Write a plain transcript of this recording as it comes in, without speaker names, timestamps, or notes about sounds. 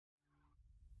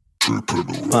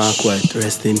Mark White,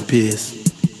 rest in peace.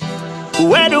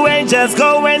 Where do angels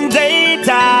go when they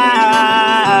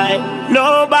die?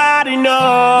 Nobody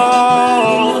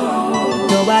knows.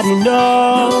 Nobody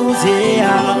knows,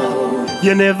 yeah.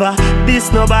 You never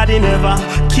diss nobody, never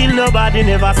kill nobody,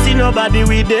 never see nobody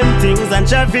with them things and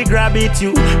traffic grab it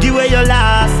you. Give away your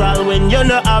last all when you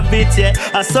not have it yet.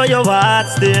 I saw your heart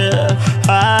still,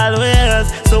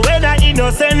 always. So when I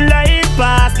innocent life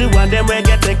pass, the one them we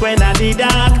get take when I the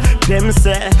dark. Them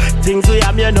say things we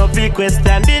have you no big question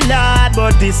the Lord,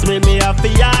 but this made me have to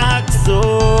ask.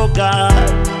 So God,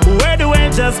 where do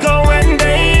angels go when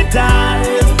they die?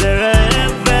 Is there a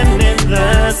heaven in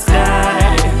the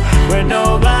sky where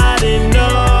nobody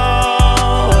knows?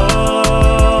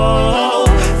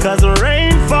 Cause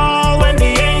rain fall when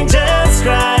the angels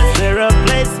cry. Is there a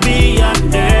place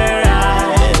beyond their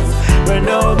eyes where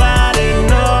nobody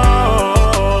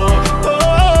knows?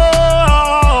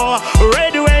 Oh,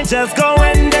 where do angels go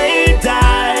when they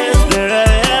die? Is there a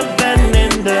heaven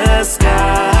in the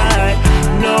sky?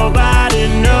 Nobody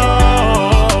knows.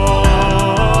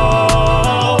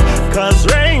 Cause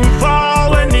rain fall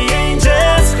when the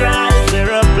angels cry. Is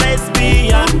there a place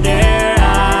beyond their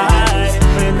eyes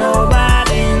where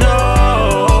nobody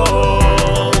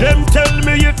knows? Them tell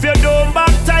me if you don't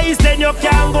baptize then you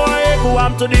can't go heaven.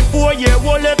 I'm to the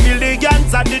 4-year-old feel the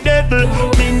guns of the devil.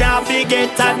 Me now be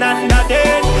get another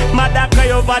day. Mother cry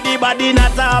over the body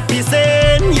not happy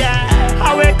saying, yeah.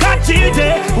 I will catch it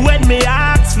when me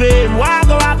ask fame. Why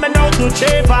go up me now to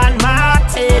Chave and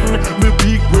Martin? Me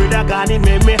big brother gone it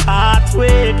make me heart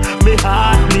wake. Me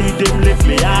heart bleed them left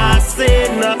me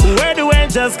asking. Where do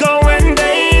angels go when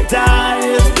they die?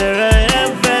 Is there a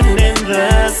heaven in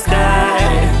the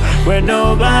sky where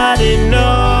nobody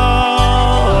knows?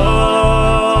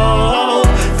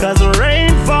 Cause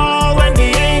rain fall when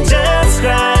the angels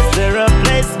cry. Is there a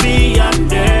place beyond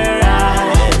their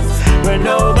eyes where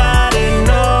nobody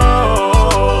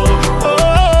knows?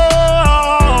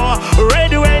 Oh, where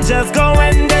do angels go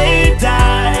when they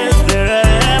die? Is there a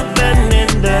heaven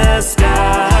in the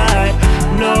sky?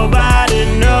 Nobody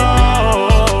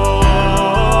knows.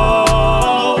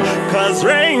 Cause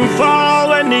rain fall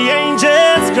when the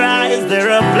angels cry. Is there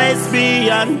a place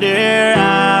beyond their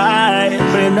eyes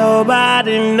where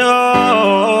nobody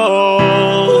knows?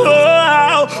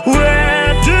 Oh,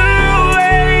 where do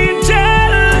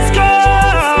angels go?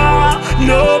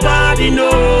 Nobody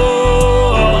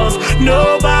knows.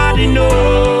 Nobody knows.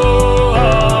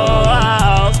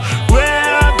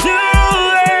 Where do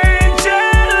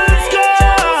angels go?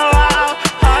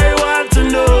 I want to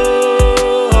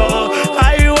know. I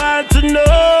want to know.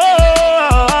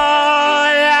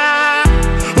 Yeah.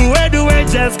 Where do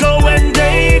angels go when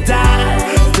they die?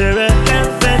 Is there a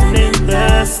heaven in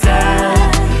the sky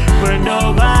where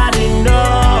nobody knows?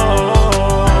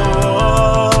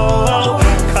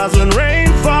 Cause when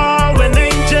rain fall, when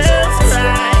angels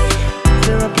cry, is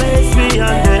there a place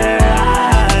beyond their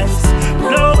eyes?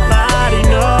 Nobody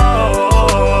knows.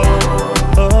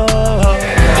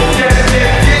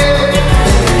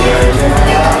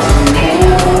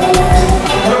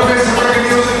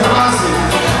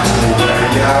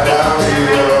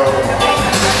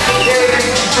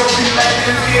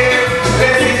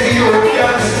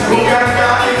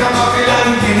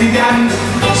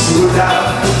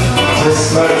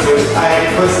 Just for the high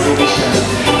position.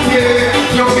 Yeah,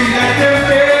 you'll be like them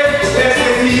there. Let's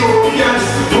say the Ethiopians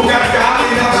who got God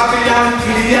in a Babylon,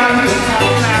 Gideon.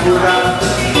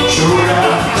 Shura,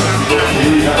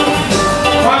 Gideon.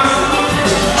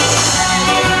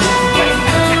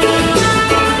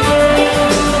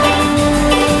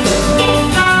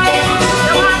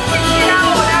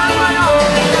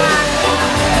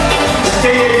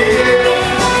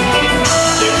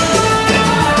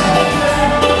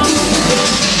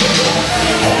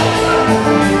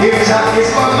 If that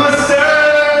is my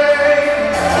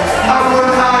mistake, I will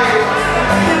hide.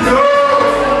 No,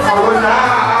 I will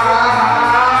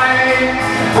hide.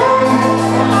 Oh,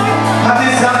 I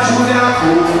did not do now.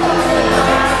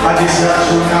 I did not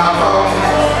do now.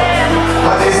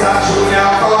 I did not do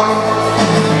now.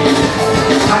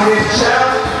 I did not.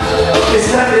 It's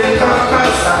not in the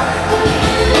side.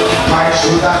 Why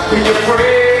should I be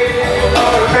afraid of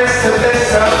the best of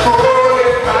this? I'm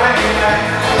falling by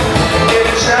night.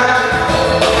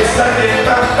 It's not in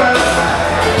the side.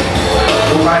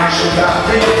 Why should I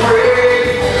be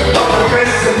afraid of the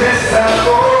pessimist I'm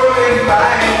falling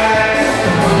by night?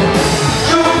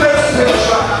 You best been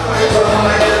trying all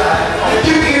my life.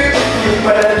 You hear me,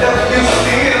 but I love you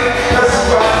still. That's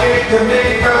why I hate to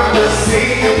make from the sea.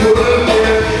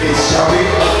 It's shall be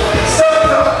so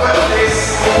tough, but this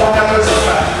on the other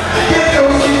side. You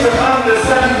don't need to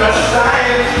understand.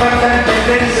 style, my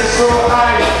confidence is so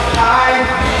high.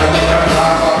 I'm gonna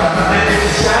talk about the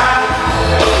shot.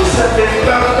 It's a bit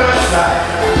of the side.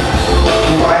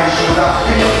 Why should I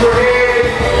be afraid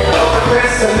of the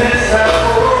pessimist that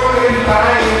in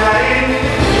my line?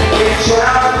 Each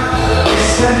child is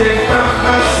standing from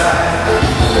my side.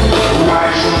 Why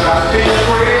should I be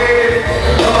afraid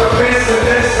of the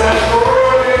pessimist that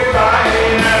in my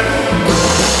line?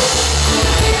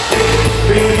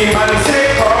 Thinking about the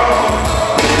same home,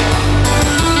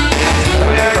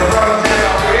 never run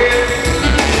away.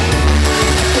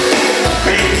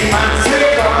 Thinking about the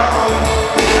same home,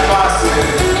 never say.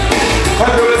 My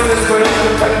brothers and sisters,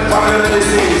 I'm this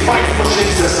is fight for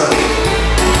Jesus.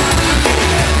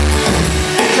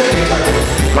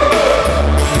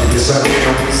 Yes, I'm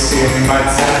wasting my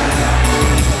time,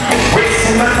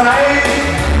 wasting my life,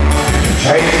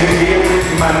 trying to deal with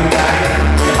my life.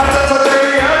 I thought I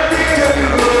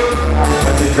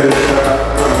but it fell up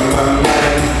from my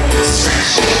mind.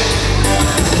 Stretch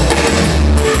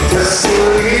just to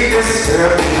leave this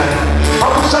girl behind. I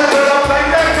wish I could have like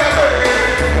that girl.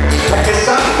 I guess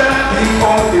I'm the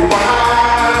only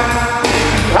one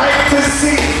like to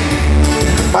see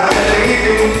my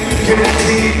living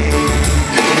unity.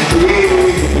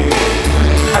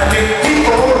 I think we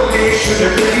only should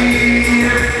agree.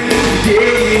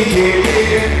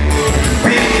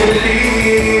 We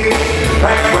believe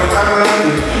like what I'm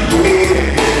doing.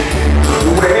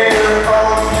 We're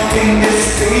all in this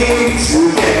thing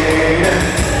together,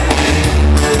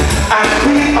 and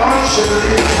we all should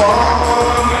live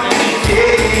on.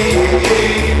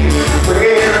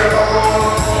 We're all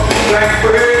like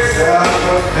birds out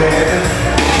of bed,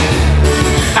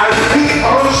 and we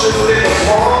all should live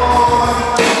on.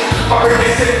 Or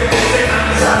they say,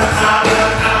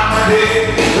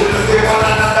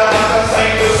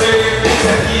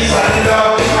 peace and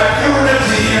love and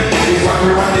unity is what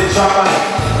we want to try.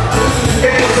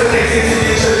 It was a lazy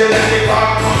situation and they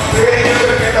come. Pray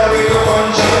together with a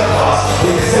bunch of us.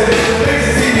 We said it's the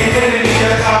places in the enemy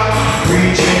attack. We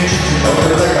change to the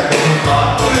world like a new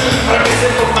God. And we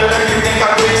say, come and you think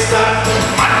I'm great start.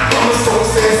 Man comes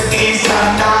success is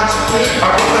and not.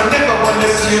 I will never want to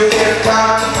see you get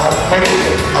caught. I'm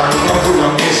not full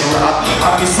of this rap.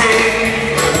 And we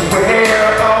say,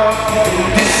 we're all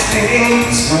in this thing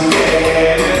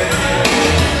together,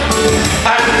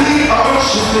 and we all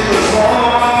should live as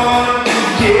one.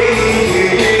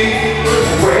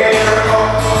 We're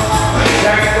all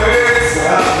like birds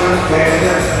of a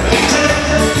feather,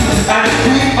 and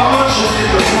we all should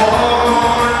live as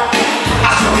one.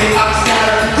 As for the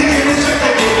outside, the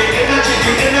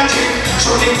energy,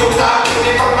 show them to that,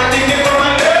 they come and they give them a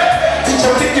love. Teach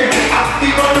them to give me up,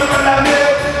 they go to the land.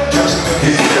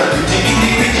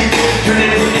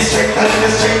 Unity is strength and the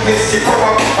strength is the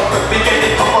power of the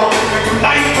beginning of we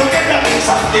unite together.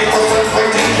 Something was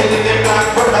fighting, killing the black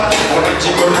brother. When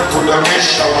you gonna put a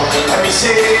mesh shower, let me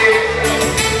say,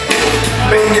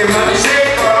 bring them and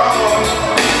say, oh,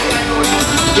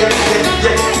 yes.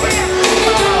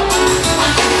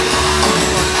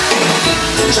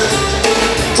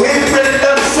 Different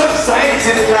and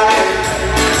subsiding life,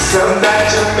 some that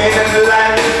you made in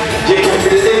life. You can be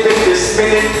living this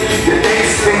minute, the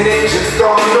next minute just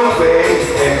gone away.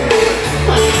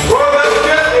 Oh, but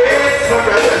your heads, my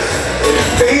brothers,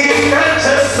 being not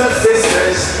just my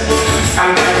sisters,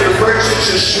 and by your virtue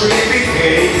you should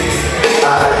behave.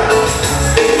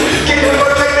 Give them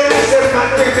what I can say, my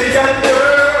baby girl,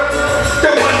 the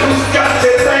one who's got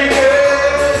it like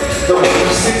her, the one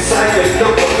who sits silent, no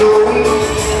alone.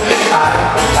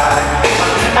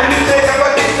 And you take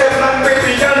about this, my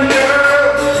baby girl,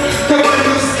 the one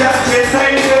who's got it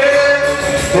like her,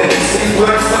 then you see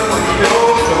what someone you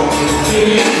don't know.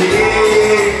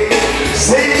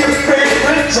 Say your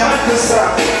favorite chapter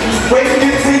when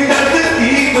you think that the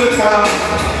evil come.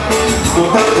 Go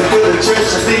up to the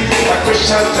church and think like we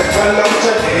shout to call out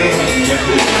your name.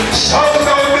 Shout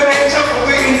out the angel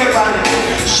in the valley.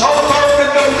 Shout out the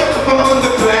angel on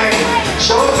the plain.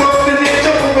 Shout out the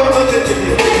angel on the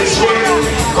this way.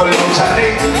 Call out your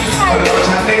name, call out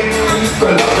your name,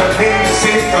 call out your name,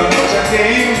 sing, call out your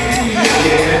name.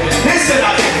 Yeah, listen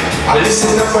up. I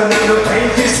listen up another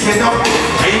time is get up.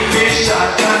 Time is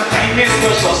short and time is no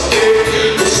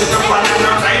sustain. Listen up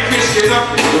another time is get up.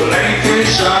 Life is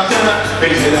short and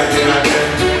make it again.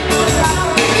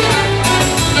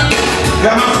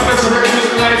 Ja, man kann das wirklich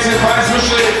nicht leisten, weiß man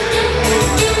schlecht.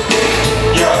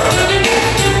 Ja.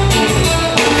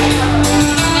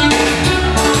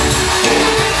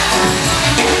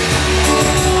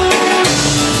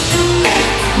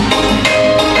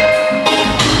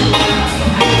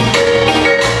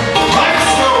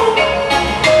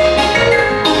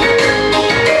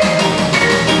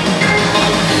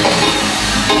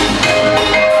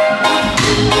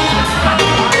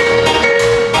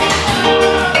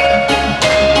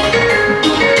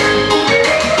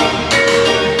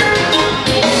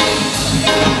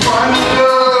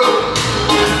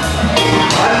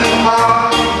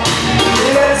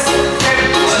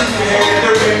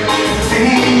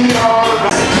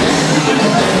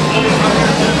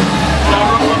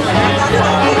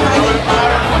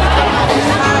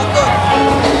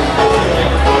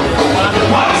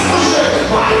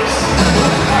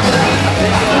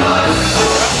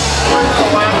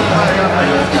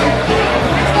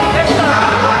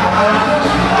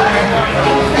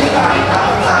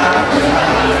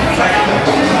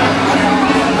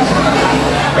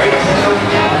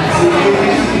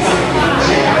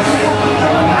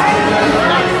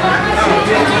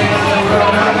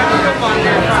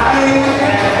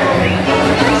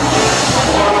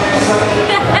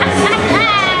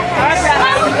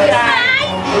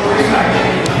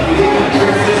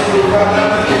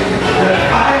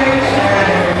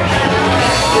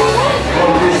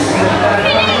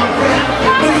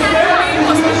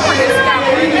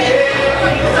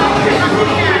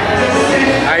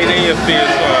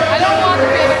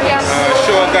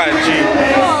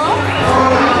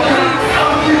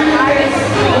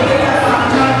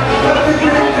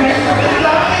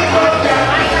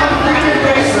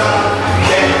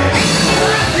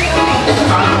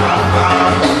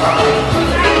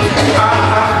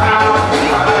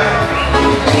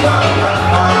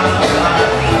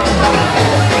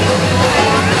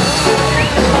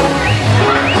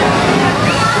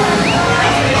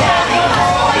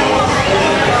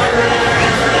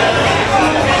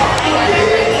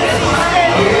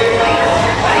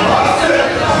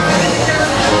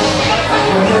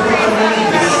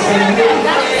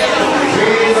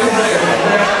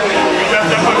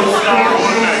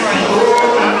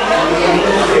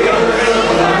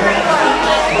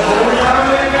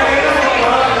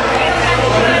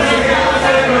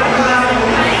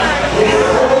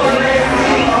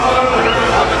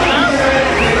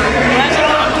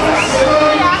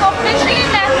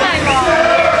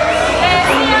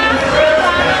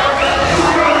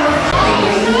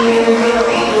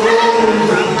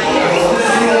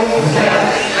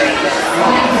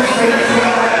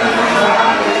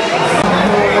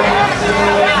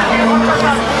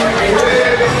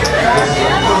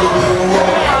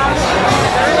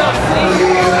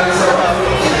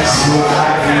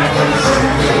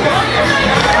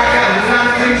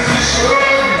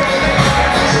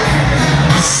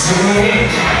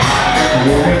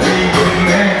 wanna be with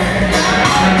me.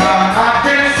 And my heart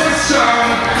gets so strong.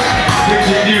 You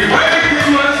keep you waiting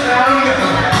much longer.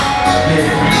 Yeah,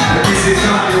 but this is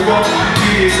not the walk.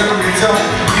 It is not the talk.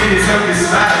 It is not the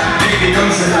slide. It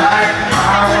becomes a lie.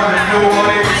 I wanna know what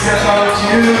it is about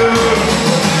you.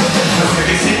 Cause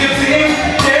every single thing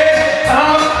that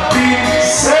I've been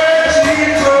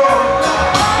searching for,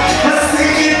 I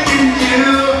see it in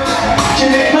you. You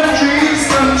make my dreams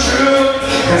come true.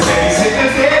 Cause every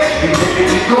single day you take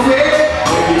it away.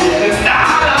 Baby, it's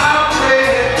not our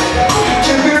way.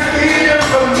 You will be there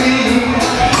for me,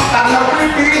 and I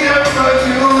will be there for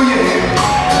you, yeah.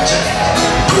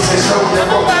 This is how you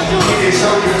walk, it is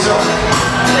how you talk.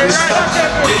 This stuff,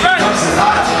 it becomes a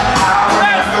lot. I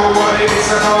wanna know what it is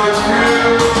about you.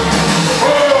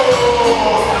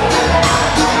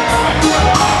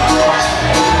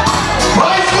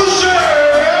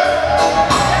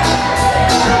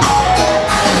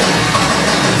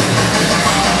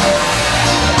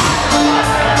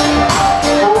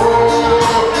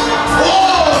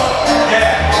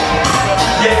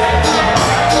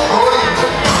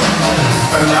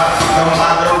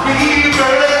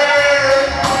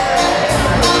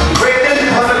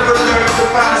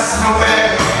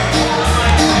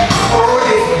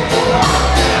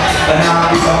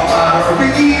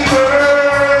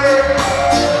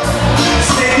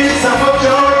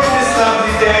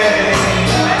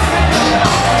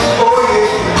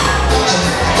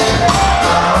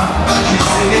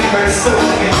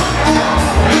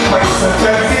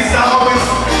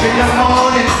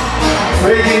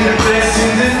 Breaking the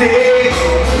blessings of day.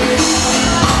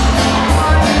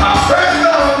 I burn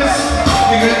on this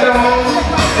thing alone.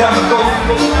 I'm going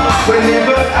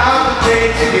whenever I'm afraid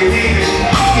to believe it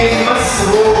in my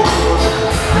soul.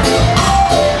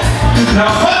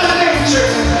 Now Mother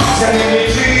Nature telling me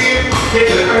dream, get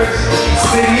the earth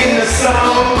singing the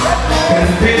song,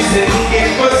 convincing it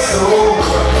was so.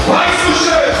 Why so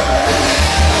sure?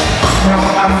 Now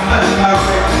I'm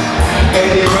unmarried, and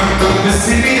they run from the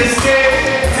city to stay.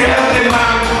 Tell them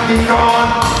I'm be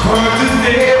gone for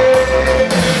today,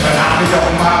 but I'm your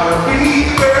mother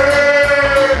reaper.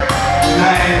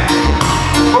 Like,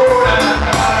 oh,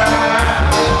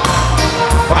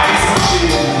 why so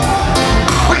shit?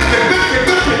 Wicked.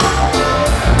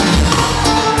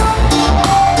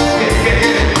 Yeah.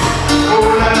 Oh,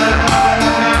 na.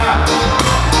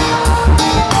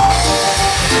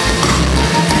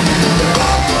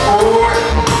 Oh,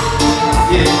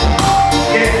 yeah.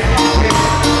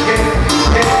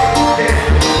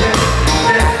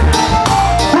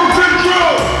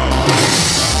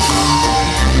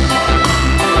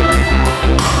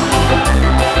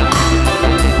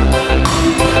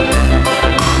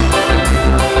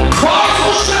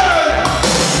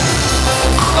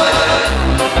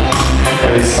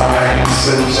 It's fine,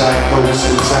 sunshine, close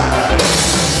to time.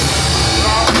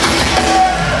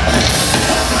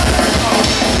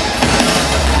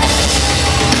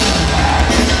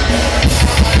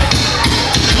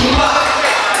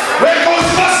 Where goes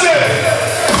Buster?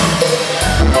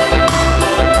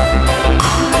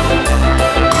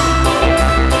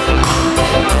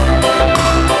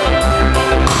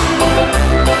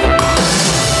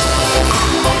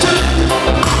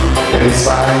 It's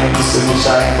fine,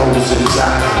 sunshine, close to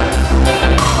time.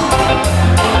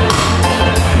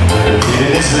 It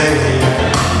is late.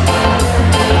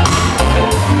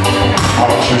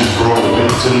 Archers grow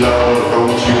into love,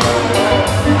 don't you?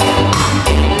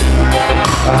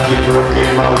 I keep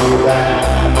working my way back,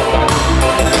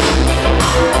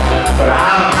 but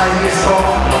I'm highest off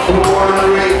the water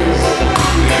race.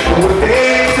 With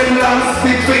days and lost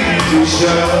between two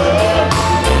shows.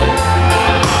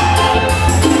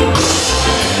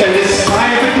 And it's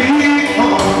time to be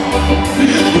home.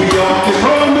 We all can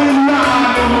home and not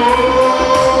no more.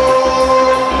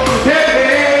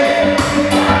 Hey,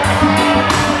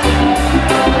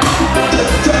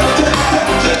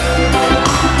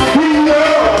 we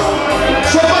know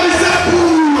somebody said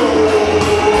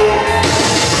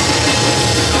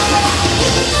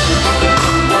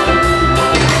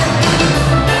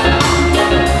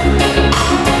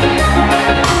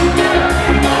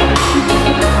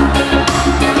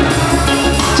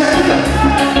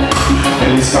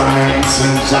it's fine,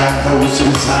 sunshine, close to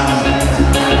time.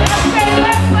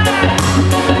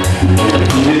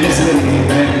 It is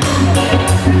living.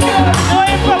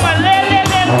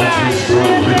 Don't you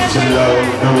grow into love,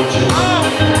 don't you?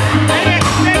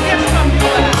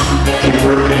 Keep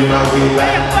working my way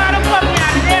back,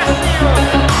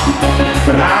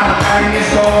 but I'm hanging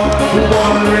on to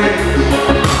one race.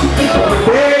 The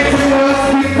days we lost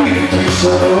between two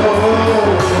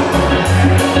souls.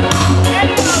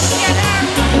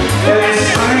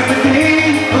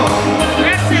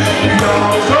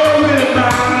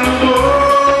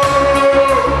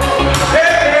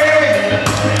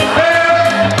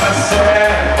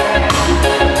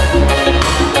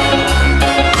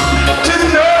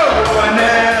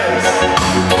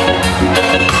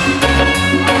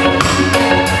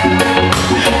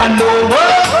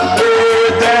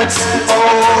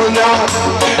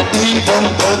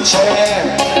 chair.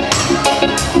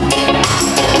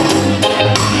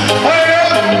 I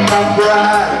am my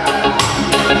bride.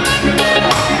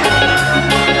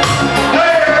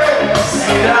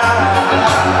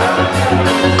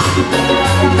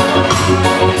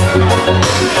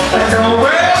 And the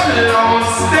world don't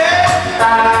step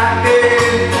back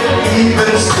in,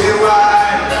 even still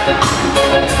wide.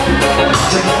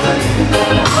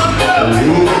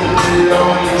 Leave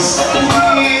alone, you see.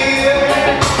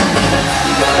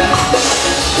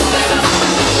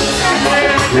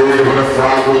 You were when a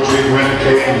frog would drink when it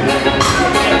came.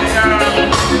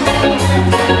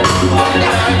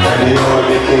 And the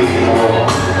only came home.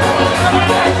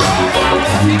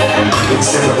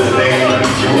 Except for the name,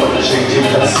 if you want to change it,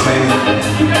 that's name.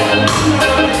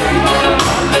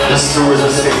 The stories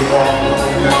are staying on.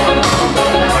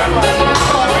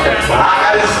 I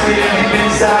got this feeling deep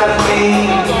inside of me.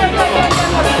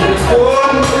 It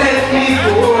won't let me go.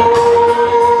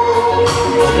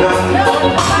 No.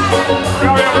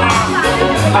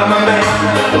 I'm a man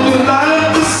who loves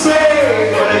to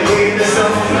say, but I hate the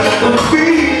song of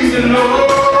being alone.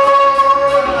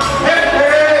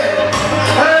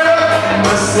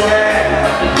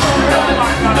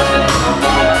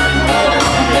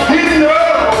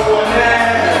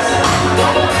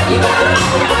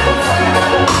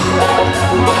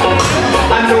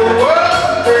 And the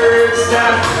world hurts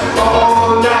that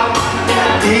fall down,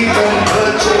 even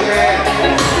hurt your head.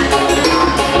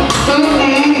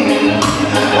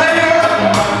 I am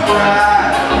my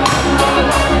pride.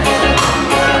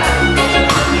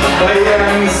 I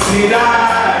am kiddar.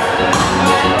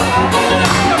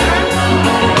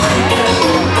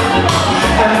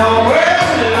 And the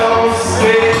world don't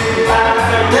stay back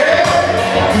again,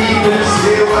 even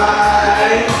stay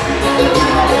wide.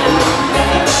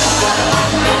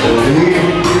 Leave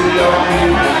me alone.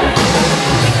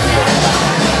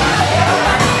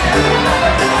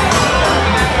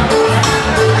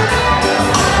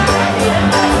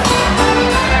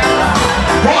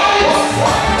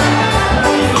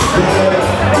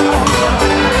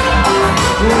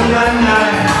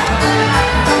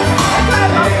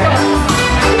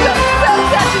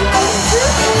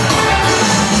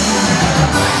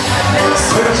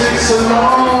 Searching so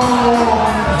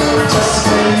long, just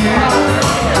for you.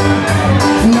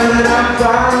 Now that I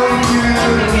found you,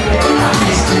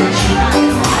 please stay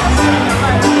true.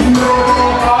 No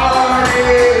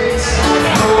heartaches,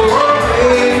 no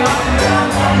pain,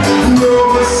 no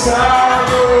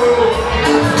sorrow,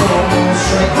 no more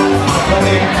strength. But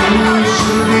if you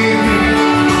should leave me,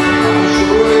 I'm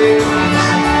sure it is.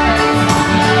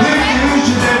 If you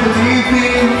should never leave me,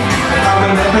 I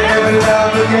will never ever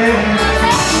love again.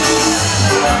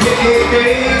 Hey,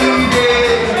 baby,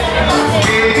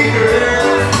 baby girl,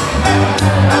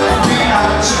 we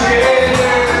are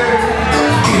together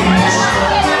in this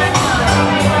world.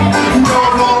 No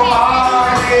more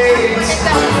heartaches,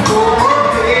 no more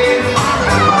pain,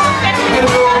 and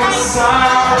no more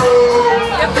sorrow,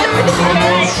 no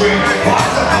more strength.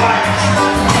 What's the fight?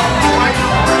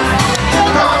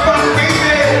 Come on,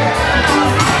 baby.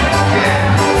 Yeah.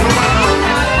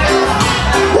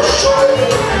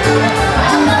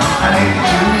 I need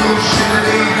you to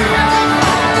leave.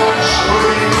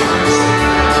 Sure you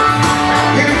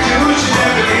if you should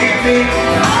never leave me,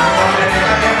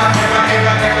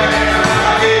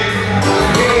 hey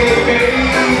baby,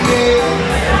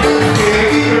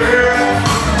 baby girl,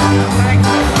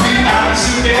 we are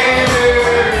together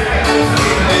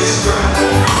in this world.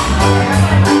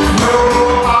 No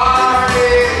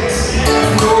heartaches,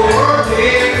 no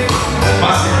pain,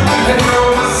 and no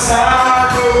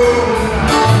sorrow.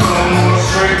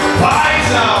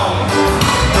 Lights out.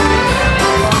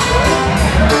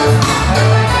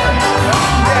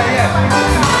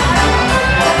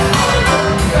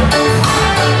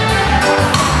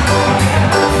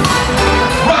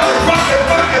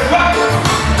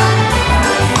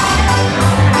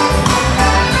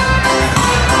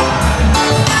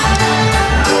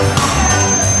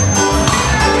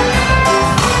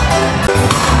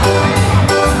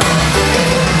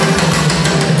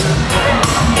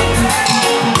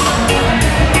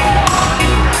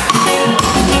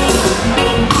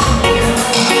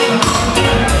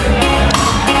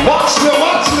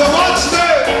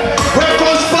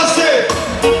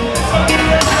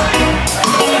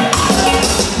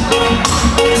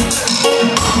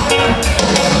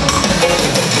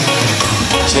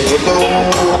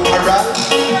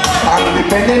 I'm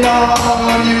depending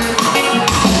on you.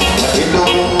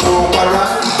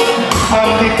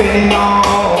 I'm depending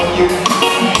on you.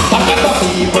 I got a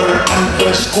fever and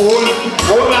fresh cold.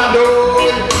 Oh my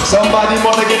Lord, some Somebody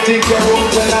wanna get in your room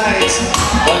tonight.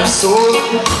 I'm so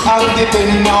I'm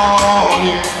depending on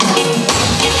you.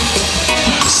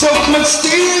 So much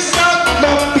tears on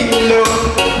my pillow,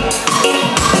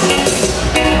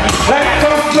 like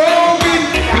a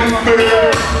flowing river.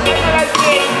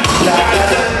 La la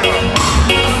la,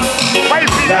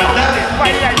 la la.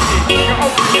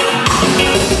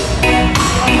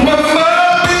 My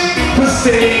mommy was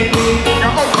saying,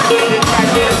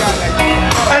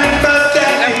 and my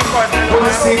daddy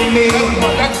was singing me,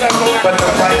 but the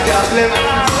white girl left.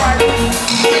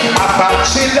 About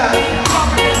children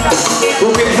who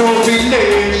get no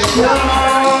relation.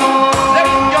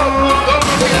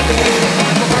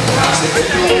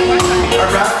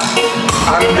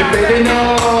 I'm depending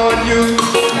on you.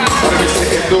 When we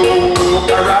say look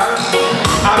around,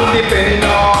 I'm depending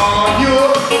on you.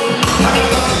 I'm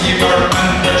the fever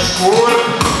and the school.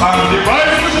 I'm the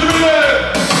vice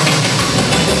president.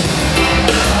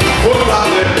 Hold on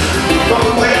there. Come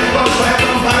back, come back,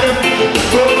 come back.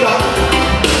 Hold on.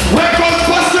 Where goes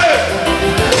Buster?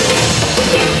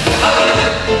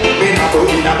 In a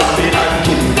Babylon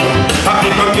kingdom. Happy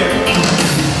again.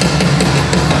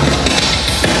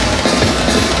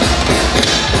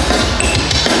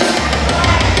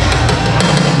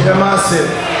 Yeah, massive.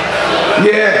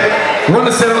 Yeah. Want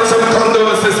to send out some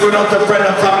condolences going out to friend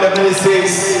and family of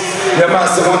 96. Yeah,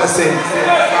 massive. Want to say.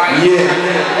 Yeah.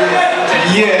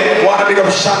 Yeah. Want to big up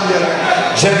Shandel,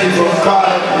 Jennifer,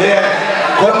 Carl. Yeah.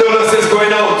 Condolences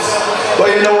going out. But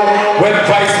you know, when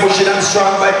Vice pushing and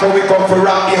strong like how we come for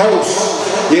rock the house.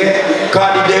 Yeah.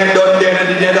 Cause the dead done dead and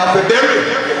the dead have to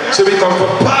bury. So we come for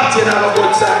party and have a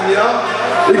good time, you know.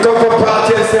 We come for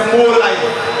party and say more life.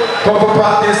 Come for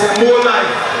party and say more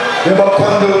life. Yeah, but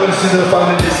condolences to the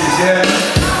family, this is, yeah.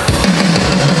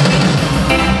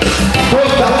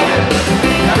 Hold that.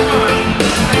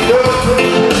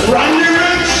 Rondy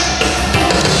Rich.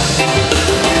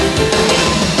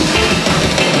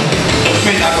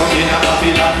 Me not go in a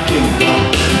Babylon kingdom.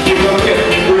 You go get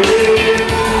me brave.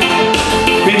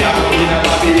 Me not go in a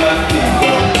Babylon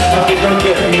kingdom. You go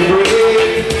get me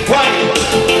brave. Why?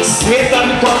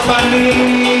 Satan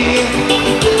company.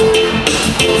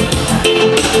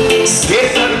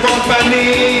 Satan company,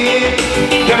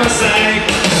 them say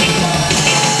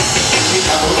we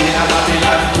have in a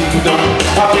Babylon kingdom,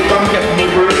 happy come get me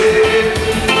brave.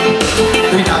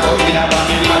 We have in a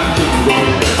Babylon kingdom,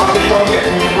 happy come get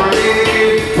me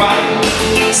brave. Why?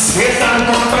 Satan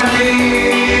company,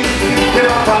 them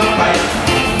a vampire.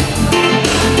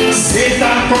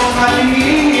 Satan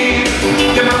company,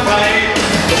 them a fight.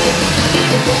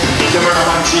 Them a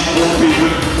romantic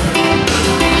people.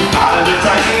 All the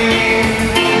time.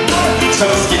 So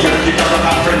scared to cover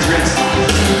my friends' ribs.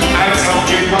 I'm so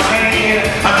cute, mine.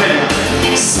 I tell you,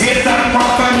 Satan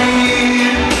company,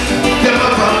 they're a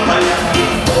vampire.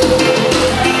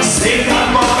 Satan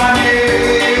company,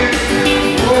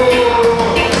 oh.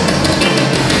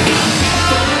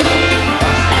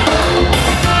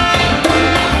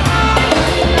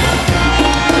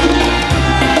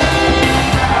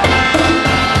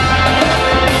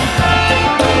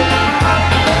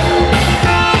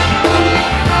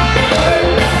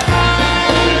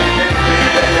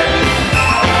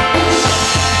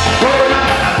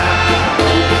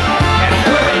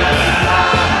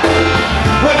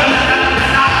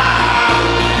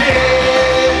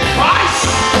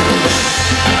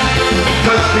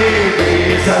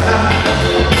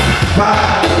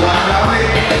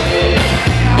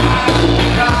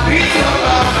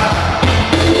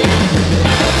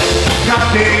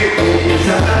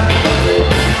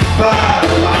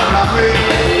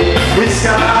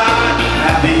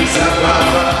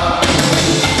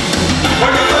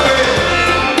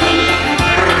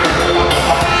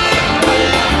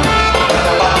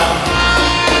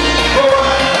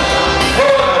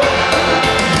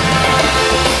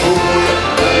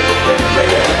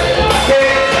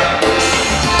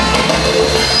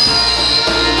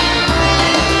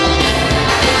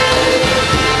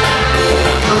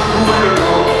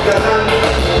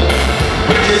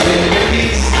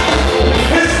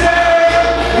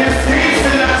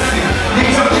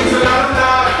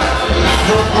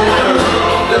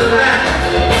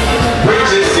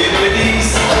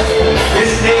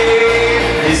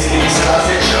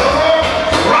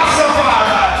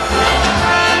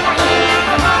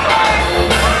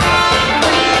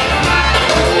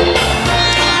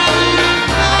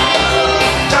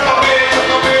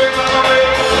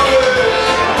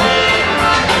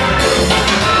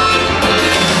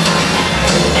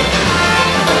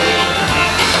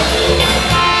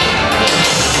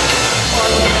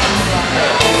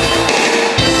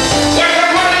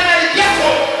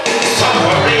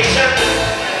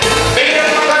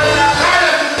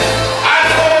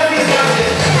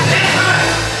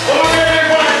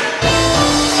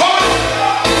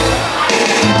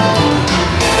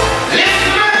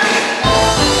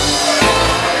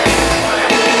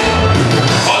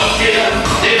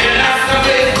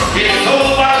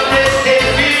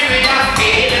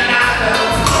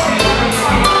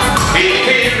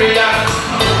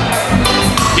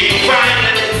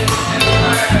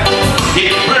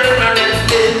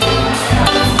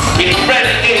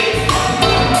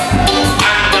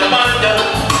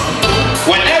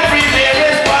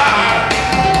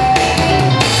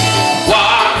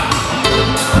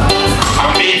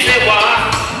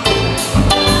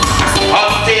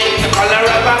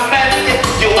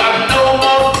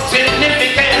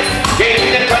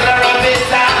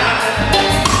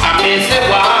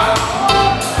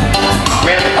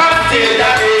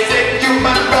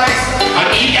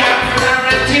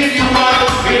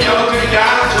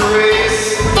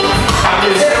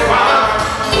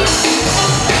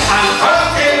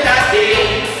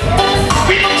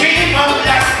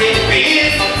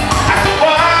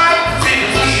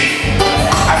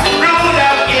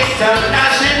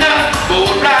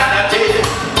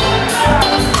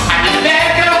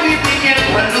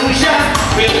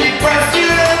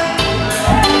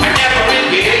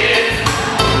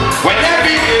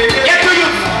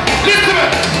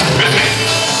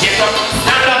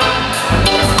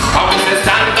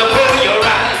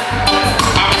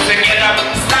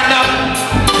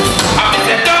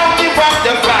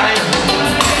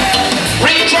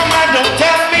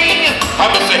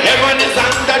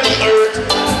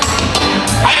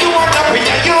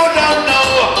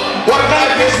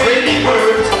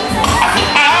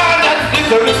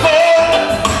 story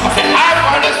told. I said, I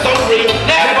want a story,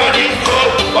 never did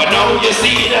told. But now you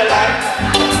see the light.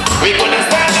 We're gonna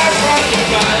stand up for you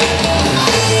right.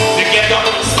 Together,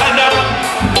 stand up.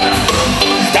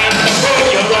 Stand up for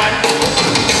your right.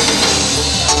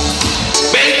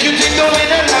 Make you think the way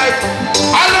the light.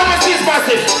 I know what is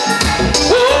massive.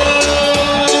 Oh,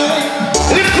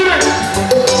 listen.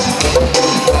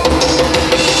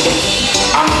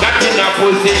 I'm not in a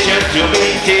position to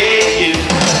maintain you.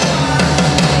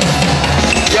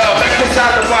 Yo, make me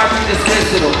start the party in this place,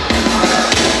 you know.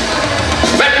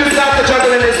 Make me start the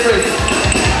juggle in this place.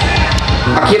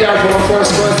 A kiddar for my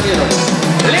first verse, you know.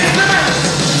 Listen, man.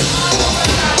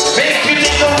 Make you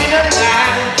think of in a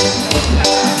night.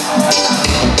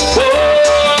 Oh,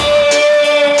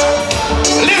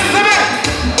 listen, man.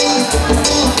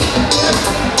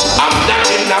 I'm not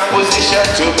in a position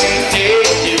to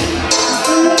maintain you.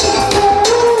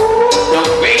 The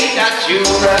way that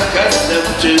you're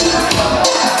accustomed to.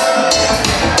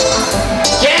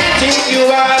 Can't take you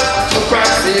out to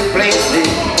private places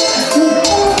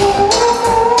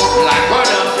like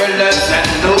one of fellas that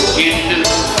know you do.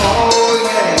 Oh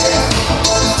yeah.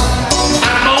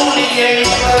 I'm only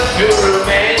able to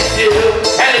romance you.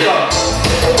 Here you go.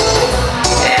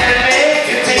 And make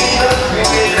you think of me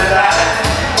alive.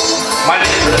 My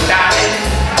little darling,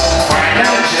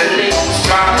 financially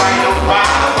strong by no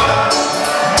power.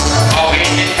 Oh, when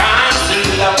it comes to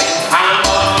love, I'm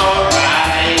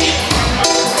alright.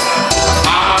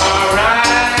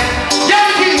 Alright.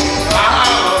 Yankee,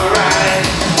 alright.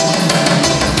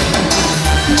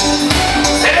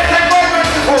 Say the same word with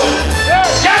the fool.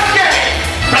 Yankee.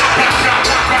 Blah, blah, blah,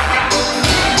 blah, blah, blah.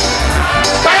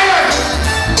 Byron,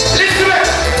 listen to it.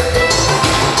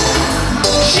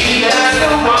 She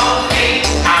doesn't want me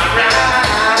around.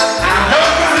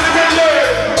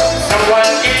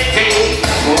 Someone can take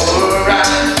for a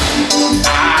ride.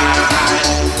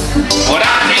 But I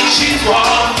think she's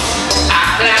one.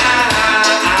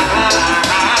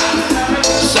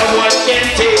 Someone can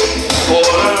take for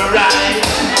a ride.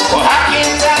 But I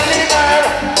can't tell her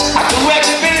how to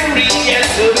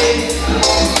experience it.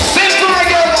 Sing to my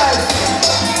girl, guys.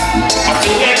 How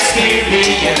to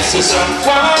experience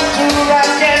someone to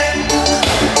rock it.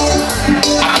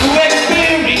 How to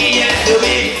experience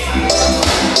it.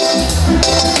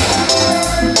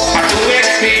 How to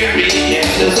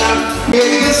experience someone.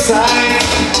 It's the sign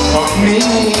of me,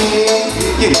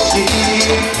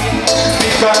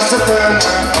 because of her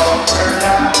life.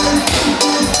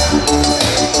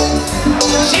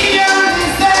 She only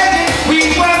said we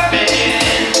were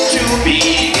meant to be.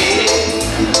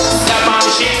 Somehow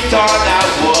she thought I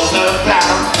was a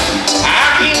clown. I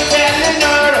keep telling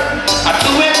her how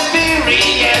to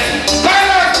experience. Let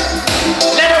her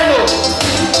know.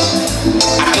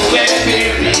 How to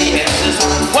experience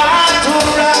someone to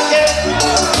rock it.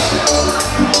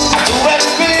 How to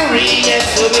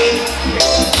experience me.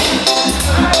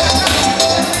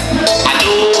 I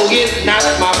know it's not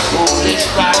my foolish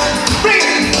pride. Bring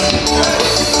it.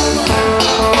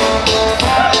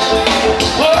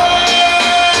 Whoa,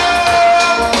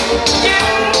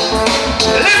 yeah.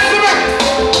 Listen up.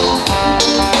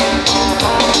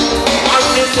 On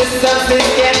this is something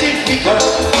getting bigger.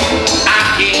 I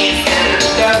can't stand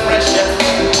the pressure.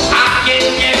 I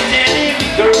can't get any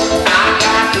bigger. I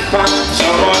got to find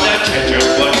some other treasure,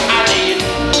 but I need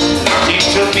nothing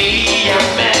to be a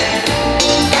man.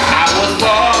 I was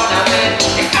born a man,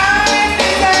 and I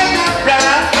think I got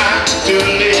right to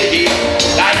live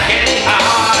like any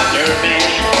other man.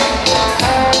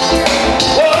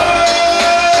 Whoa,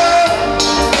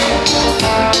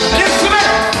 listen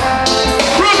up,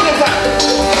 prove the fact.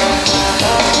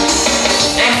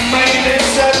 And mine is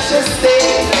such a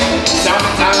state.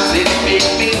 Sometimes it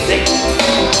makes me sick.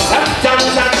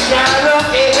 Sometimes I try to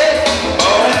hate it,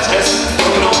 or just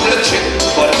don't know the trick.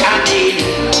 But I need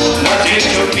nothing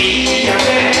to be a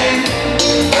man.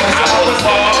 I was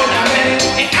born a man,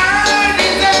 and I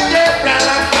deserve the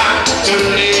right to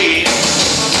live.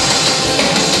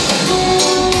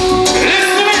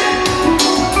 Listen to me,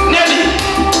 Nelly.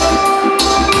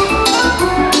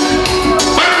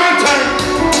 One more time.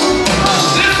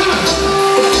 Listen to me.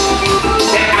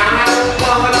 Say I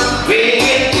wanna be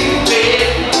with.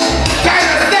 Guys,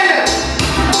 stand up.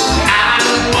 I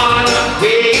wanna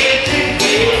be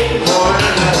with one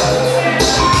another.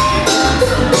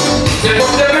 Say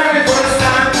from the very first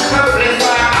time I placed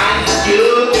my eyes on you,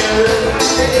 girl,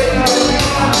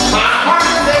 my heart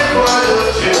said what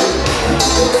would you?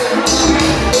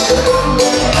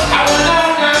 I will know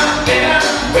now that I'm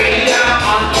way down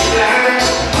on the line.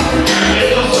 You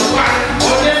know so fine,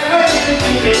 whatever you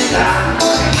think is time.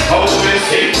 Always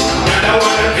say, and I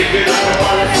wanna pick it up.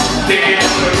 Taking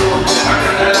up the road,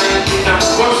 another line in a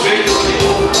go straight to the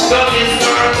hole. Don't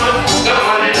disturb us, the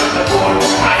money on the board.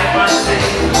 I must say,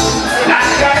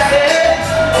 like I said,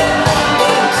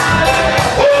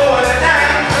 oh what a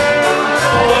night,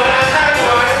 oh what a night,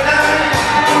 what a night,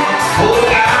 oh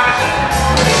gosh.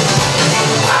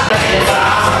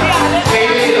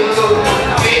 Feel good,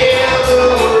 feel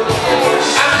good,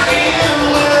 I feel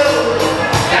good.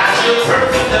 That's your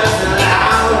perfect doesn't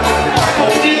allow.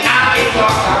 Only I can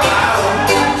talk about.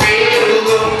 Feel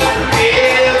good,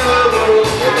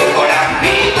 but I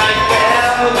feel like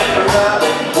velvet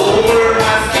rubbing over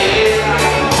my skin.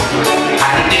 I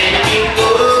didn't get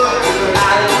good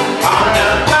on the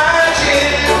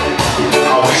margin.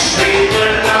 I wish we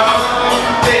were alone,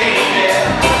 baby,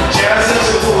 just the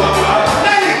two of us.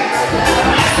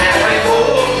 I said I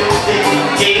hope you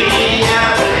gave me a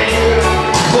break.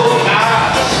 Oh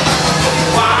gosh,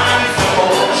 once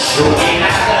more, showing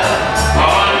I love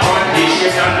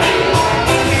unconditionally.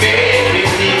 Baby,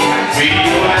 free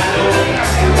you I know.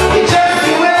 It's just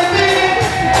you and me.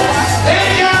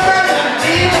 Take your breath and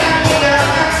leave me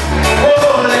down.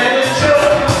 Oh, let it show.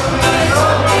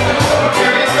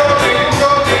 Here we go, here we go,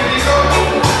 here we go.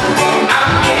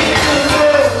 I'm feeling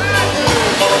good.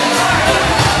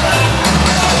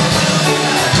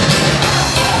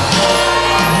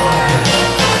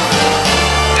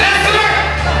 Let's go.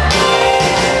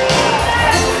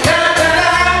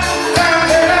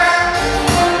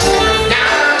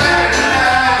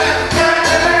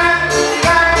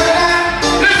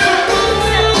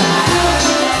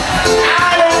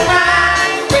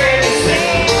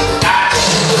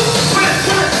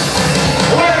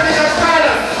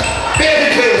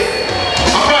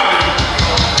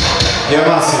 Yeah,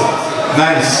 massive.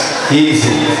 Nice.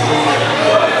 Easy.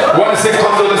 One second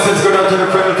condolences go out to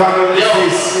the friend and family.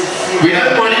 We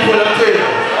have money pull up to you.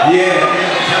 Yeah.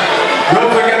 Don't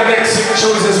forget next week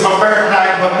Tuesday is my birthday,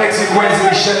 but next week Wednesday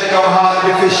we shutting down hard at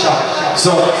the fish shop.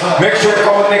 So make sure you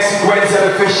come next week Wednesday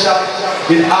at the fish shop.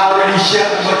 It's already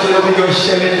shut, but you know we're going to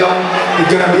shut it down.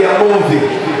 It's going to be a movie.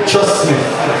 Trust me.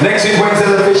 Next week Wednesday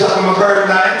at the fish shop on my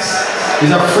birthday.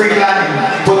 It's a free line.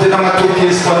 Put it on my 2K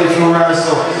for the funeral,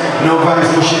 so nobody's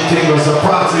pushing things. It's a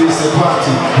party, it's a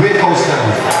party. Wait, coast down.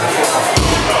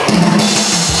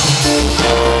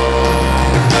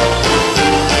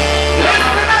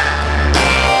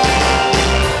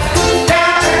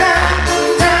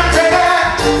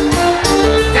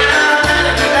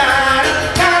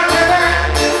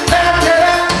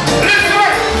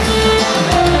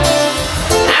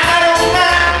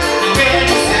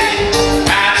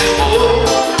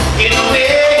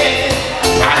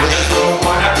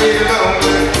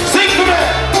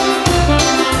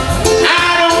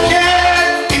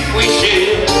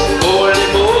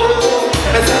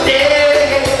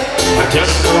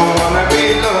 Just don't wanna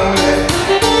be lonely.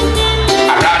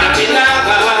 I'd rather be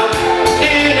loved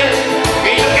in it.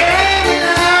 Be every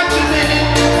night to me.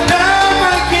 Love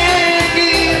I can't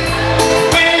give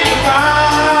when you're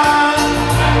gone.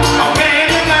 Or when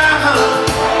you're gone.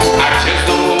 I just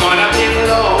don't wanna be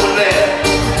lonely.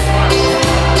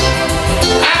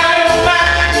 I don't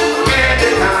mind when the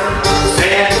time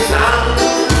send the sun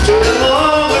to the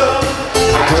moon.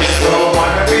 I just don't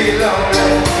wanna be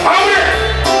lonely.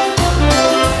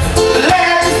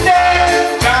 Let me stay.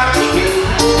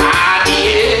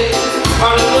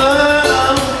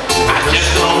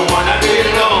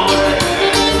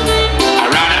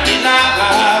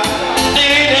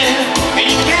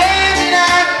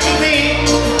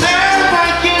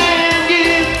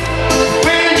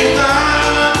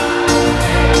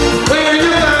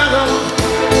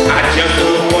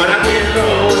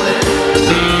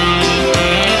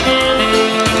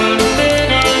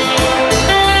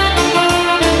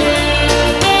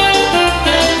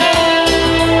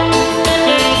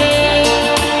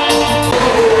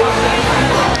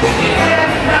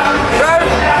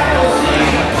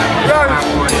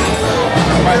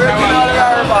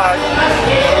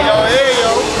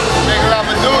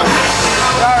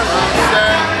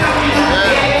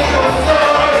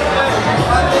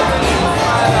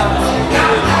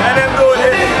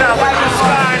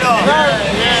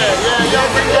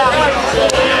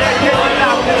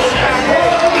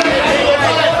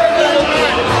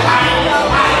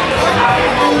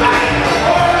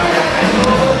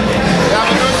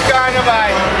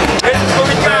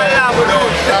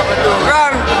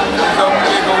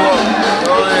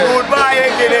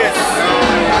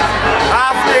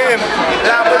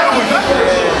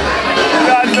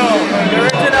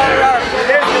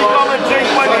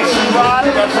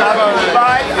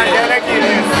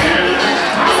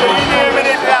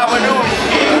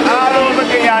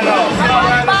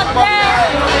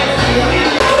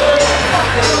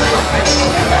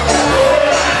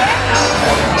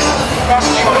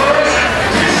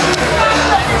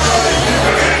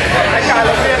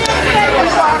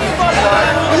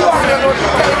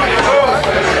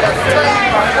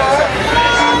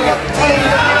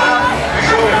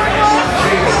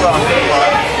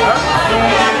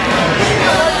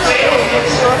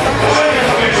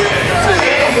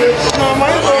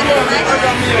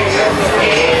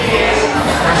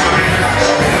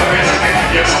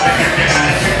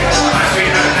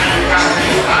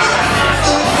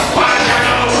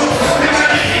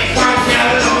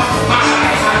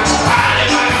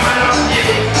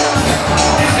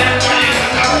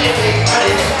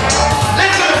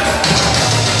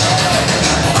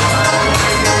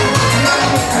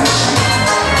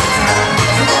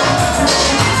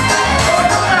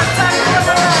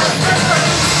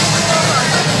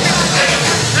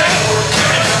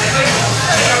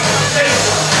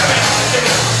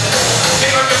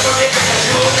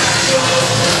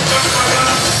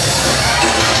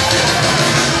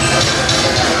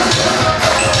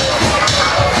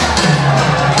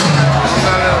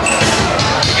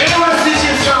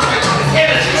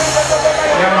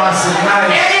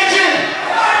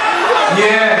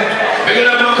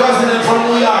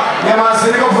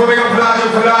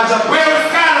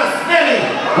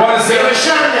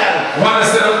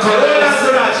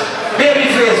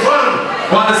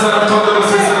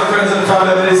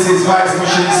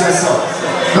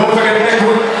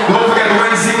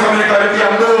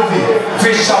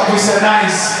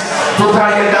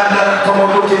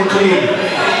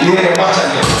 Yeah, watch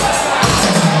out.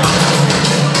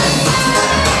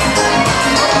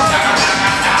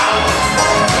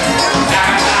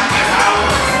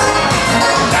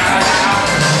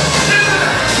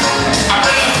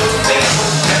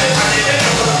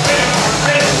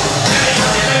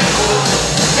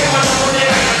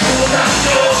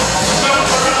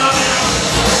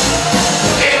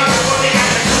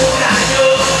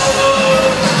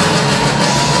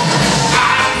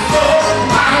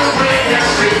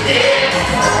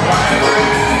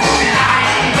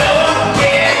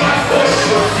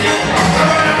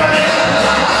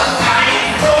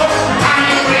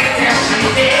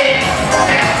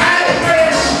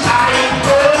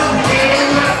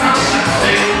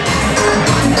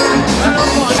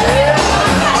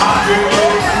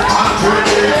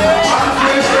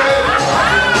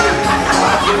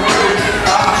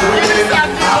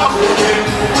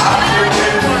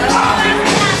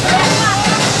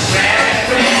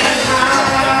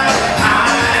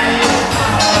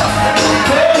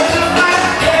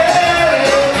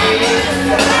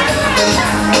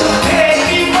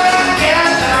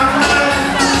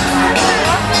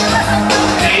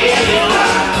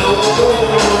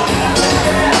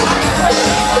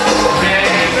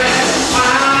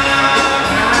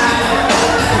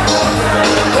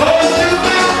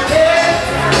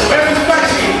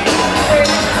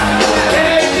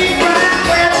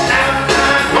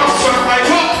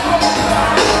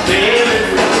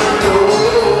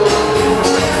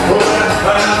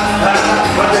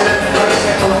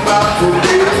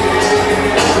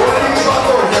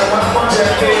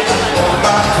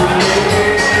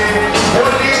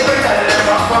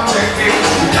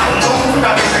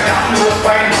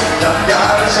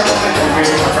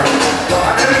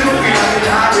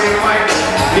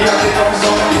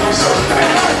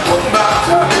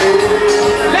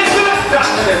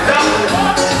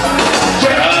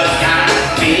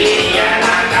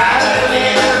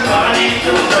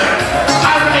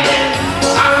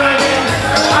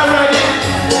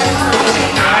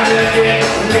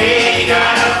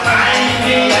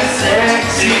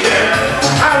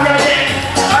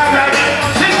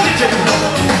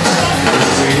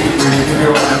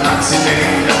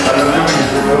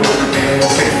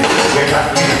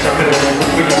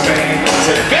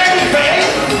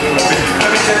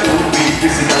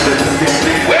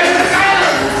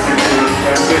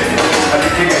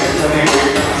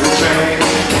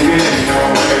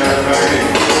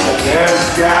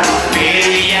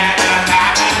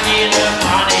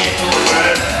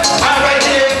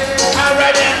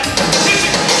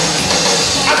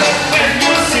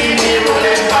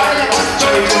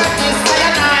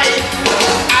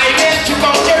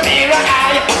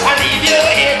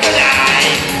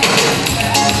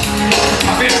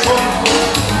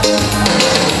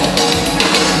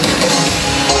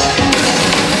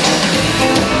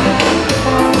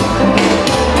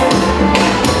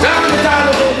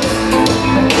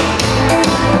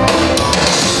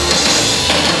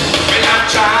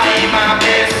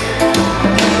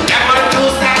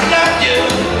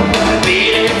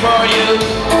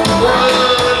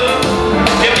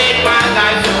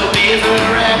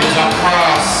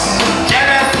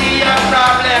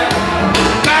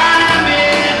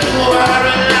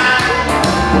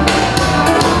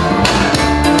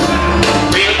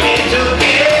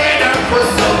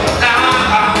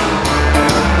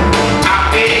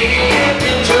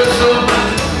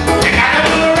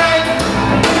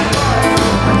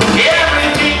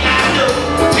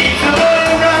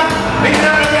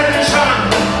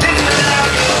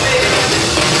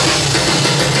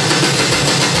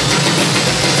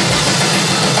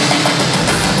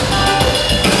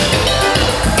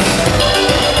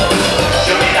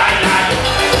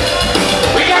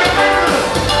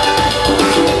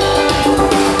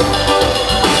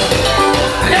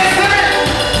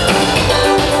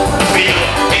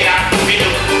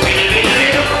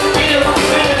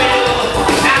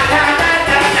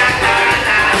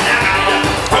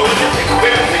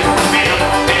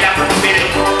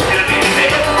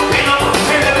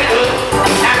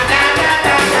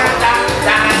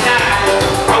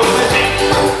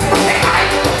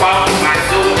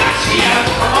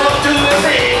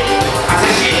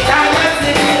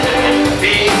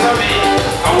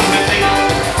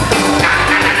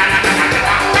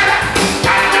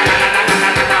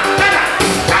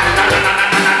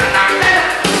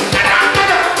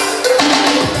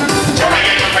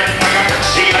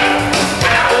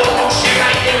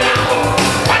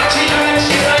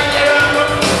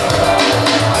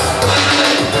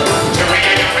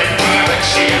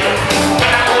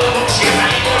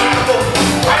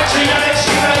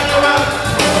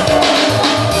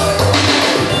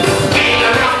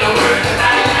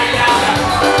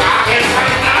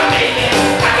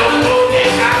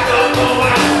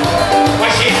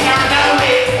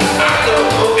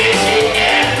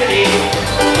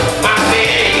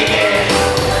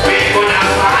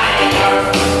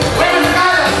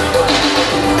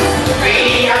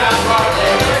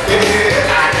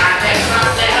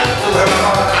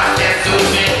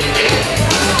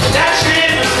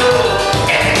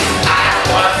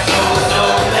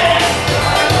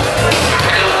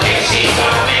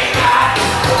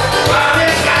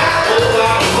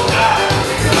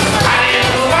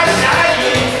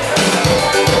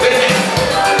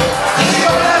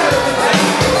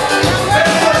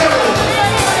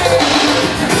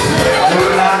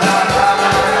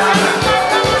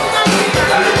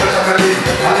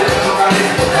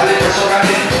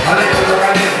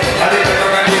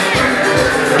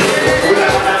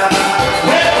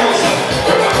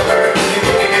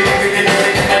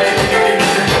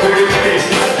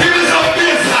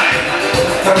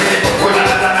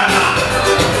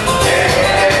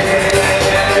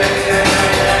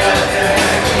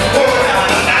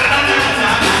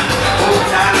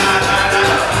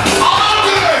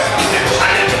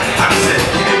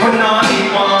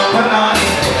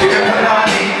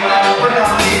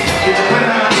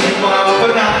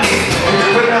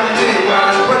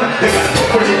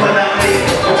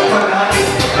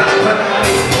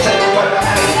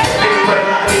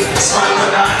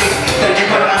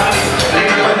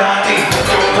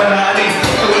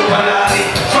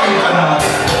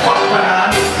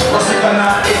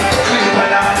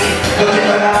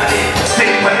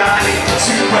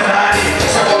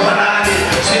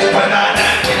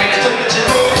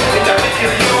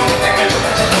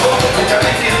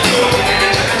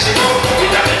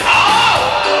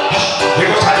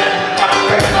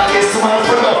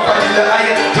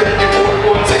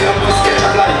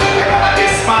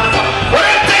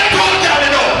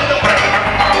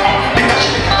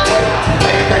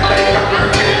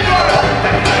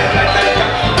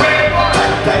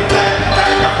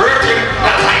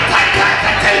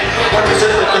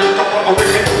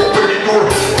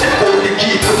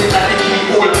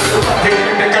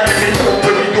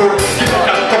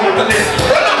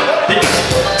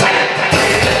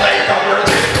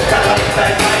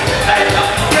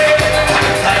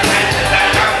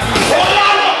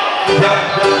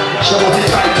 She want the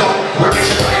fight up, where make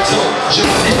she fight so. She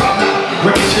want the partner,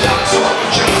 where make she dance so.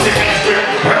 She want the hands grip,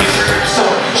 where make she grip so.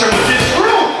 She want the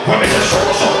screw, where make she show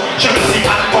so. She want the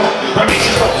handcuff, where make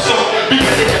she roll so.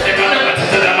 Because they get the gun, but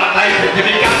to them I like it,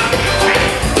 they got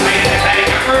like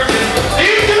a virgin.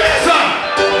 Into it, son.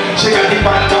 She got the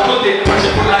band double it, but she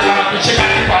put like a she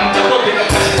got the band double it,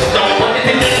 but she don't put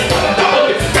it in the band double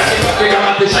it. Cause she got the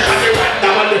gun, she got the band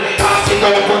double it. Passing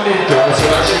down for the door, so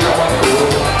that she got one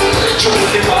go. She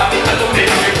was the body, I don't think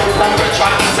I go from the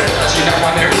track. She got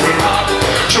one every man.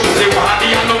 She was the body,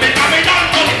 I don't think I'm in that.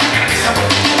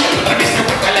 Let me see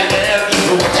what I love,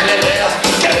 what I love.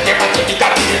 Get the body, the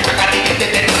body, the body,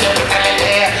 the body, what I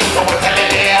love, what I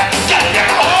love. Get the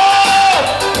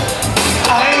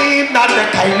I'm not the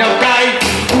kind of guy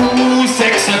who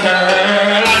sex a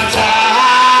girl and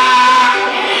talk.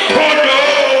 Oh no,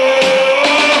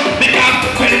 because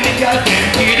when the girl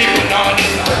them get it put on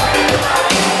it,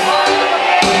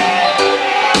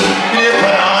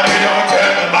 don't tell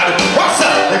nobody. What's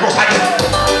up? They go like it.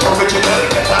 Original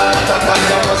Katana,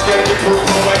 I must get the proof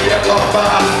from where you come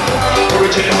from.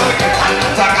 Original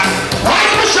Katana, right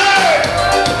for sure.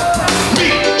 Me,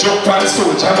 joke and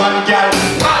soldier man, girl.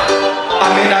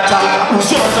 I'm in a talk,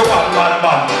 who's the one man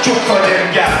man? Joke for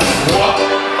them, girl. What?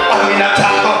 I'm in a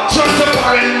talk, who's the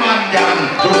foreign man, girl?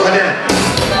 Joke for them.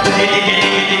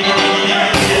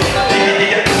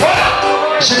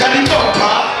 She got the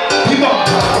bumper, the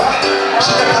bumper.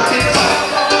 She got the pizza,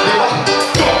 the bumper,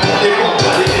 the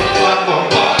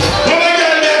bumper. No one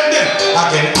can let them. I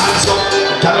can answer.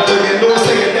 Can't tell me no,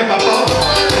 say them about.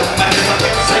 I never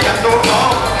can say I don't know.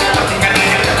 Nothing I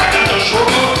got to show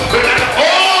you.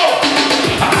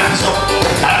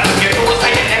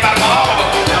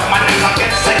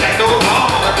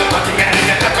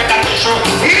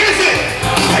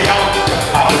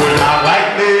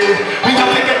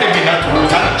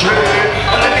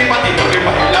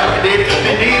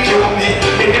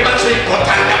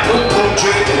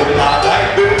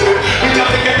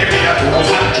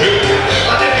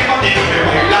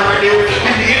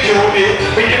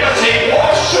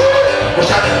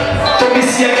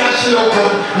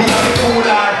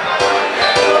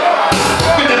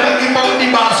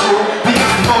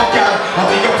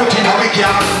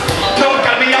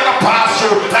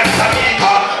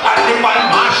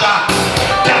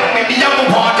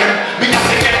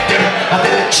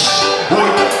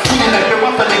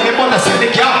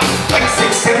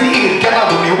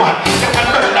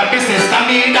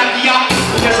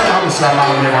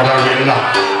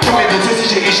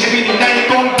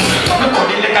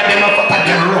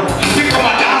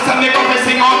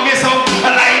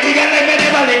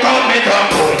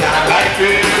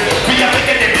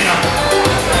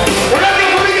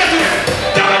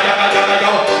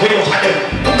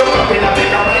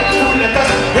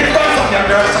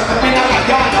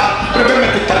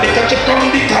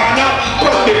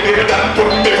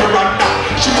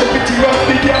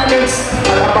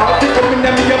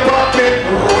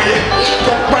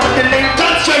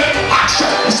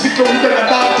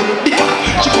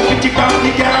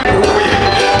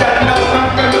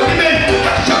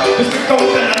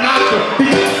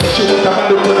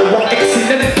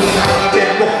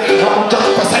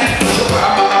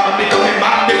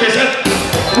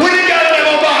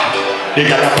 You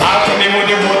got a part of me with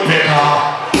the woodpecker.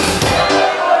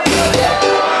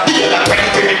 You got a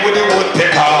part of me with the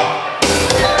woodpecker.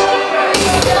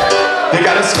 You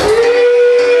got a squeeze.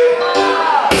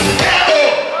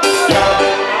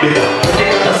 Yeah. You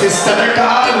got a sister that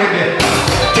call with it.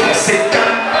 Take a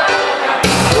second.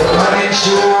 Woman in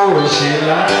show, she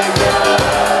like that.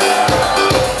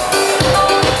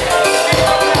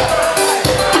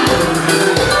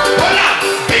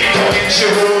 Big dog in show,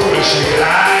 she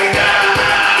like that.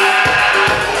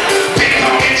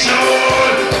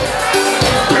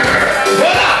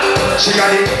 She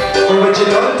got it,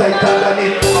 original title on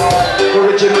it.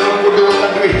 Original Kudo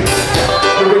and do it.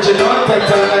 Original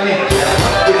title on it.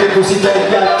 If you pussy tight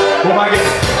girl, oh my god.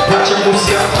 Watch your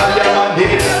pussy and find your man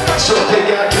there. So take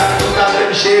your cat to that them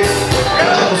shit.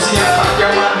 Watch your pussy and find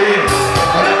your man there.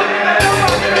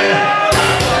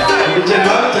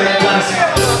 Original titles.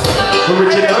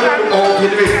 Original Kudo and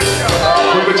do it.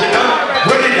 Original,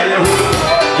 where did you hold?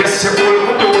 Yes, you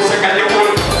hold Kudo, second you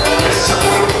hold. Yes, you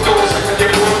hold Kudo, second you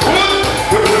hold.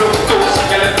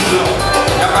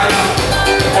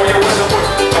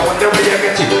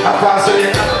 I pass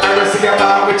it, I will sing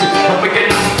about with you. I'm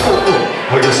beginning.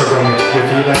 Oh, you're so growing. You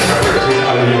feel like you're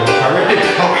already.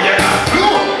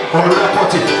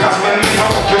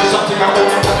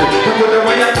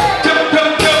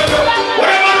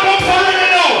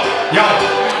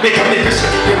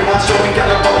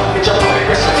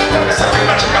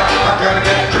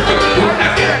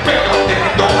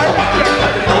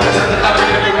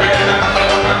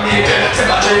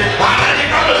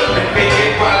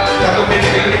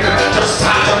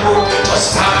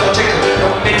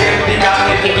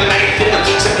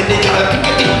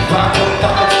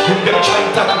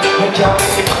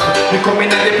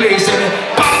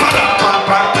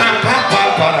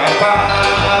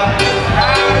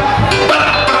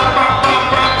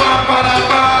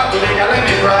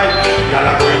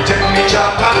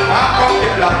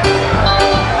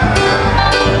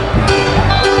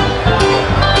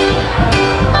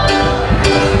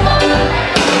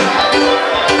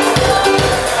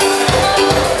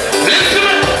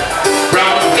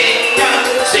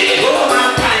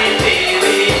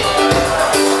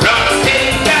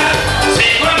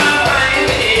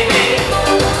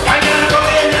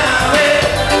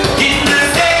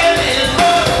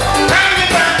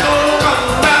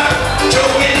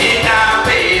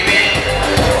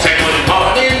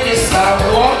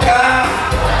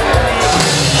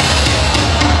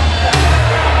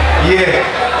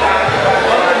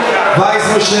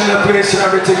 Pushing the place and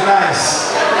everything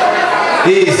nice.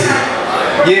 Easy.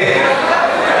 Yeah.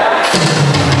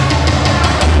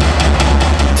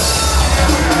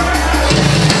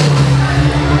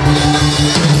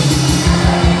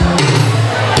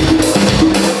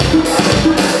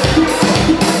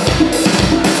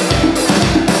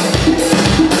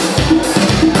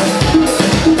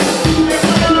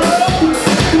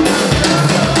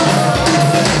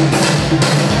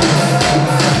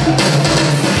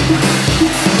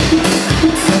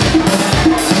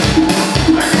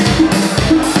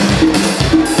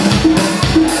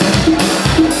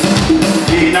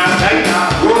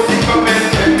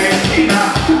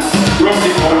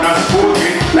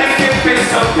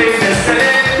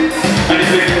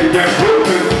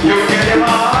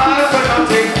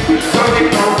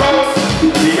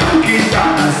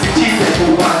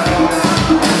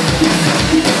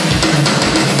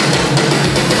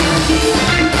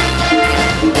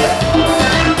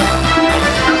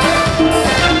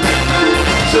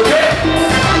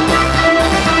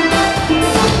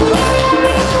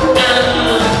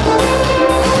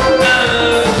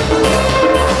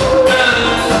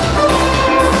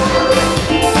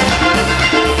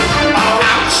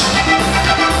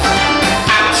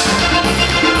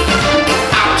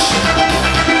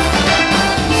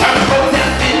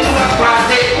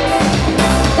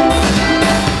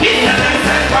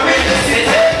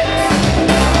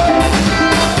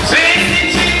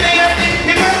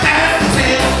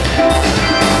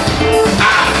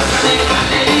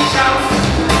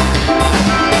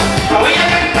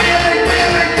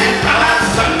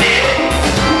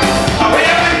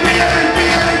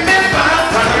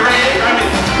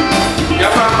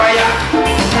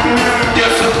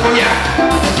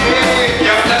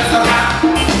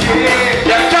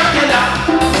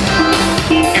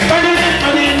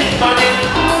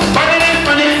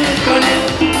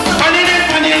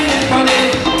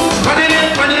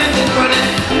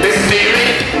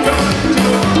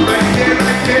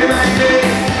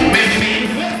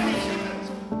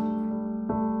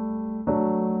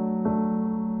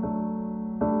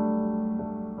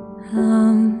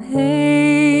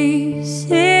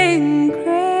 Amazing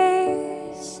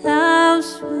grace, how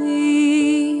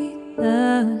sweet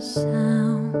the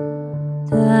sound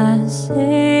that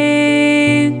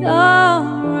saved a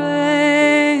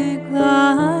wreck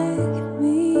like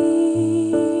me.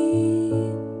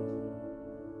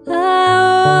 I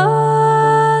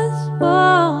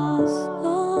was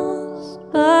lost,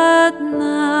 but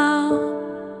now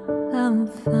I'm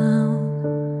found.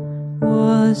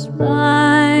 Was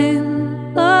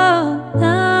blind, but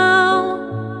now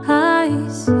I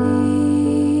see.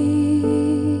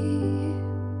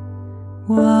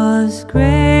 Was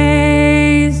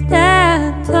grace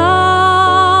that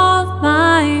taught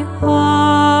my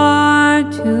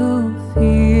heart to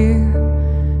fear,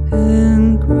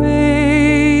 and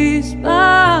grace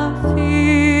my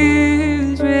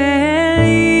fears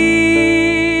relieve.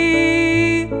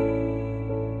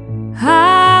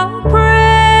 How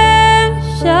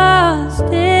precious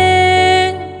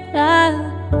did that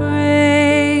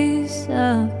grace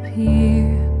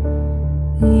appear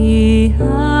the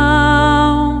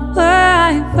hour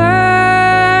I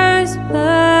first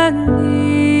believed.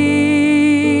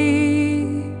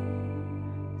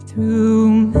 Through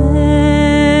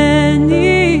many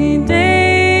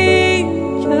dangers,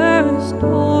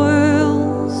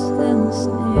 toils, and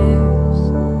snares,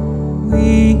 we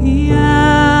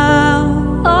have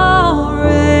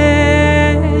already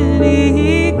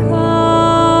come.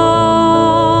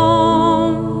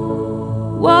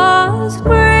 Was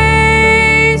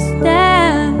grace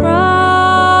that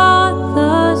brought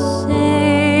the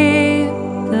saved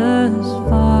thus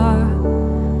far,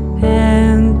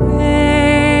 and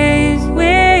grace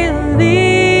will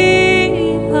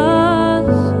lead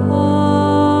us home.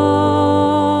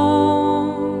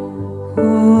 Oh,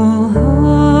 oh,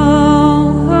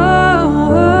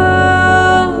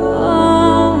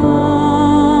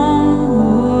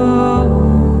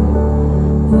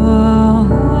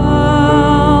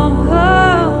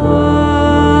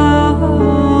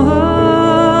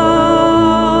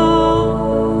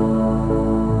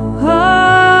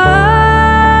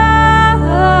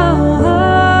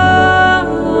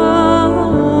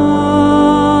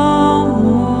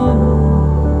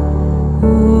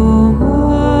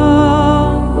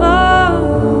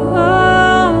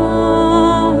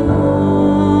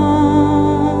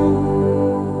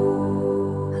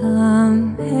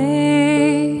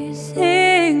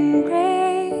 amazing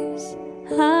grace,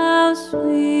 how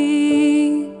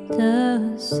sweet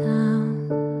the sound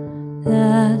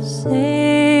that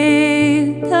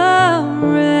saved a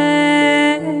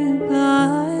wreck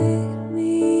like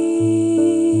me.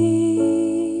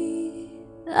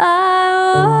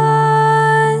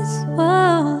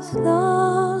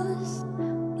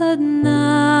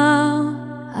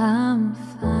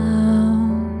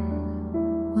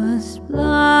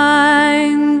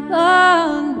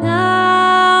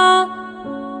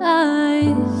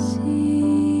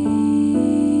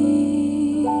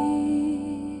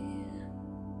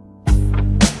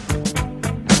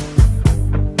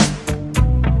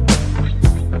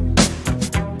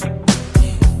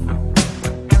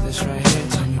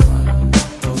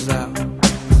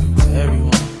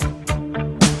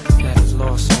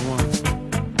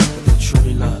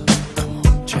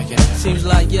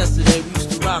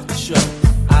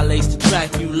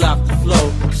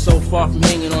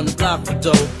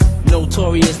 doctor though.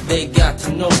 Notorious, they got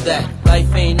to know that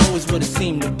life ain't always what it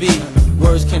seemed to be.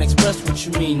 Words can't express what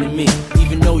you mean to me.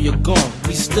 Even though you're gone,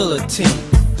 we still a team.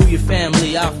 Through your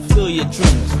family, I'll fulfill your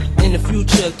dreams. In the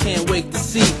future, can't wait to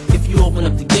see if you open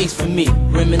up the gates for me.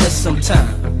 Reminisce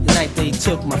sometime, the night they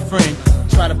took my friend.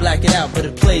 Try to black it out, but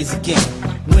it plays again.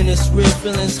 When it's real,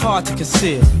 feeling's hard to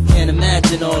conceal. Can't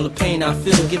imagine all the pain I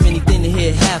feel. Give anything to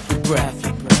hear half your breath.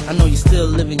 I know you're still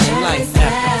living your life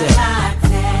after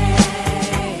death.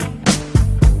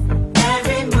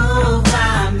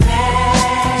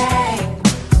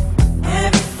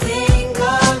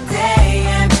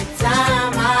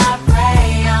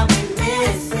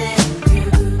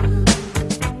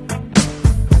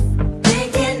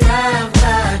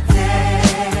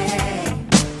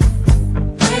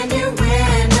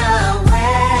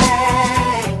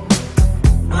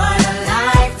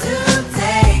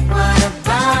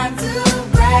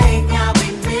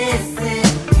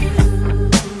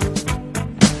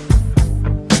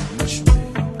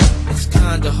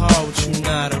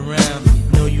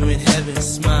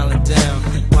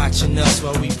 Us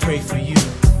while we pray for you.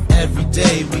 Every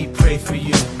day we pray for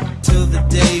you. Till the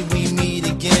day we meet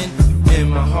again. In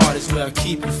my heart is where I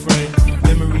keep you, friend.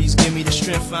 Memories give me the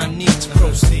strength I need to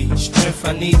proceed. Strength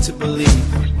I need to believe.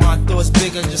 My thoughts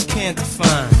big, I just can't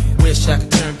define. Wish I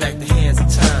could turn back the hands of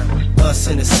time. Us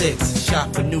in the six,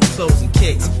 shop for new clothes and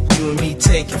kicks. You and me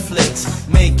taking flicks,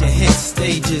 making hits.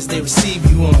 Stages they receive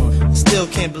you on. Still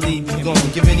can't believe you're gone.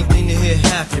 Give anything to hear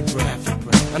half your breath.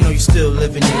 I know you're still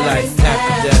living your life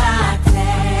after death.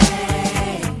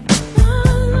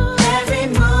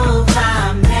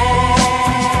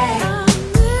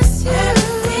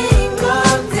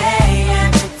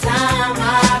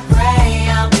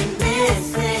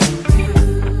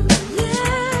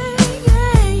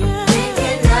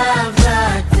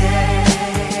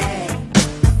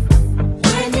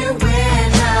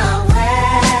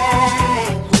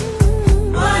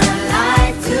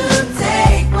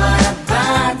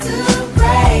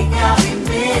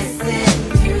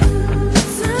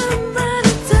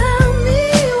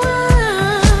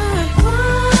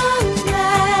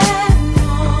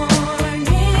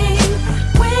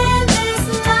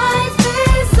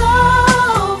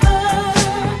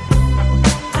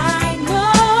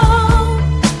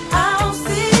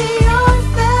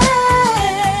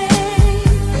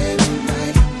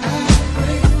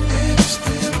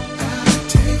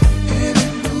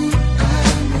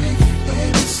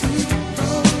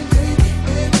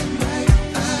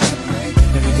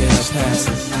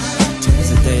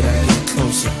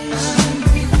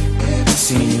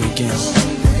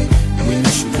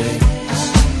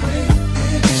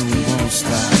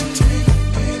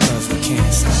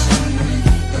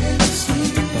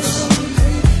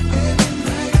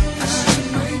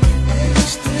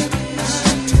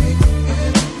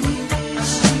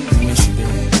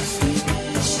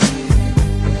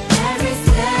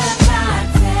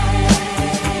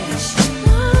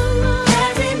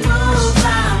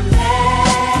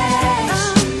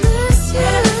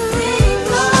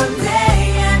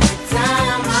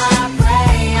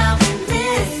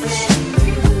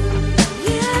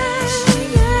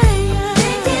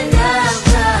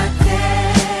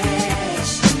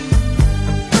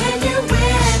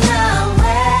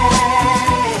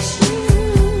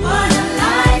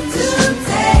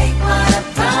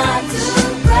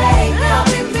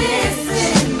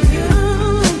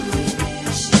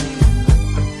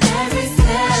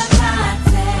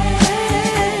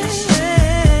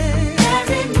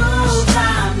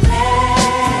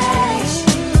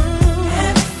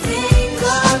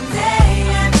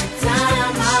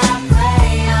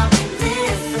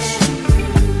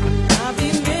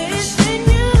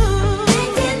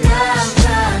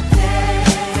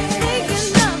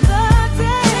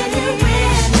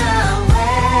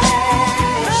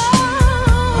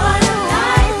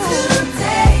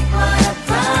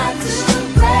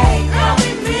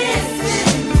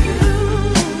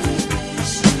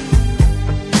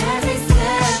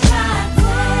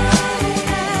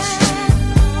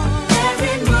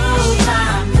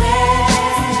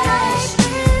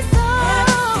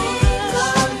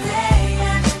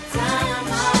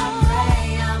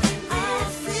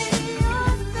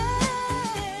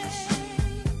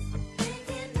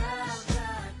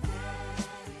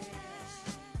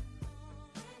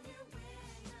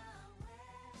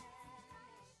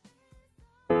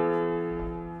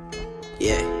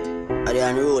 Yeah, I the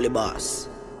unruly boss.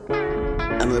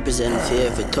 I'm representing here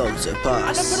for thugs or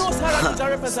pass.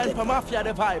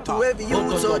 To every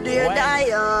youth so dear die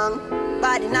young,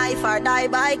 by the knife or die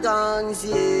by guns,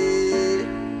 yeah.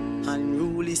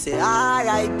 Unruly say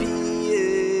R.I.P.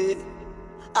 Yeah.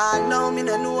 I know me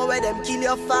no know where them kill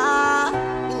you for.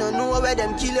 Me no know where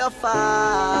them kill you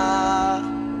for.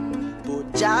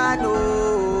 But Jah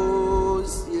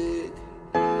knows,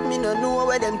 yeah. Me no know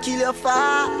where them kill you for.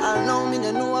 I know me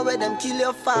no know where them kill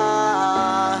you for.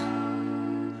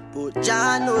 But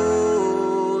Jah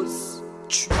knows.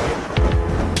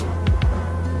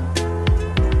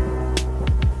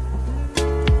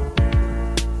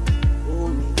 Oh,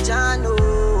 me Jah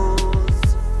knows.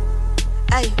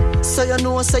 Hey, so you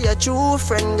know, so your true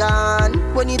friend gone.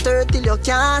 When you 30 you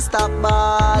can't stop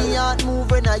ball. Me heart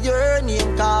move when I your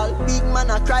name call. Big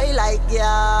man I cry like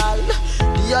y'all.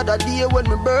 The other day when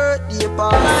my birthday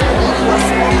pass, me was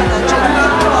smoking and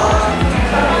drinking bar.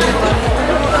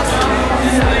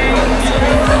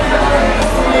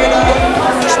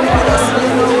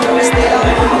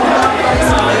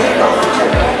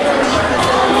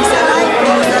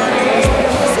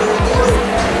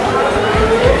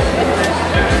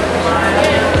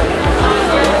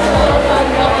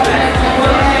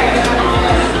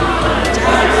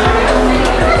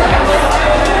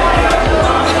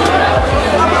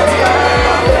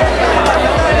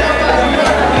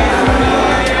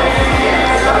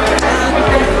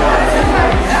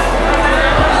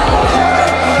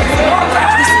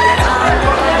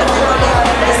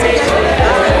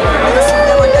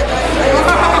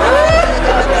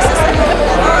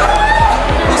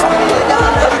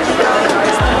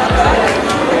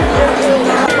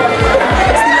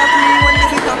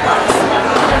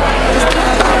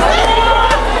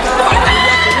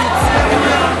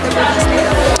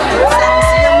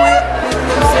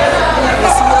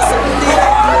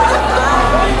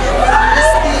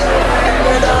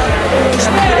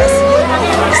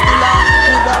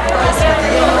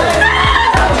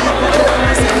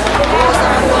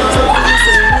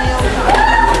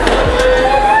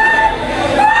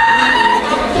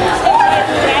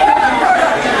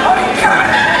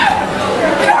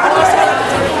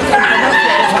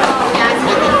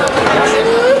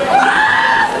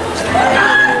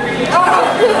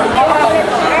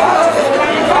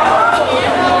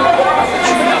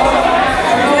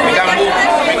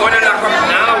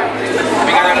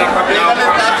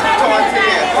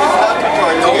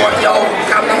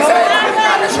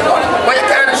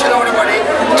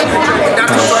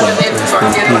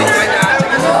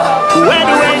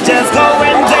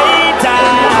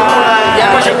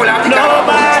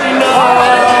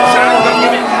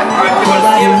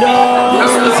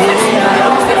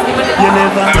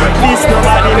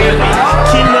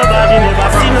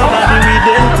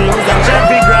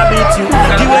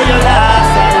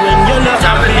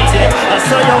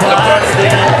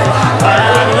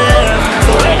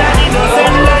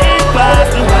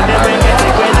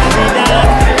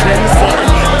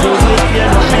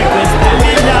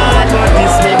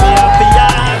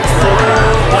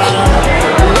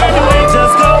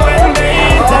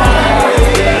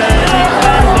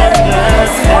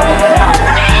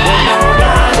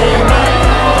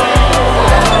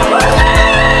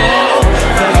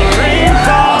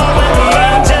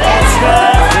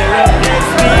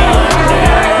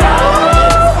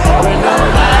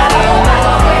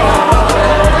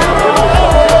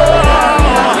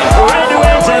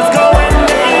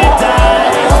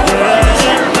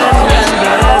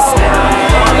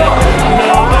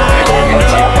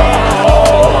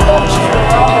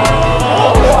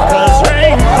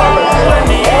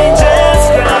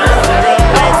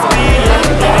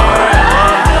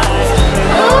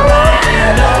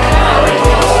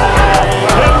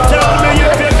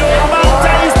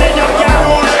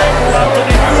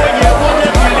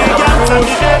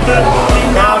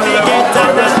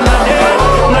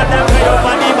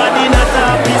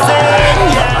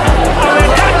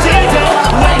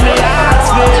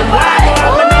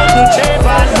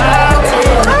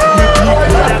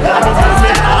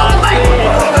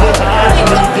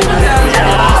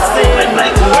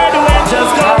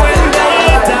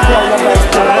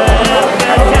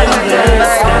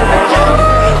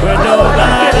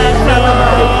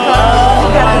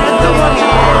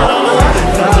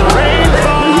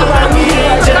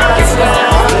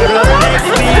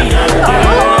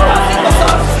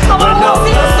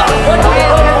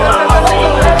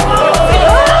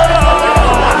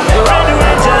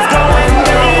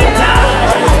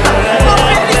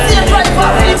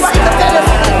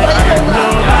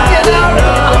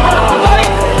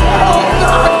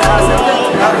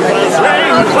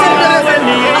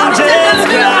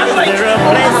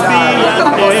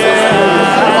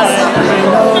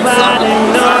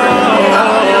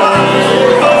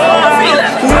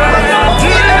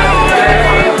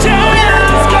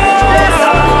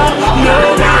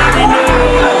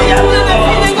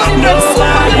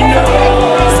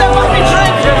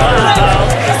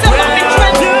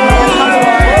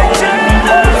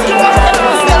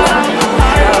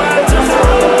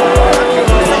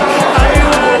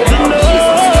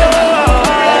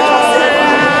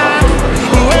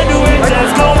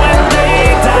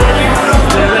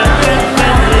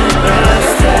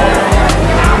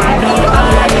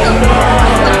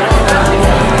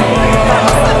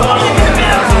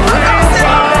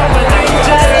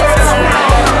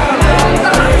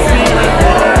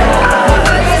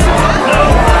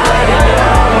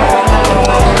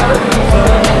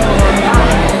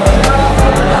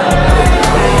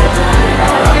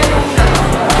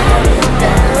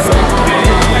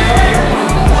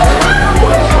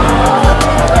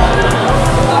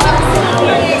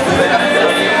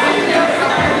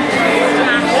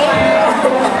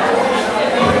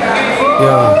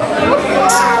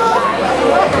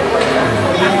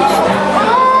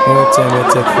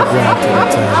 take for granted the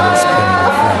time I spend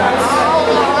with friends.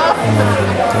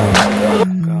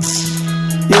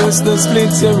 Used to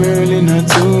split your world in a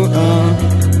two.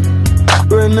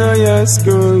 When I ask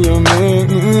you make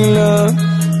me laugh.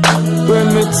 When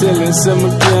me tell you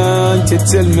some can't, you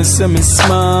tell me some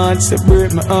smart. So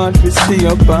break my heart to see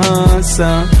your pass.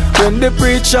 When the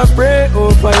preacher pray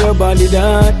over your body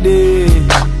that day,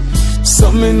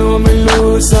 so me know me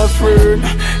lose a friend.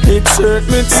 It hurt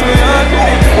me to my heart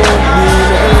like won't be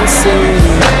the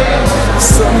same.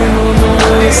 So me know me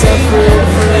lose a friend.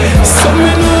 So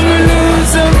me know me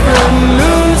lose a friend,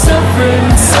 lose a friend.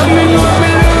 So me know me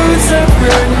lose a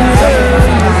friend,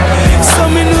 yeah. So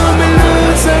me know me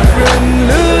lose a friend,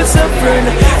 lose a friend.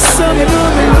 So me know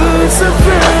me lose a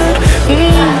friend.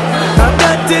 I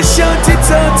got to shout it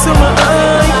out to my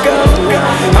icon.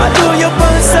 I know your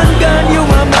past and gone, you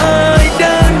are my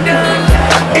done.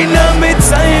 In all my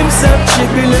times of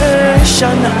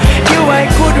tribulation, you I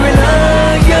could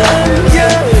rely on,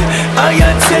 yeah. I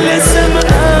tell you some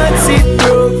hearts it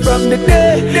broke from the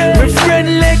day. My friend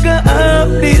let go of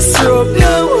this rope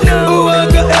now. Who I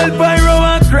go help I row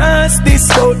across this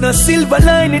boat. No silver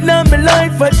lining on my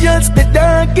life, but just the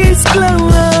darkest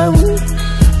cloud.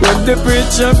 When the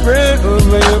preacher pray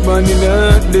over your body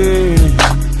that day,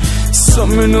 so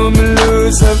me know me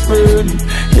lose a friend.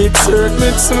 It hurt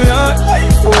me to my heart,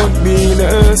 life won't be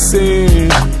the same.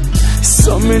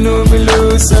 So me know me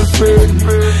lose a friend.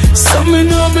 So me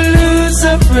know me lose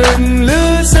a friend,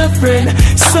 lose a friend.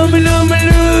 So me know me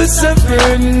lose a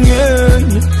friend, yeah.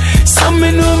 So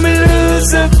me know me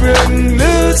lose a friend,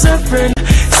 lose a friend.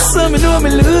 So me know me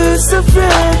lose a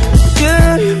friend,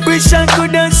 yeah. Wish I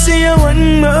could have seen you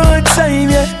one more time,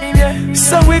 yeah.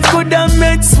 So we could have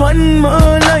met one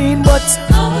more line, but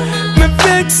me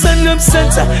vex and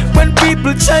upset when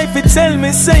people try to tell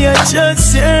me say I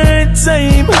just your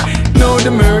time. Now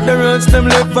the murderers them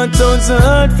left 1,000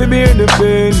 heart for bear the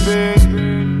pain.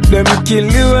 Them kill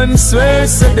you and swear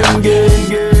so them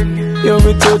gain. You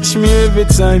will touch me every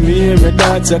time you hear a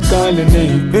daughter calling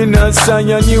name. In a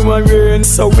Zion you are rain,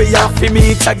 so we have to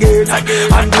meet again.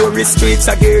 And glory streets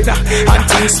again. And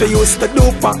things we used to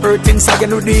do for earth, things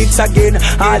again we do it again.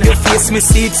 All your face me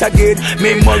see it again.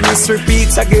 Memories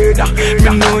repeat again.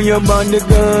 Me know you're born the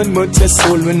gun, but your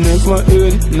soul will never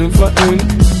end, never end,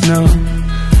 no.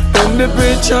 When the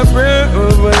preacher pray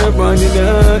over your body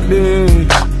that day,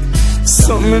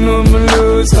 so me know me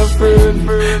lose a friend.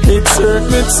 It hurt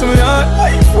me to my heart,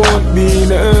 life won't be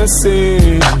the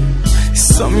same.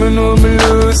 So me know me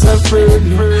lose a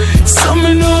friend. So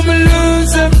me know me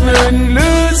lose a friend,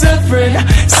 lose a friend.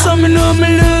 So me know me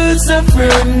lose a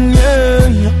friend,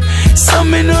 yeah. So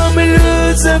me know me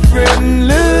lose a friend,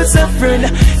 lose a friend.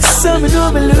 So me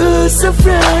know me lose a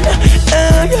friend,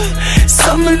 yeah.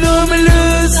 So me know me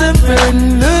lose a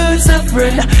friend, lose a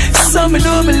friend. So me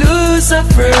know me lose a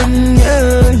friend,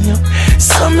 yeah.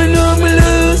 So me know me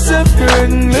lose a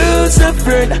friend, lose a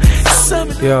friend. So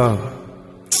me yo,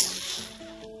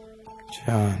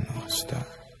 John, no stop.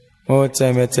 More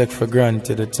time you take for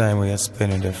granted the time when you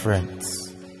spend with your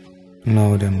friends.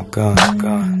 Now them gone,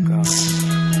 gone, gone.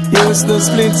 Used to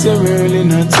split your world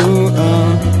in a two.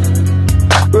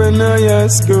 When I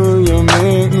ask you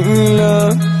make me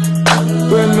laugh.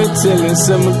 When me tell you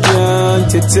some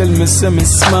can't, you tell me some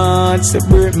smart. So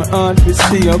break my heart to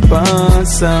see your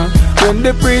pass. When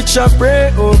the preacher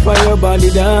pray over your body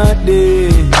that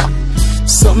day,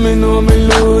 so me know me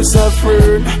lose a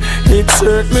friend. It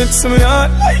hurt me to my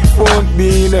heart, life won't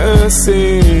be the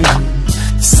same.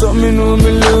 So me know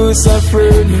me lose a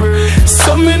friend.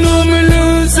 So me know me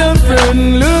lose a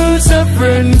friend, lose a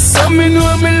friend. So me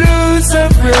know me lose a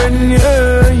friend,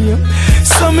 yeah.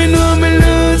 So me know me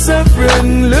lose a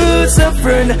friend, lose a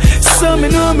friend. So me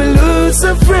know me lose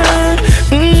a friend.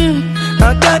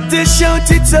 I got to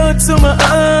shout it out to my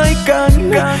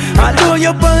icon. I know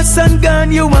your past and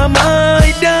gone, you are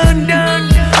my done.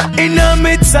 In all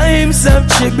my times of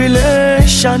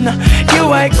tribulation,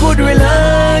 you I could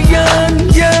rely on,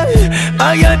 yeah.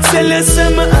 I tell you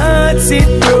some hearts it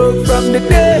broke from the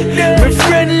day. My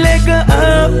friend let go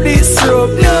of this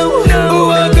rope now.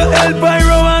 Who I go help I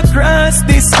row across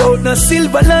this boat. No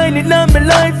silver lining on my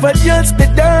life, but just the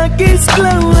darkest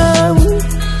cloud.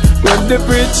 When the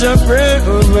preacher pray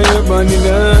over your body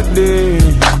that day,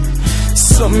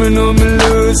 so me know me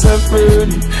lose a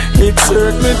friend. It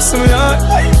hurt me to my heart,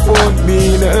 life won't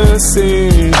be the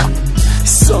same.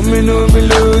 So me know me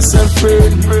lose a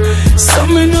friend. So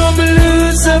me know me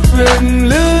lose a friend,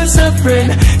 lose a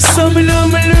friend. So me know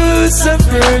me lose a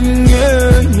friend,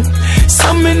 yeah.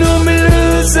 So me know me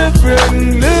lose a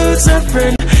friend, lose a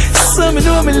friend. So me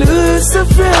know me lose a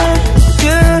friend,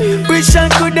 yeah. Wish wish I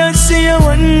could have seen you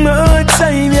one more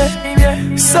time,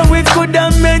 yeah. So we could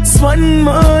have met one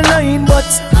more line, but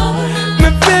me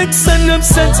vex and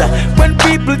upset when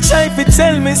people try to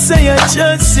tell me say I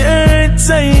just your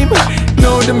time.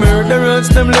 Now the murderers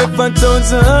them left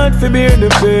 1,000 heart for bear the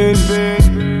pain.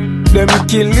 Them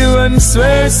kill you and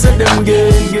swear so them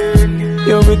gain.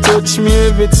 You me touch me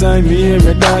every time me hear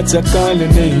a daughter call your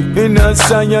name. In a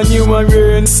song and you a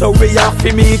rain, so we have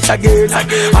to meet again.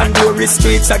 And do the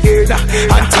streets again.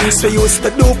 And things we used to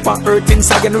do for earth,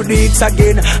 things again we do it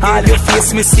again. All your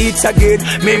face me see it again.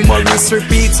 Memories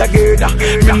repeat again.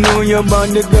 Me know your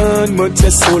body gone, but your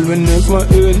soul will never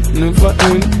end, never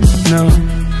end. No.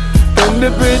 And the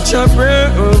picture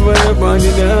break over your body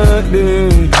that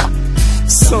day.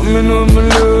 Something know me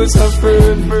lose a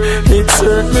friend. It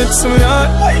hurt me too hard,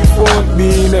 life won't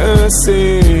be the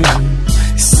same.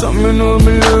 Something know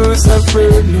me lose a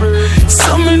friend.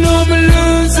 Something know me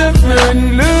lose a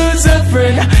friend, lose a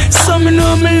friend. Something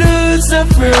know me lose a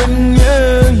friend,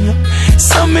 yeah.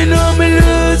 Something know me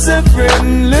lose a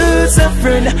friend, lose a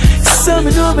friend.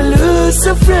 Something know me lose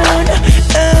a friend,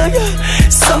 yeah.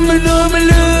 Something know me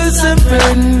lose a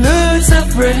friend, lose a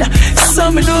friend.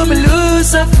 Something know me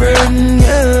lose a friend,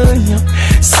 yeah.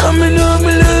 Something know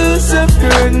me lose a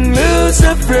friend, lose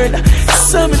a friend.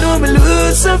 Something know me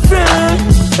lose a friend.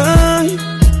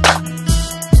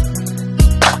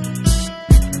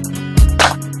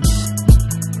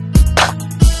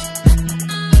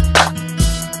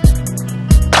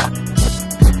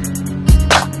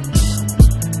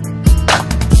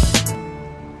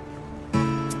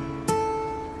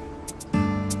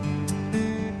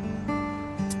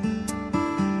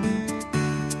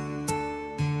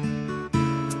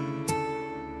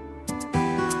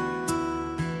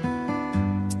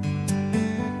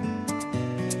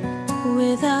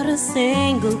 Without a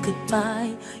single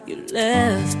goodbye, you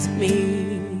left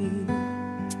me.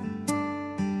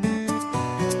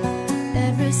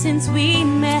 Ever since we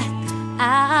met,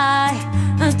 I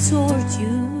adored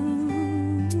you.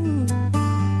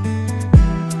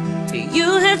 You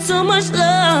had so much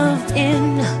love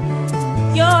in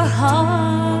your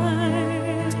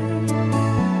heart.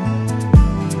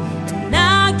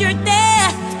 Now your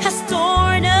death has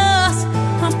torn us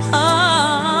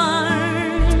apart.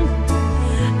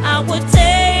 I would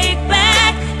take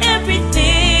back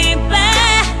everything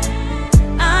back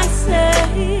I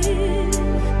said.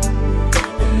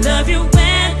 Love you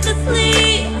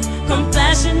endlessly,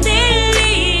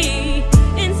 compassionately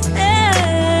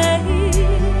instead.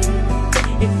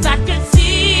 If I could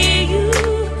see you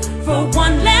for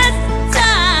one last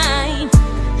time,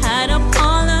 I'd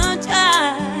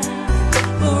apologize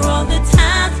for all the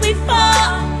times we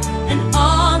fought and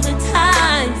all the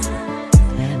times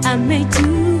I made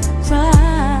you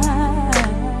cry.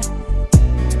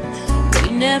 We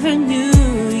never knew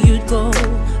you'd go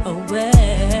away,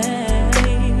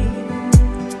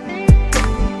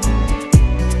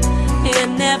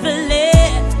 and never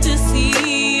lived to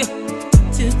see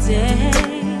today.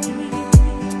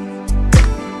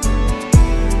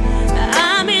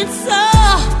 I'm in so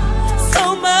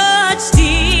much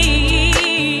tears.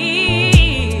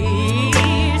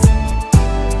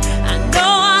 I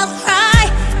know I'll cry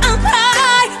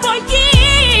for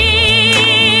years.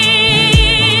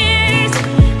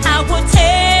 I will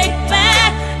take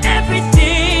back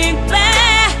everything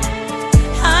back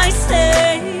I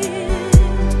said.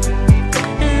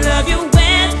 Love you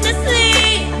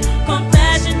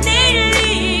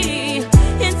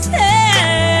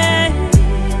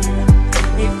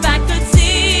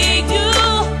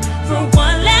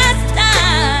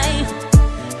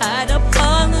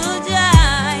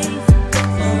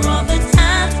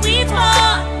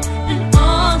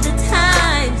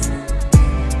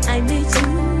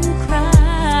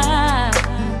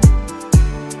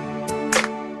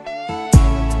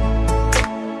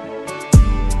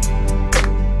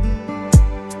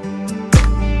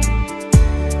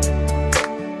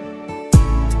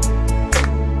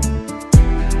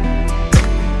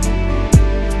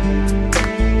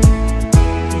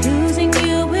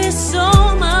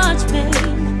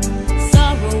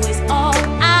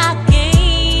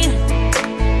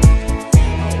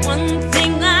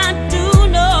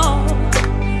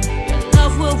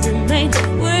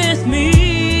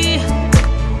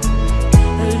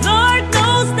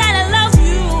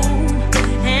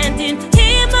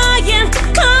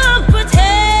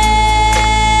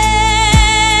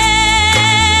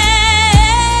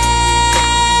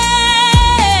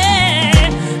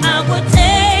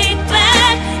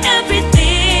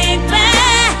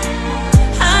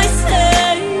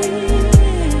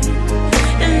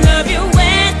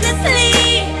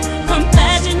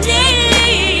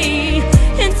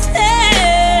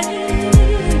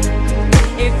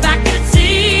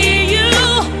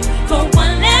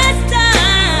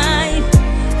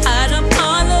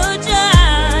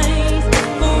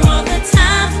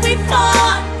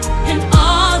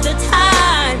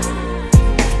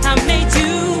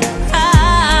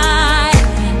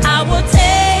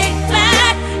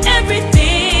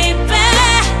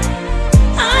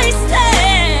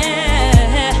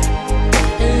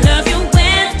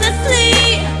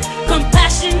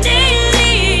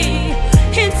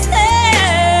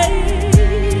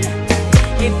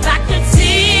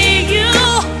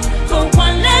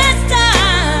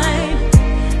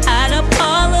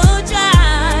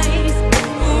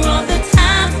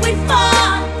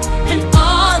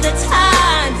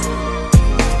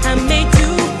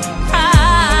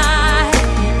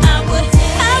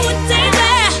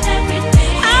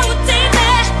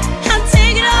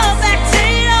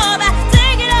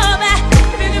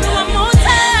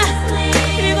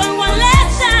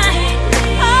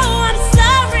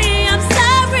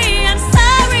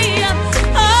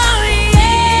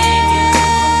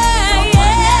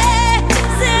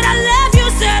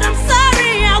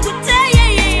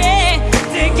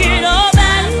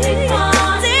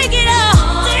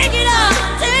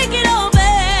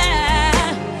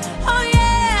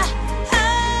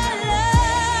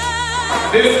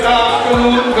This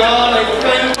afternoon, God, I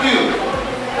thank you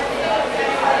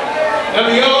that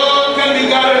we all can be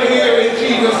gathered here in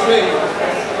Jesus' name.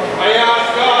 I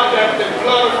ask God that the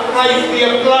blood of Christ be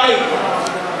applied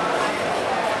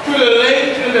to the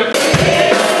lake, to the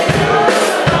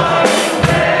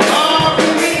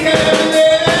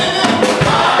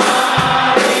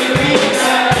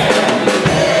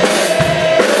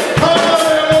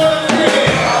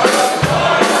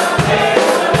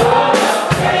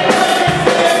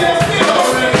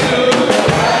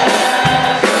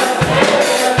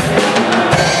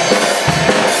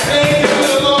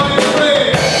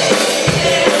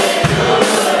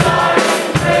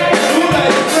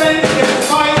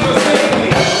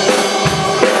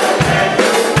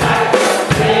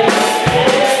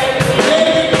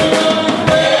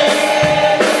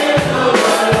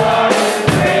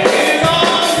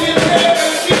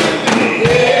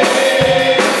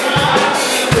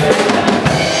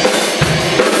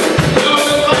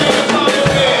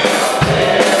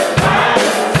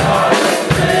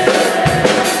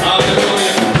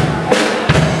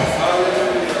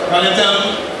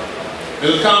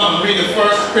will come and read the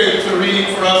first scripture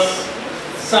reading for us,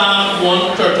 Psalm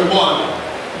 131.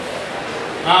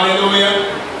 Hallelujah.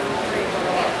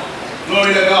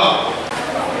 Glory to God.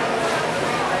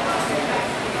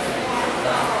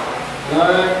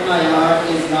 Lord, my heart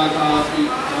is not haughty,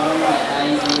 nor my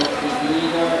eyes lofty,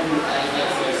 neither do I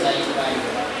exercise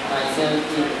myself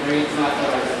in great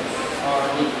matters, or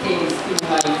in things too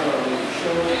high for me.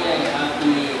 Surely I have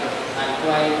believed and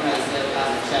quiet myself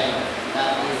as a child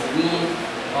that is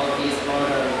weaned of his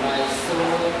mother. My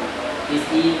soul is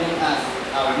even as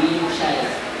a weaned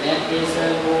child. Let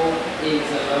Israel hope in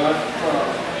the Lord for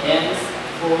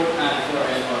henceforth and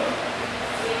forever.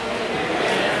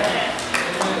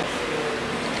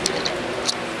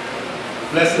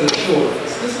 Blessed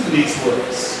assurance. Listen to these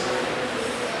words.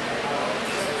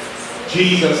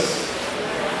 Jesus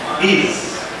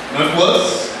is, not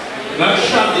was, not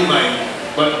shall be mine,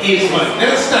 but is mine.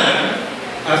 Let us stand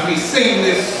as we sing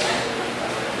this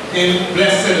in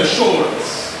blessed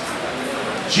assurance.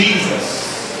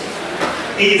 Jesus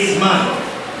is mine.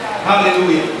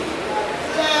 Hallelujah.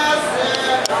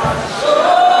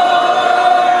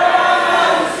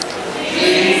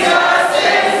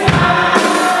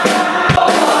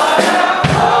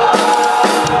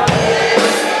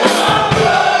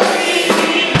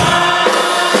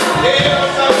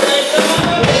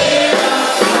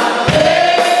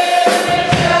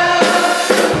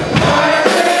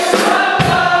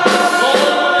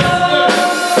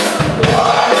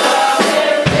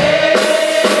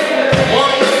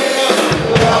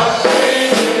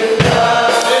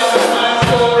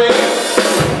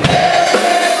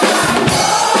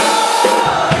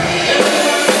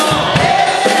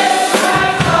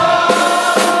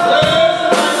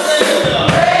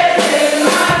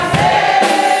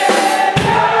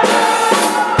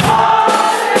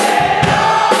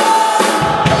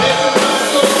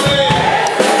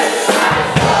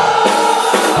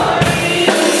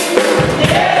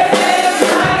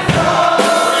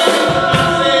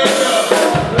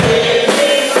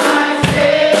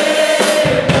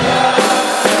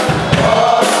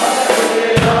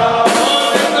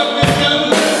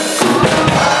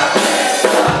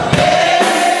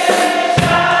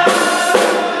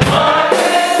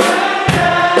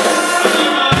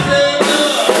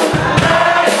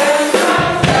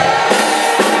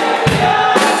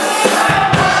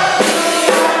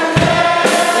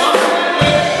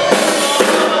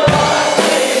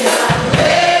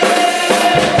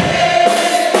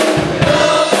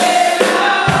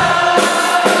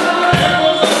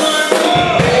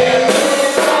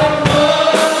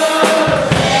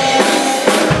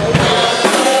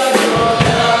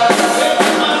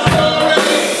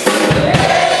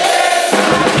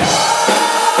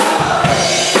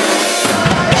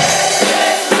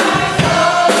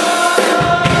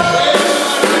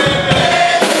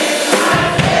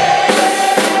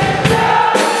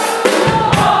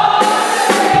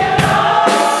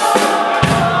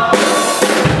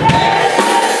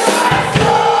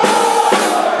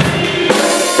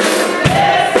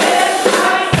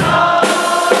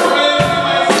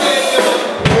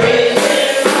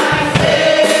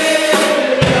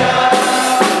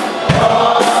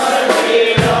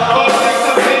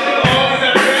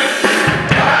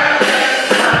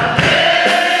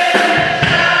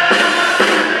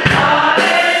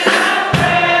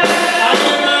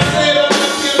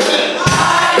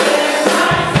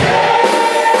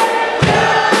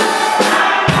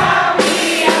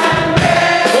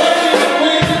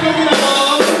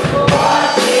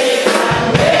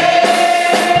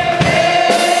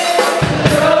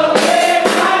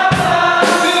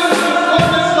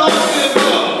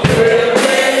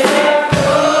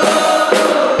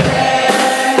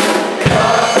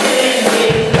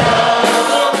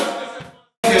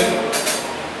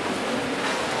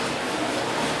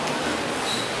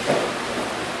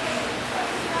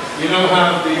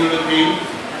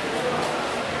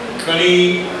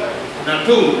 Rondy,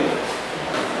 Natu.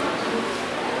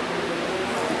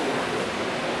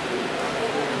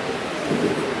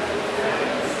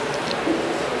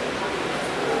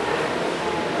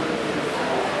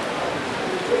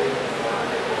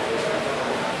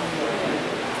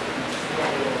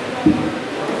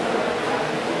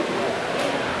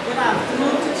 Good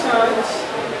afternoon to church.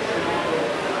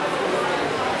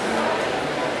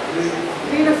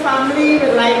 We the family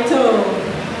would like to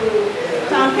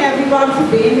thank everyone for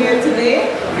being here today.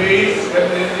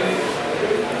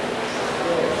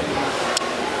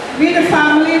 We the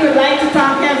family would like to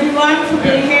thank everyone for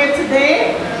being here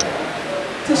today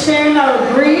to share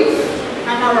our grief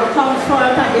and our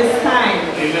comfort at this time.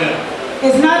 Amen.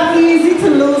 It's not easy to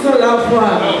lose a loved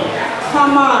one.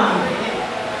 Come on.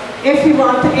 If you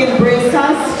want to embrace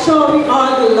us, show me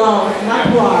all the love,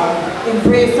 not war.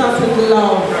 Embrace us with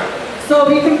love, so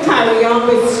we can carry on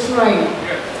with strength.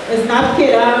 It's not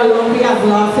kiddar alone we have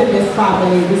lost in this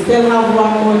family. We still have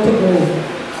one more to go.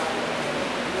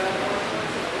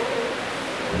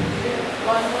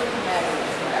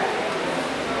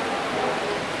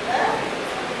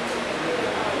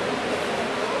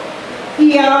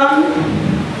 Eion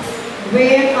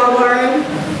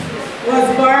was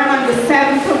born on the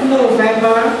 7th of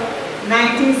November,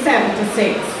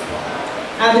 1976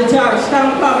 at the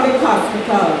Georgetown Public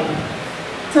Hospital.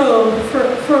 So,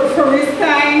 for his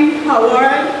time,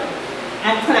 Howard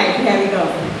and Clyde Helliger.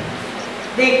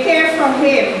 They care for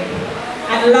him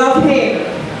and love him,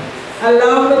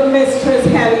 along with Mistress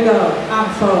Helliger and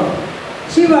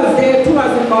she was there too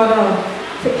as a mother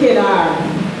for kiddar.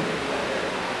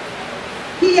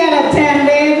 He had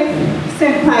attended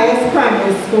St. Pius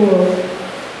Primary School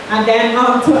and then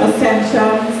on to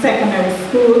Ascension Secondary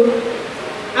School.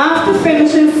 After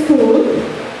finishing school,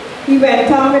 he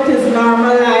went on with his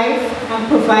normal life and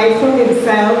provided for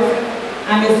himself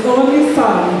and his only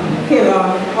son,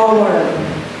 Kiddar, Howard.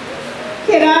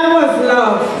 Kiddar was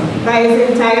loved by his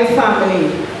entire family.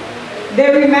 They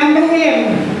remember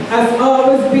him as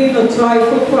always being a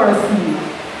joyful person,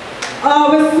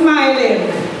 always smiling.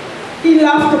 He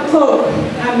loved to cook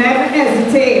and never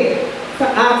hesitated to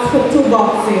ask for 2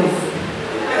 boxes.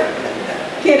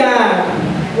 Kiddar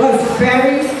was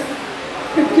very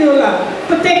particular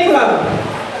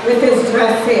with his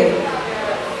dressing,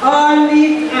 all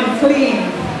neat and clean.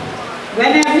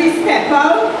 Whenever he stepped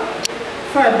out,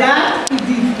 for that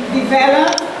he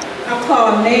developed a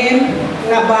call named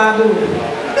Labadouche.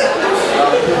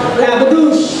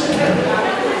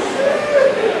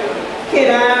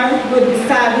 Kiddar would be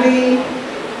sadly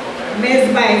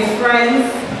missed by his friends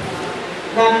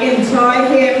that enjoy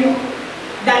him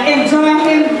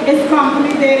his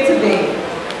company day to day.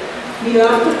 He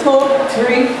loved to talk,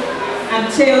 drink,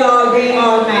 and chill all day,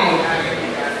 all night.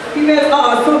 He will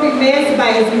also be missed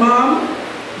by his mom,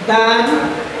 dad,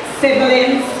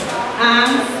 siblings,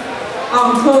 aunts,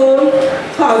 uncle,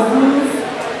 cousins,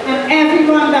 and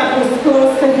everyone that was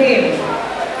close to him,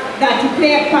 that he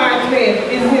played a part with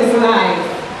in his life.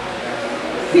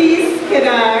 Peace,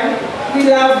 Kiddar, we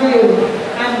love you,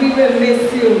 and we will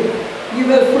miss you. You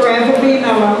will forever be in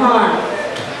our heart.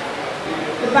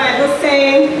 The Bible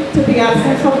says to be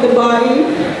absent from the body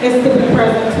is to be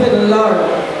present with the Lord.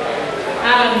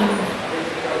 And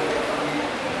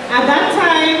at that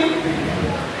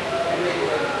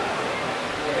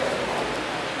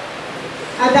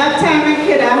time when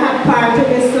Kiddar had parted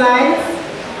his life,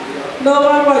 no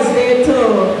one was there to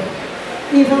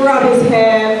even rub his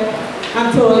head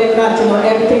and told him that,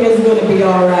 everything is going to be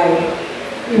all right.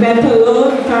 He went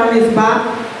alone, he turned his back,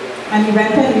 and he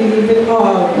went and lived it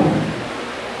all.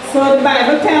 So the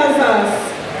Bible tells us,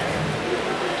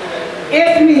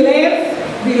 if we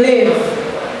live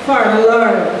for the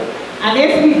Lord. And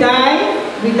if we die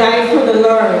for the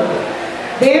Lord.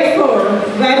 Therefore,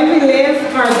 whether we live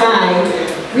or die,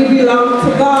 we belong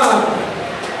to God.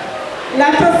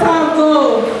 Let us all go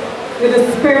with the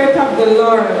Spirit of the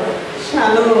Lord.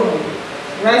 Shalom.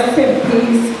 Rest in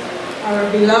peace, our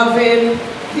beloved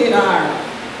Kiddar.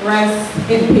 Rest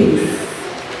in peace.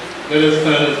 Let us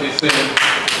stand as we sing.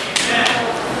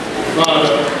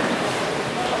 Father,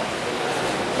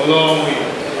 along with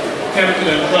tempted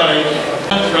and tried,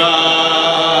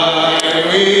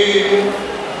 we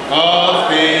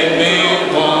often may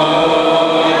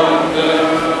wonder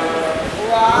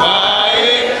why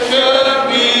it should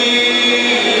be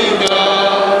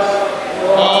thus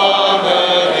all the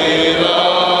day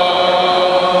long.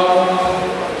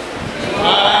 I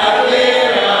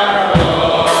clear our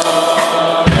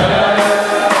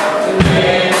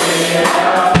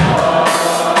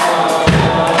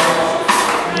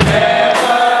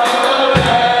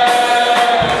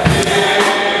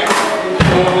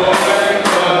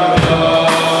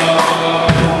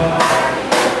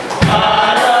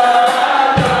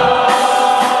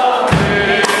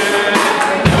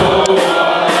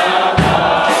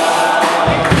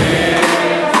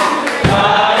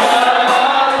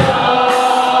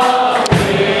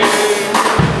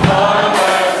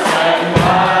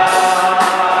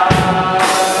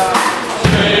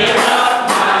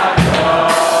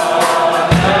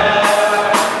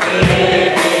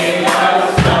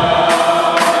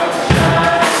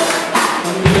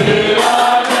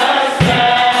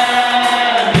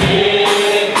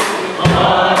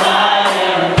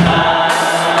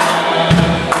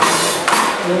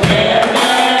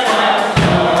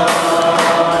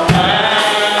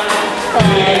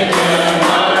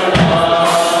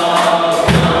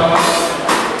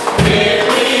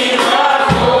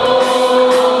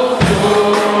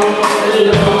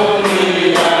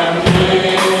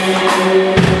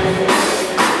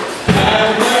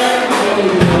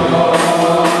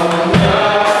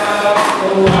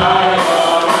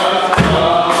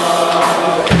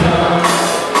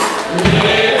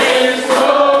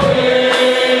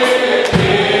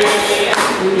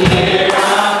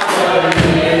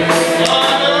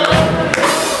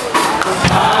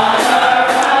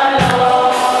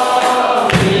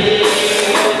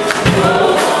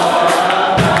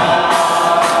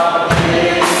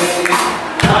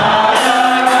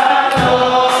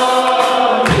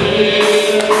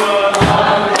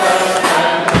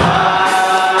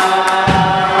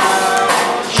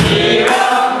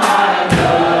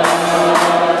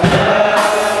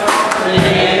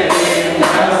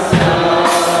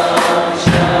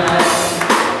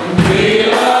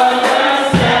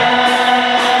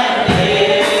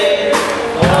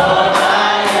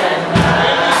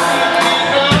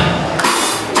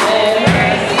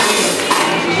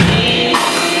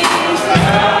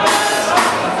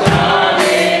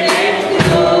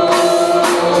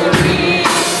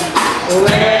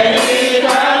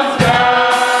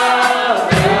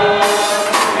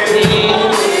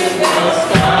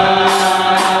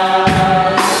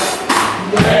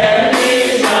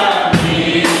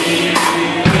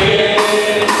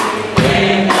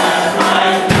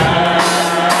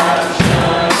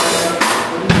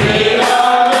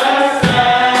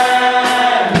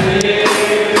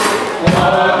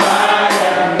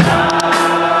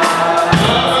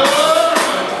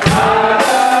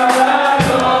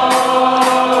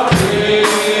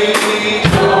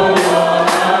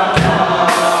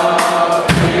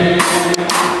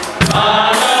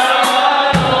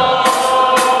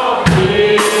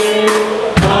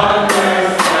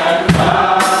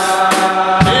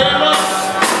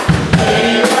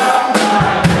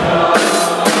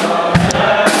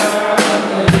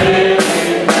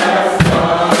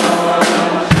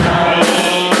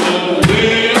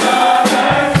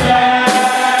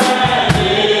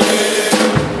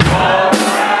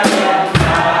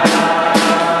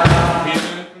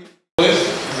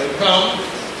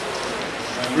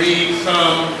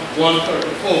Psalm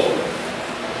 34.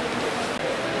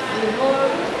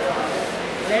 Behold,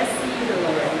 bless ye the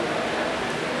Lord,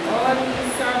 all ye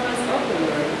servants of the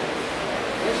Lord,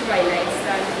 which by night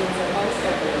stand in the house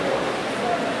of the Lord.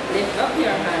 Lift up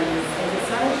your hands in the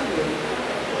sanctuary,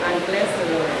 and bless the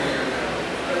Lord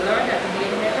that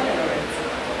made heaven and earth.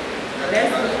 Bless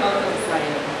me out of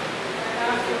Zion.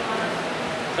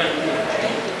 Thank you.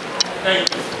 Thank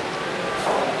you.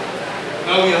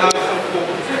 Now we have some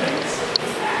folk tributes.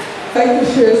 I'd like to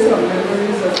share some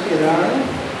memories of kiddar.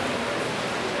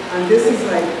 And this is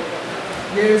like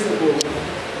years ago.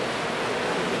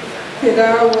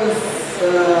 Kiddar was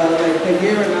like a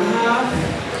year and a half,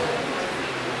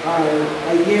 or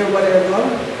a year whatever,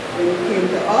 when he came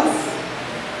to us.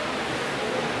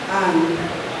 And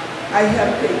I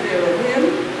helped take care of him,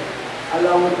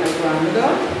 along with my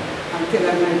grandmother, until I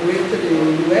migrated to the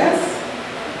US.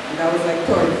 And that was like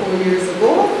 34 years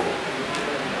ago.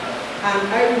 And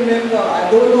I remember, I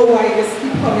don't know why this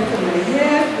keep coming to my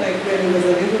head, like when he was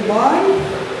a little boy.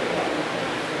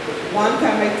 One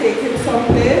time I take him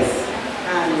someplace,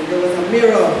 and there was a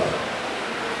mirror.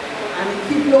 And he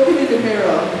keep looking in the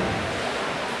mirror.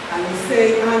 And he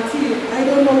say, Auntie, I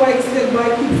don't know why this little boy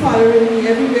keep following me.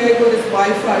 Everywhere I go, this boy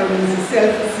following me. He's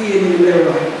self-seeing in the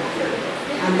mirror.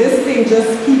 And this thing just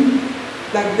keep,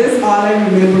 like this all I'm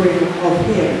remembering of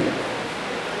him.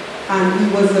 And he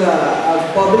was a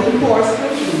bubbly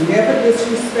person. He never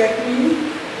disrespect me.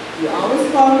 He always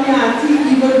called me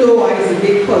Auntie, even though I was a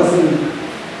big cousin.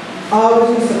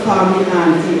 Always used to call me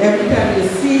Auntie. Every time you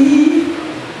see me,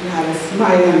 he had a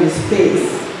smile on his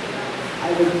face. I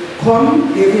would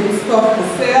come, give him stuff to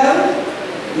sell.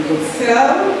 He would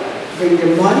sell, bring the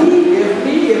money, give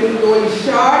me, even though he's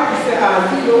short, he said,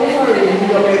 Auntie, don't worry, you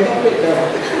will make up with them.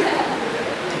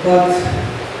 But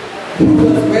he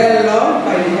was well loved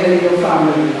by the Eion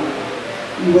family.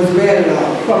 He was well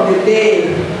loved. From the day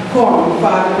he come,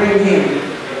 Father bring him,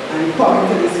 and come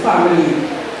into this family,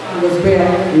 he was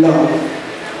well loved.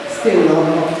 Still loved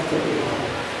up to today.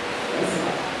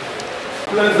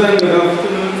 Pleasant good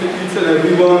afternoon to each and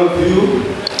every one of you.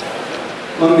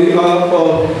 On behalf of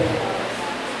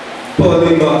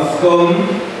Polly Bascom,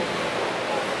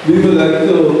 we would like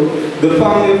to, the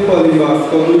family of Polly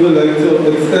Bascom, we would like to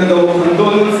extend our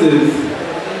condolences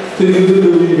to you, the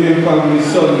Louisian family,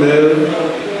 Shondell,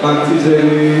 Auntie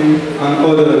Jenny, and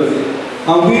others.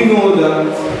 And we know that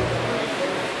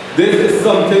this is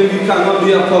something we cannot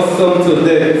be accustomed to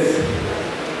death.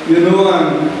 You know,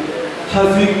 and as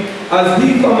he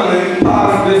come and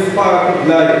pass this part of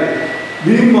life,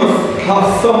 we must have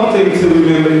something to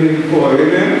remember him for,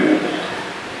 amen?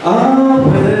 I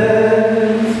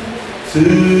went to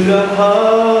the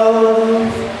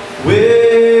house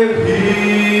where he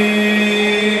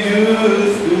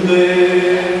used to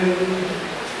live.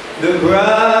 The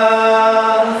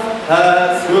grass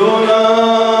has grown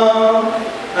up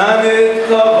and it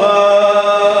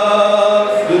covers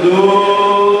the door.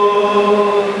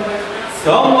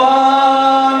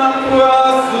 Someone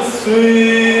across the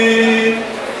street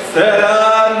said, I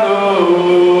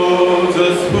know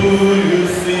just who you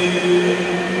see,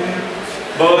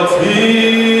 but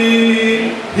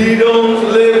he don't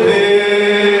live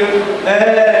here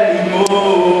anymore.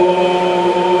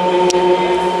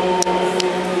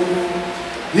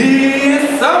 He is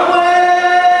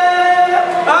somewhere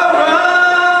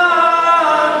around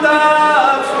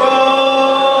that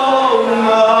throne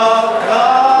of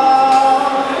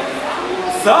God.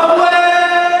 Somewhere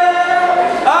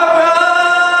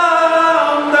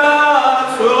around the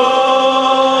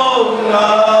throne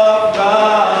of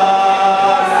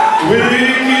God, we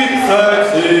keep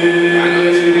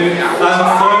searching.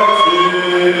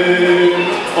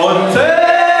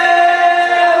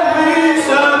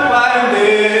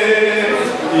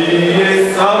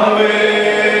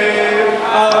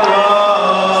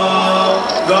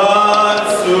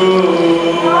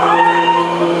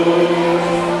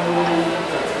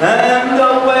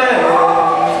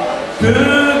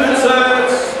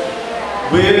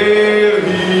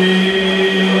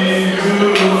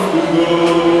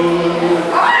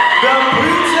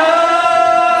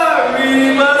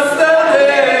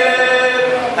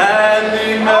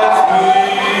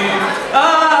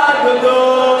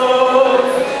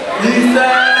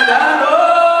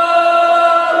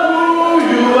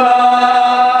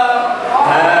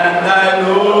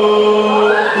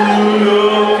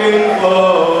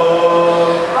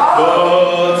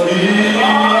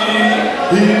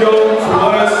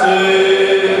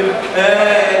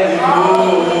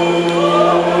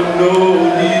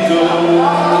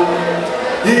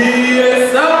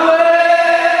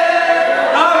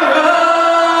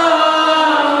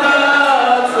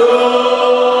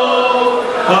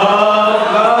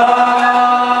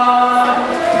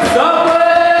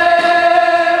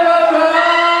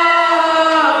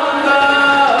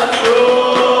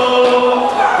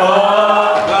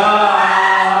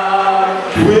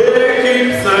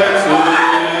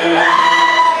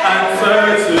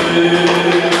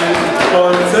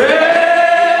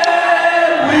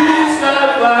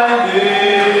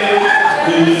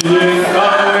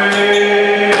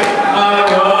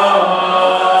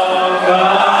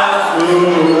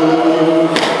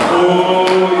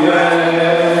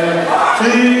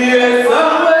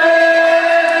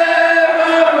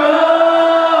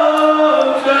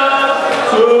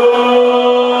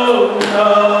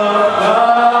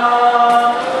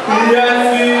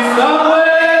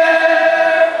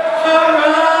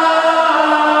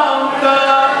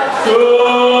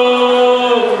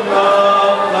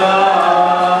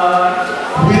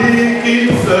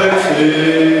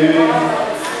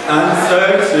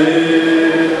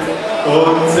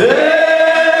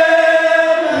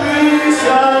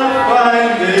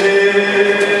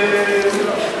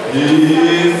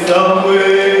 He's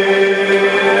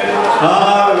somewhere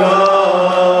around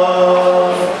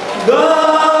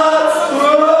God's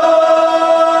throne.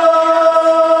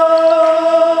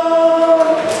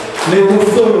 Let the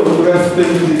soul rest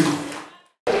in peace.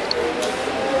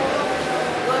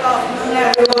 Good afternoon,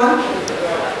 everyone.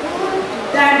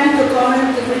 Thank you for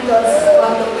coming to greet us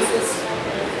on the visit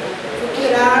to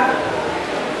Kiddar.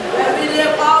 When we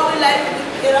live all we like to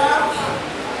Kiddar,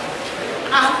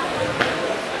 and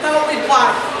now we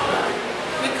part.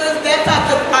 Because death had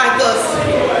to part us.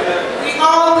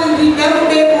 We never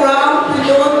make wrong, we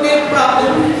don't make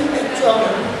problems, we make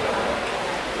trouble.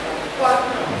 But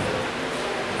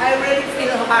I really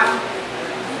feel hard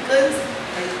because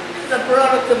he's a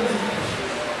brother to me.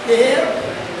 Yeah?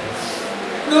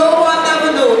 No one ever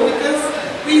knows because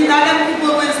we not have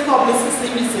people with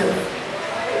publicity myself.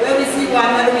 When we see one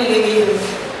another we get here.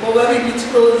 But when we reach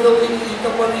close up, we eat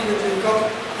up and we drink up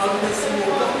and we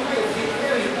smoke up.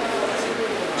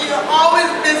 You always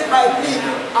miss my meal,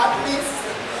 at least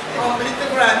from little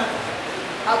grand.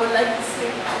 I would like to say.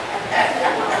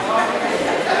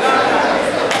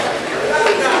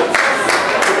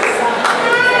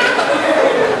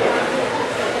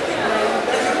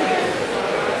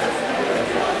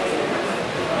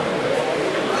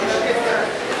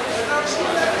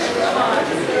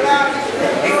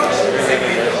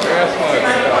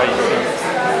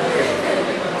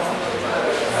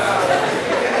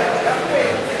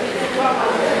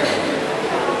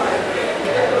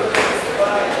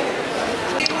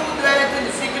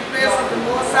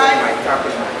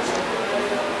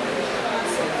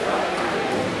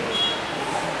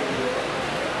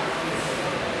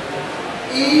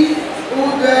 He who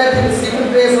dwelleth in the secret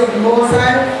place of the Most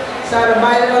High shall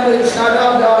abide under the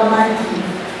shadow of the Almighty.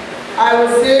 I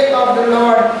will say of the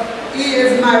Lord, He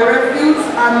is my refuge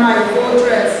and my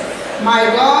fortress. My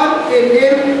God, in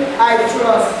Him I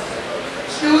trust.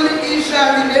 Surely He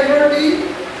shall deliver thee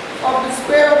of the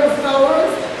spear of the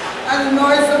flowers and the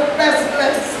noise of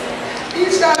pestilence.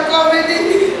 He shall cover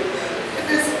thee in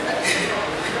His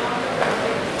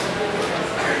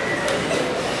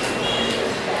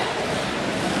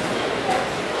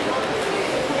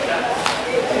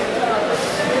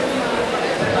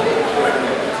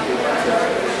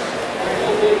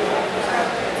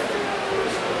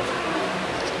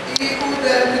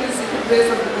place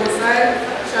of the Most High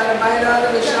shall abide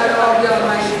under the shadow of the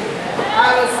Almighty.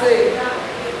 I will say,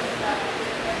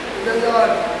 the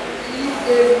Lord, He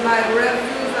is my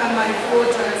refuge and my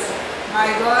fortress,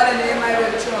 my God, in Him I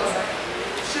will trust.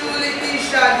 Surely He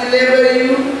shall deliver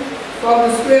you from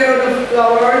the spear of the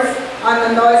flowers and the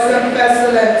noisome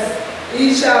pestilence.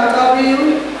 He shall cover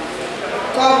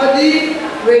thee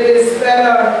with His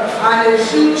feather, and His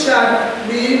shoot shall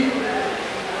be.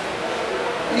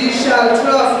 He shall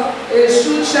trust, His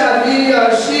shoot shall be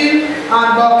your shield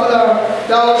and buckler.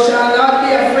 Thou shalt not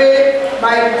be afraid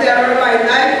by terror by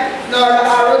night, nor the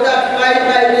arrow that flies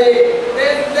by day.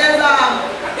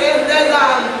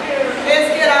 This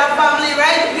Kiddar family,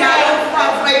 right? Yeah,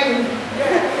 I'm frightened.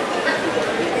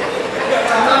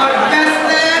 Nor the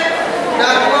pestilence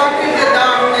that walk in the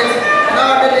darkness,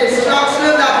 nor the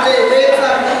destruction that waits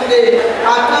at noonday.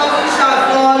 1,000 shall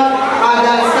fall at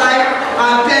thy side,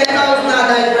 and 10,000 at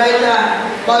thy right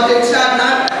hand, but it shall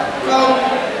not come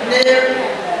near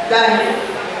thy.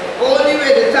 Only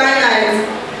with the thine eyes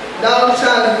thou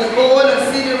shalt behold and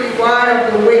see the reward of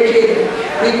the wicked,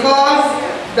 because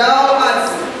thou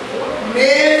hast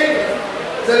made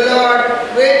the Lord,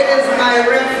 which is my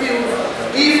refuge,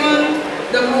 even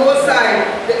the Most High,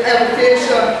 the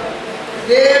habitation.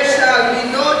 There shall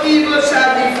be no evil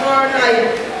shall befall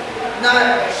night,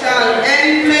 nor shall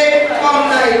any plague come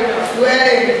nigh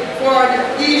dwelling, for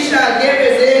He shall give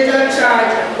His angel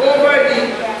charge over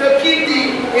thee, to keep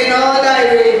thee in all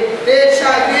thy way. They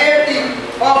shall bear thee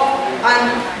up, and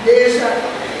they shall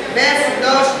dash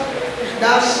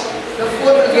the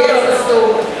foot against the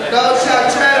stone. Thou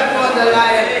shalt tread upon the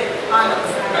lion, and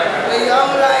the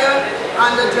young lion,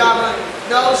 and the dragon.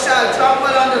 Thou shalt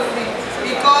trample on the feet,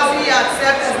 because He hath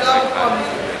set His love upon me.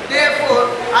 Therefore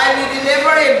I will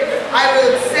deliver him. I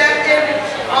will set him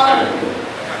on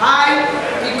high,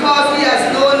 because he has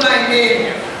known my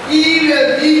name.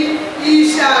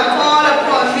 He shall call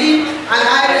upon me, and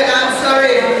I will answer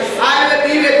him. I will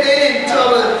be with him in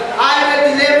trouble. I will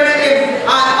deliver him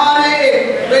and honor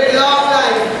him with long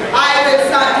life. I will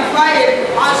sanctify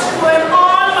him and show him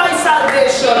all my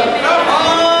salvation.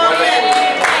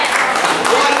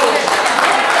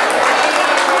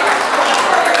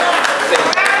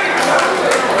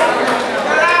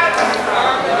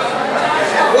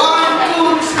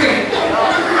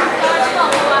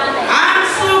 I'm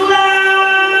so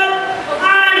glad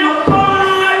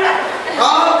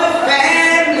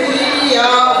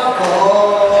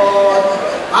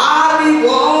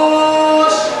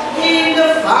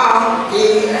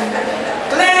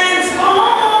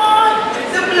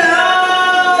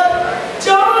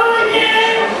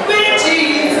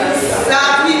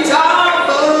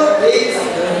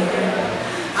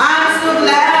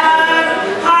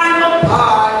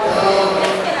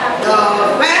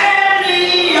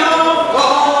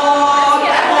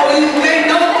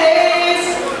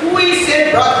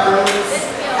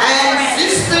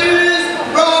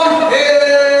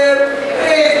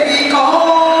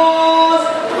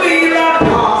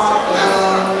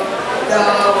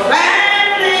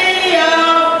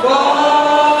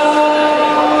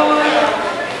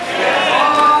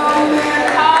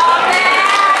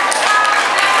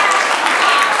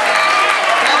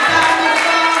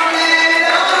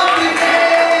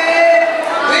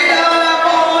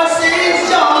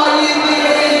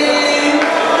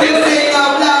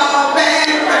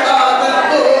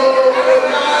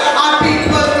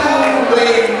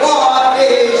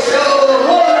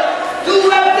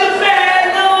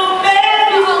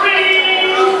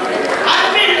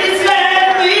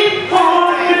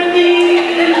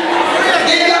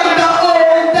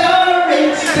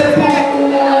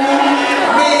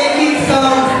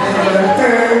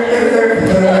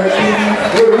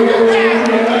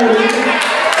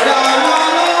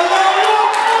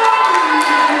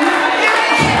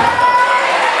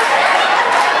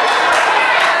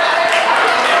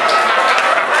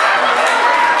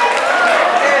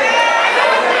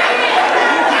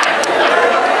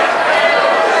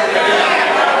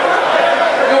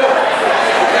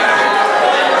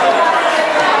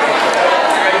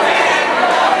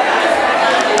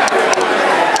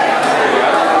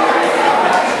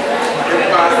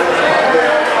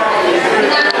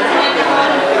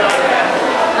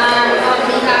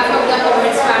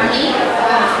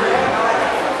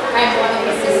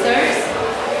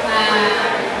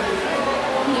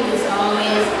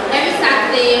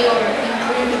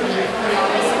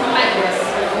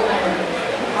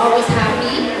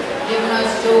happy, giving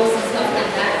us jokes and stuff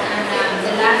like that. And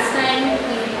the last time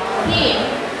he came,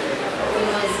 it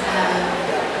was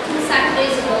 2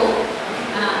 Saturdays ago,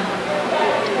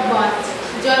 but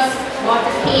he just bought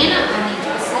a cane and he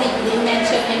just sleep. He didn't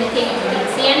mention anything, he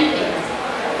didn't say anything.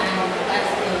 And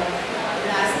that's the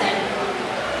last time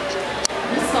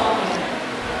we saw him,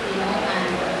 you know, and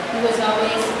he was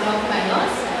always loved by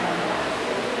us.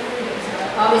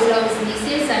 Always loved his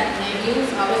nieces and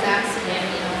nephews, always asked them,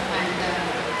 you know, and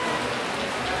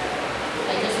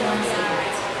I just want to say that.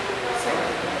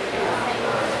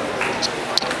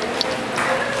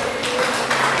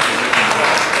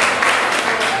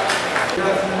 Good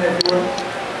afternoon, everyone.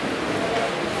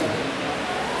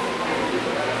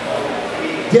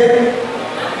 Death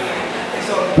is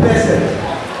unpleasant,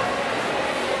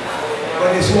 but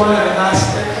it's one of the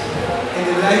aspects in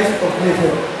the life of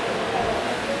living.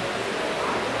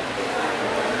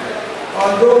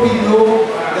 Although we know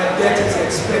that death is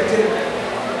expected,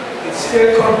 it still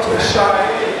comes to a shock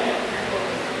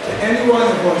to any one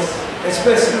of us,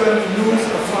 especially when we lose a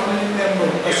family member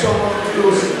or someone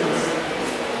close to us.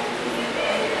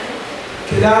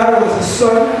 Kiddar was a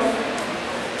son,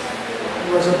 he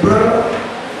was a brother,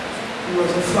 he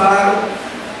was a father,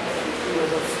 he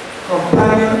was a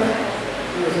companion,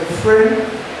 he was a friend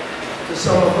to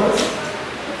some of us,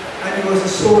 and he was a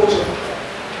soldier.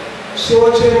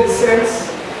 Soldier in the sense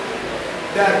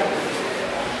that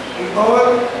we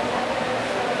all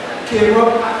came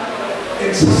up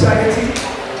in society,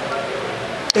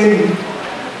 in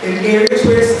areas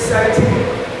where society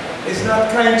is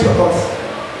not kind to us,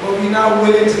 but we're not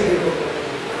willing to give up.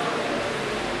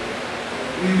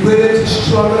 We're willing to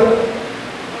struggle,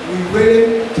 we're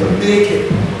willing to make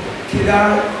it.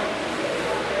 Kiddar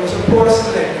was a person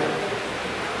like that.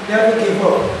 He never gave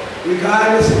up,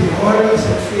 regardless of the hurdles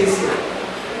that face it.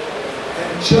 And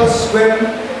just when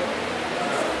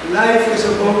life is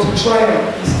about to triumph,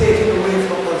 he's taken away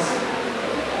from us.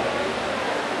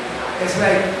 It's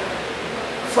like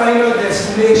final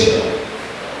destination.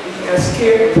 He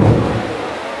escaped 2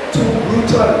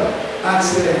 brutal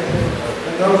accidents,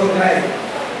 and now he died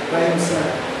by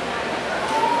himself.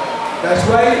 That's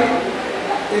why,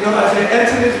 you know, as I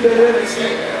enter this building, I say,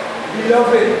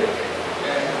 beloved,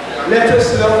 let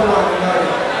us love one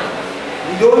another.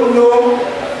 We don't know,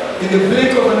 in the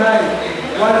blink of an eye,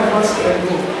 one of us can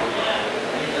go.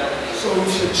 So we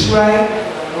should try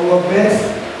our best.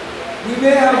 We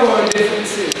may have our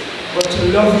differences, but to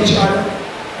love each other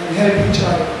and help each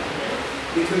other.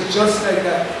 Because just like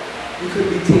that, we could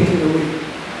be taken away.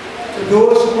 To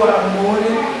those who are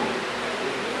mourning,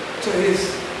 to his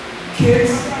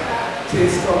kids, to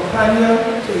his companion,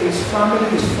 to his family,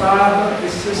 his father,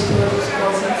 his sisters, his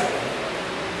cousins,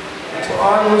 to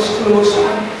all those close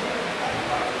ones.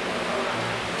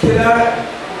 Kiddar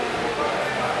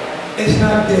is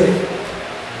not dead.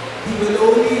 He will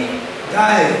only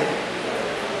die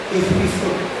if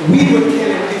we will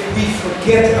kill him if we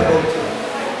forget about him.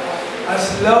 As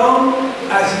long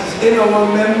as he's in our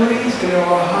memories, in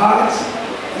our hearts,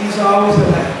 he's always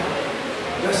alive.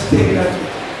 Just take that with you.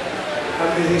 And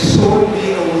may his soul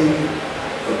be awakened.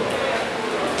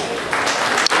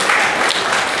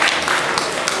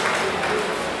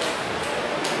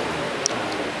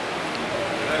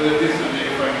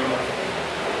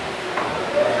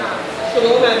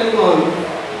 Shalom, everyone.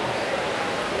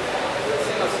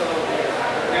 Sing a song.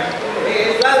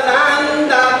 There's a land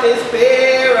that is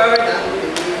fairer than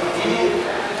beauty,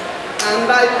 and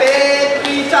by faith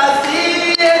we shall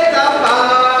see it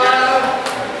afar.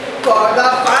 For the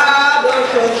Father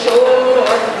shall show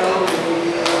us the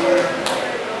way,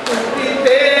 to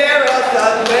prepare us a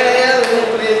dwelling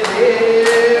place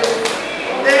there.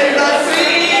 In the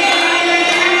sweet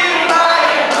by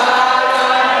and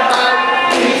by,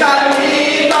 we shall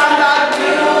meet on that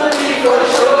beautiful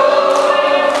shore.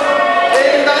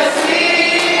 In the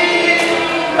sweet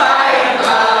by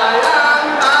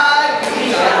and by, we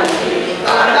shall meet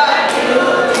on that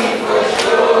beautiful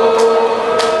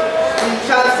shore. We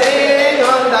shall sing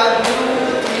on that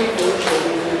beautiful shore.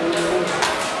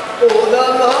 Oh, the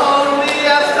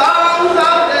loneliest songs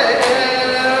of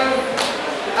them,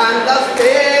 and the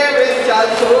Spirit shall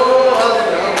show us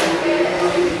the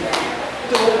way,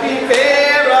 to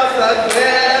prepare us a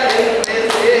dwelling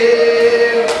place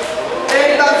here. In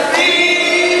the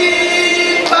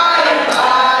sea, by and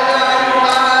by,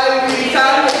 we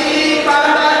shall meet on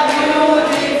that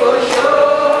beautiful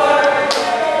shore.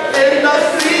 In the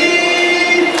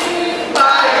sea,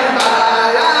 by and by,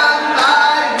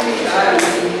 we shall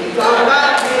meet on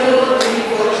that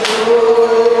beautiful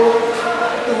shore.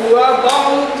 To a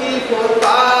bountiful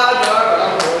Father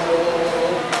above,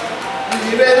 we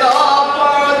will offer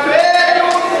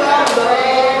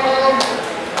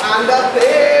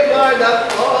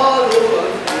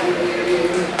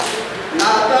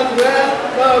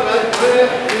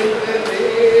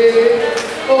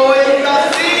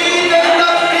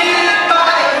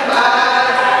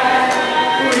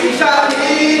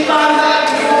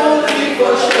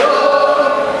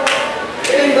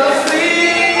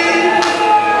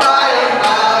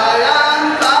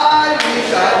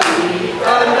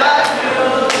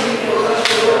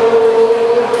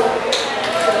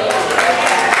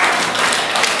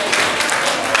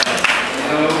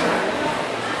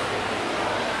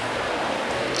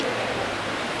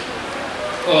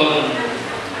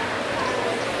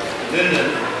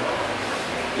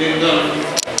then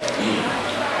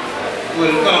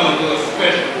will come to a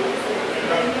special.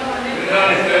 You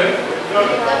understand?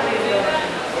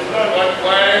 But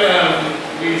while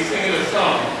we sing the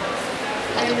song,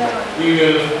 we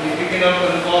will be picking up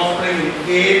an offering in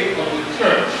aid of the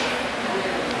church.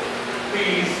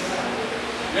 Please,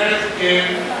 let us give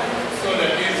so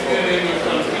that this building will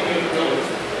continue to go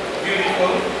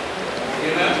beautiful,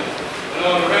 you know, and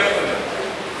all the rest of it.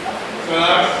 So I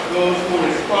ask those who are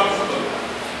responsible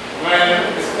while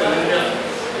Mr. Linda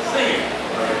singing,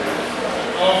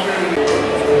 offering.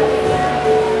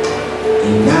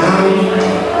 And now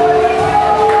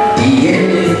the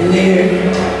end is near,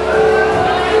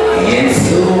 and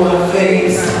so I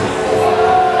face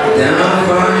the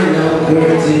final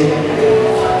curtain.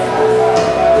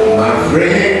 My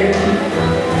friend,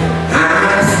 I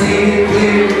see it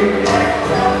clear.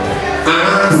 I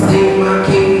see my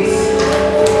case,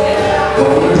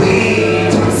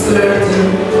 complete and certain.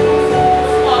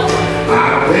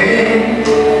 I've been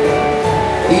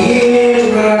here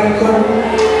radical,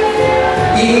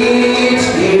 each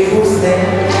careful step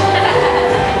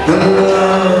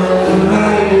along the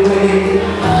right way,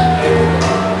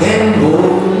 and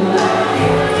more,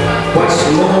 much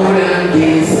more than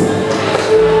this.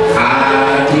 I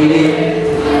did it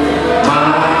my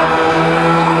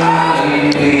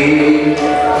way.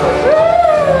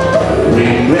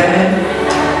 Regret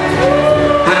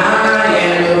I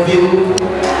am of you.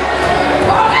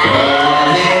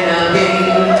 And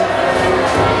again,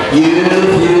 you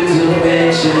to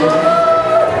mention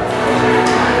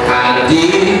I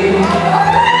did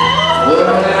what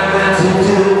I had to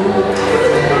do.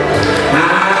 I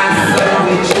saw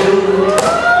with you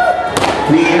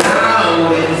without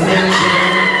intention.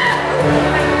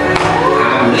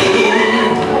 I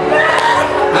lived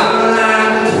a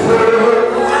life full.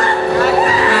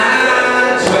 I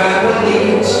tried to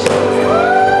reach.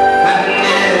 I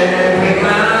never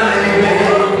climbed.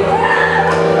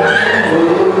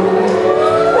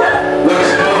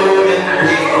 Much more than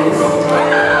this. I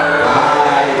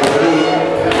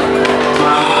live my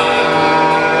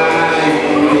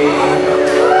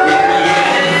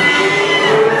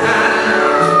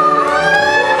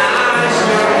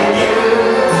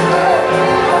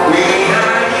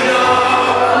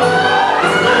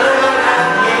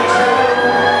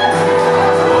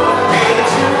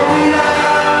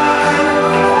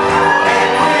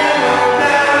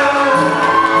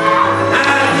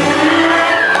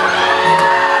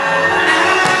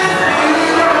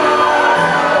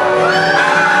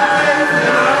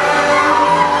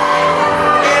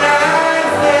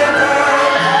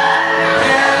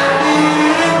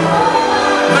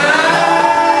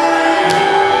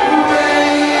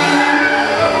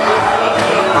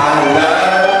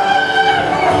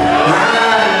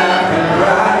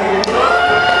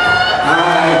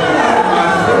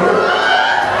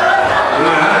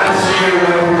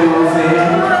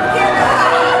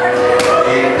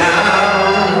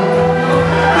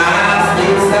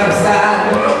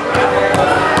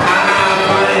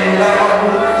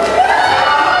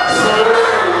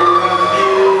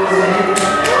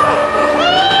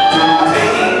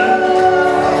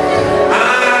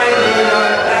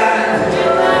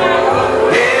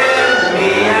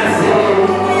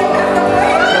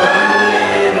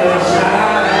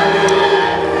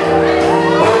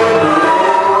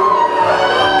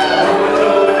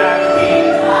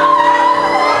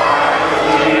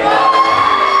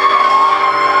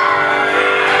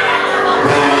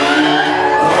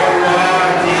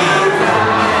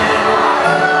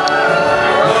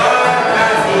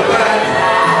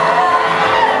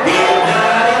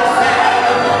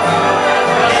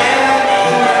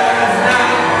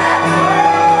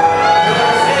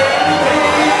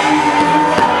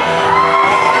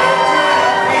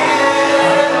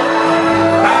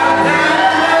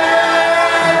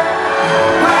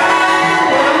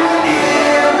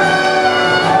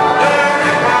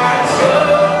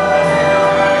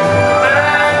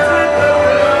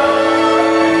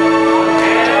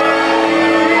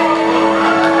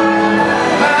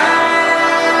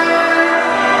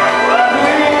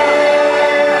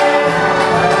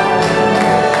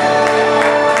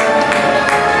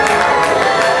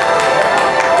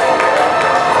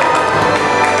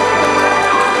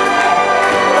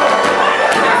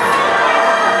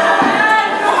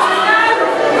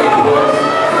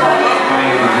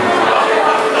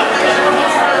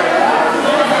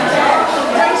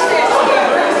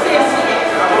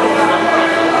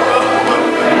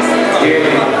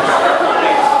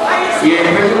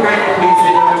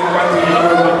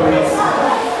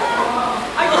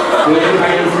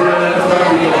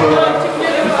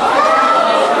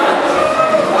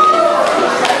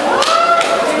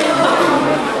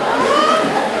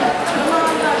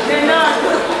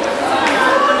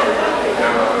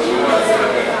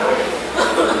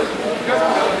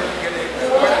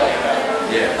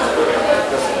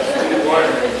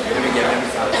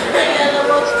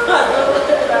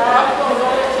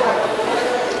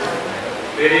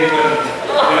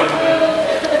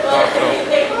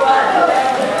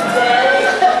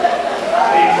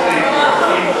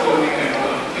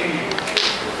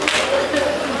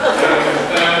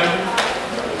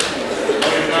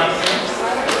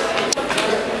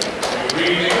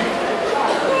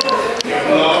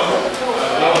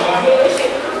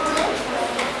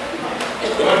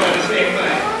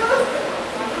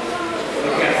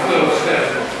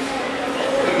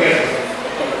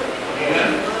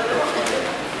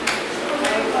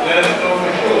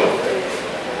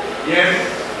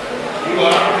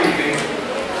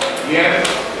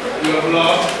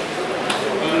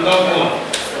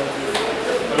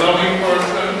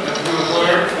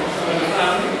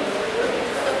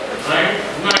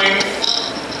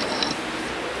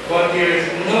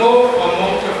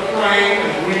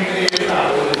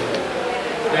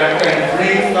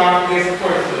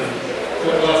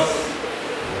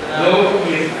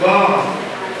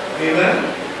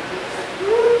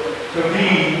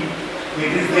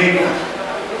Jamaica.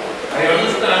 I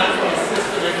understand from a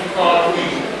sister that he called me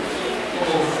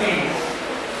overseas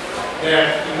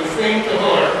that he was saying to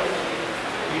her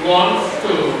he wants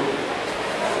to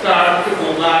start to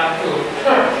go back to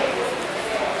church,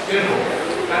 you know,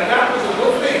 and that was a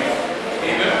good thing,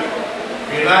 amen.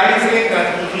 Realizing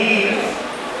that he needs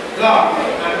God,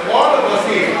 and all of us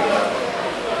here,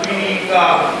 we need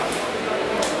God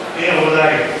in our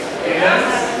lives, amen.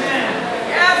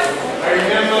 Yes. I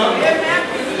remember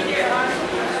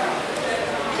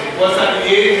it was at the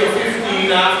age of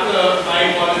 15 after my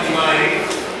mother's marriage,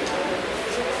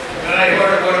 and I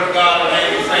heard the word of God and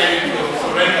I decided to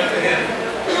surrender to Him.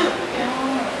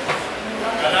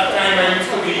 At that time I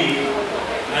used to be,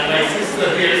 and my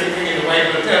sister here sitting in the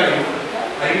Bible will tell you,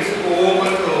 I used to go over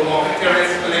to Walker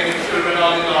Terrace collecting children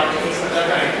all in Northeast at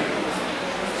that time.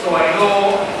 So I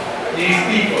know these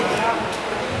people.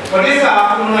 But this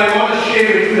afternoon I want to share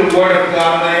with you the Word of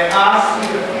God, and I ask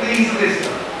you to please listen.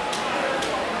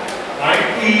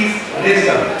 Alright, please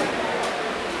listen.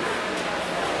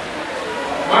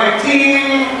 My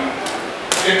team,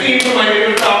 the team for my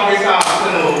little talk this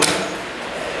afternoon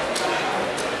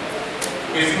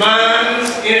is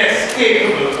man's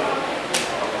inescapable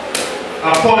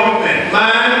appointment.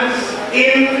 Man's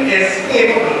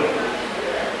inescapable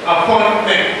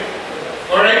appointment.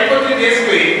 Alright, put it this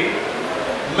way.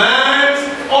 Man's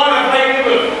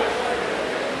unavoidable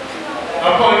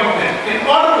appointment. In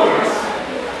other words,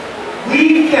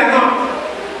 we cannot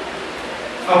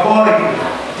avoid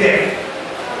death.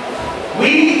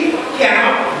 We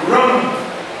cannot run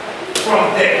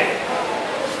from death.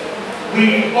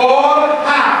 We all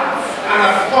have an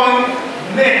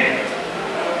appointment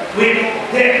with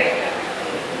death.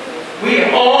 We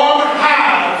all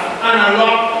have an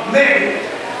allotment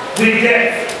with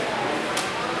death.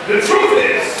 The truth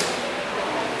is,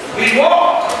 we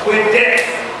walk with death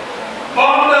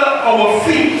under our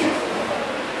feet.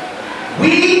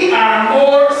 We are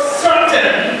more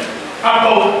certain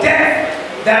about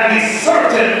death than we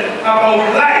certain about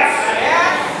life.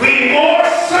 We more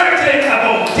certain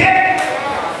about death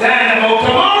than about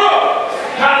tomorrow.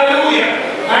 Hallelujah.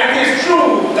 And it is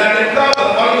true that the brother,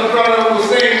 one of the brothers was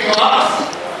saying to us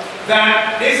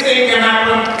that this thing can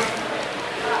happen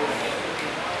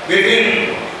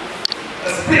within a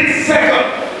split second.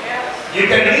 You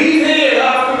can leave here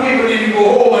after people and you go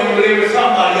home and you live with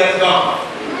somebody that's gone.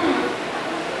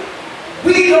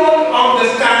 We don't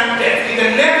understand death. We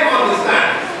can never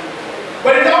understand.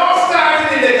 But it all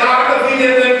started in the Garden of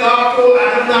Eden when God told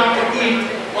Adam not to eat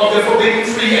of the forbidden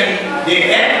tree, and they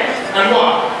ate, and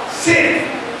what? Sin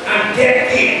and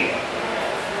death came.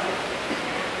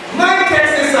 My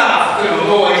text this afternoon,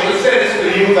 oh, I should say this to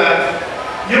you, that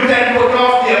you can put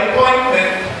off the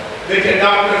appointment with your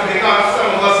doctors, because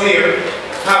some of us here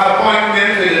have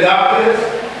appointments with the doctors,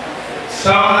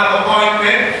 some have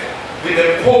appointment with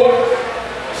the court,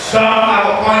 some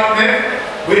have appointment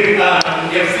with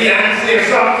your fiancé or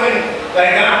something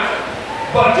like that.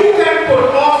 But you can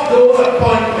put off those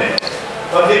appointments.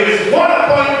 But there is one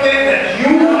appointment that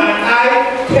you and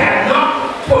I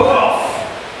cannot put off.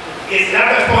 It's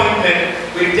that appointment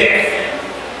with death.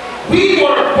 We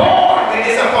were born with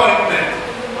this appointment,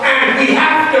 and we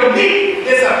have to meet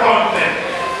this appointment.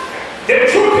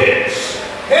 The truth is,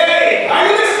 hey, are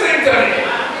you listening to me?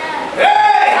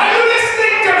 Hey, are you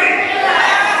listening to me?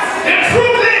 The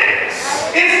truth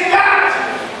is that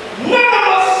none of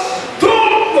us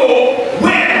don't know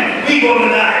when we're going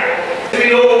to die. We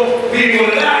know we're going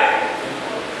to die,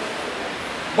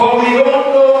 but we don't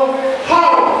know how.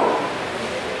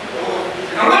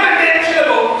 I'm going to mention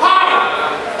about how,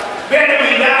 whether we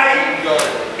die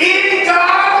in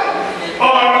God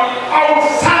or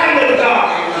outside of God.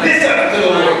 Listen to the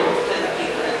word.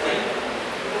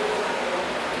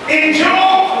 In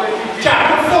Job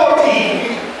chapter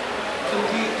 14,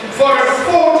 verse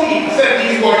 14, said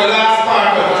these were the last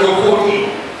part of Job 14.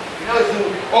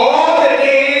 All the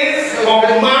days of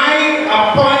my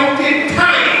appointed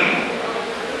time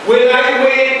will I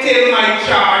wait till my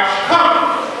charge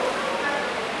comes.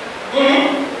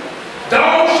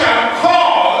 Thou shalt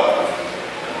call,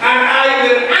 and I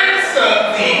will answer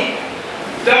thee.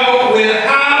 Thou wilt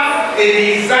have a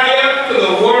desire to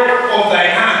the work of thy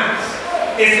hands.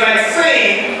 It's like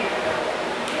saying,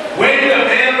 when the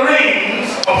bell rings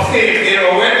upstairs there,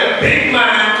 or when the big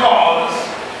man calls,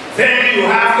 then you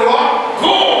have to what?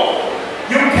 Go.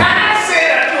 You cannot say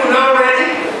that you're not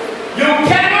ready. You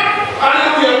cannot,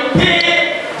 hallelujah,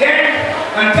 pay debt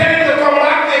and tell him to come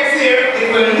back next year. It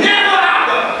will never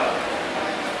happen.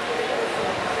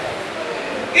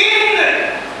 In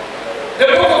the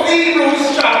book of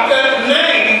Hebrews chapter 9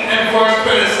 and verse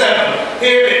 27,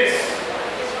 here it is.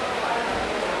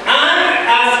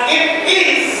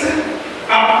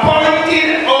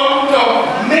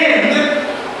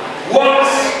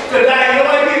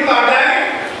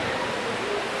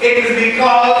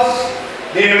 because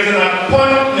there's an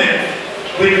appointment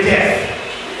with death.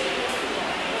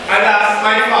 I lost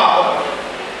my father.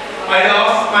 I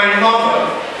lost my mother.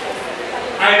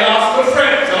 I lost a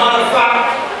friend. As a matter of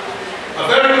fact, a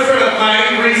very good friend of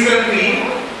mine recently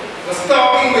was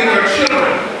talking with her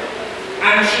children,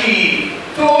 and she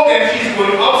told them she's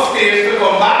going upstairs to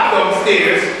come back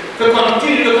downstairs to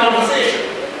continue the conversation.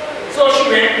 So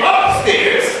she went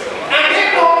upstairs, and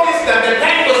they noticed that the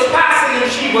time was passing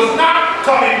and she was not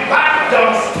coming back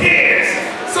downstairs.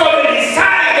 So they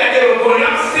decided that they were going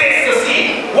upstairs to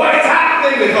see what is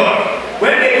happening with her.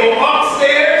 When they go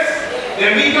upstairs,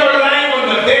 they meet her lying on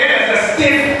the bed as a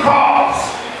stiff corpse.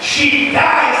 She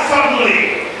died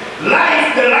suddenly.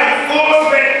 The life force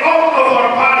went out of her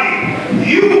body.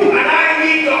 You and I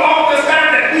need to understand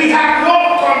that we have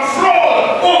no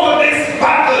control over this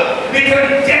battle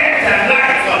between death and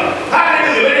life.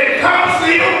 Hallelujah. When it comes to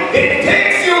you, it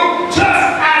takes you just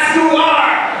as you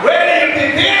are, whether you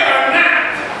prepare or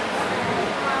not.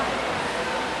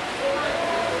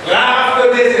 But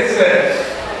after this, it says,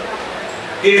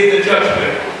 is the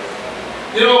judgment.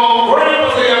 You know, growing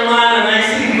up as a young man and I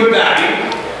see people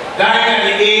dying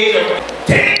at the age of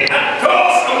 10, a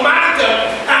dose of matter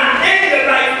and end your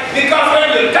life, because when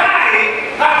you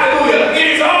die, hallelujah, it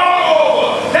is all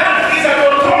over. That is a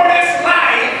notorious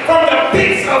lie from the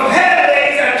pits of hell,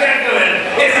 ladies and gentlemen.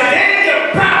 It's then your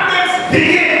problems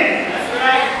begin. That's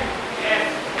right. Yes.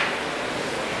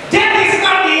 Death is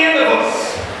not the end of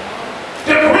us.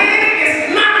 The grave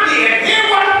is not the end. Hear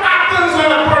what happens when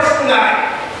a person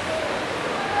dies.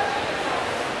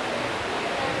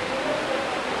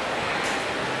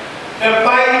 The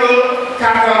Bible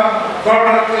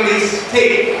categorically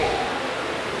states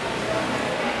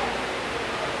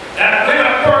that when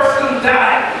a person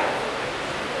dies,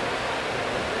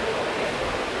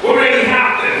 what really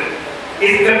happens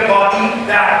is the body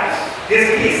dies. This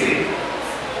is it.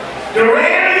 The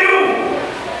real you,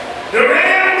 the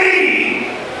real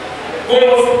me,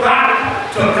 goes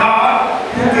back to God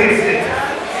who gives it.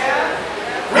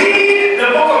 Read the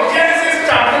book of Genesis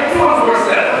chapter 2 and verse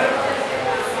 7.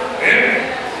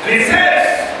 It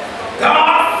says,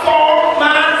 God formed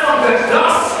man from the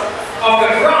dust of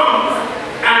the ground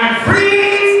and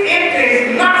breathed into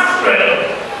his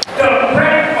nostril the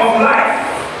breath of life.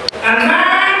 And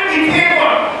man became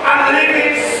a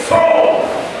living soul.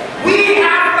 We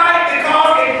have life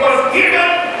because it was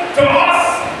given to us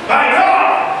by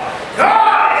God.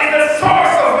 God is the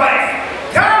source of life.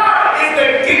 God is the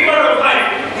giver of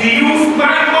life. He used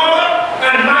my mother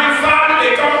and my father.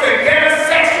 They come together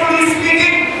sexually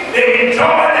speaking. They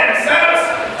enjoy themselves.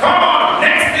 Come on,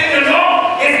 next thing you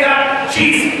know is that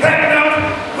she's pregnant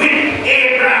with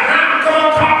Abraham. Come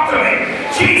on, talk to me.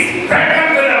 She's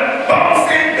pregnant with a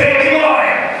bouncing baby boy.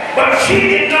 But she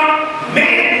did not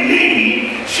make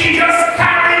me. She just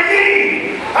carried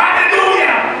me.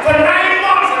 Hallelujah. For 9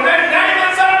 months. And then 9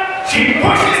 months up, she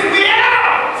pushes me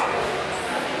out.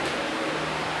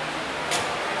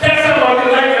 Tell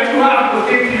somebody like that you have was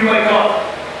given to you by God.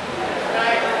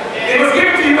 It was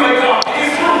given to you by God.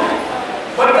 It's true.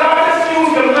 But God has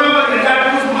used your mama and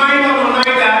dad, used my mama and my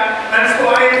dad, and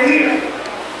so I am here.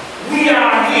 We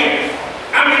are here.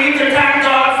 And we need to thank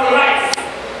God for life.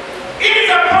 It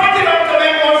is appointed unto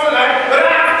men once in life, but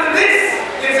after this,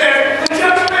 it says the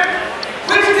judgment,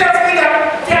 which tells me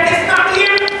that death is not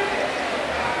here.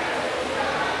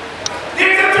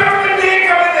 There's a judgment day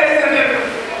coming, ladies and gentlemen.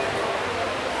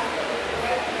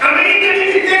 And we need to be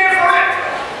prepared for it.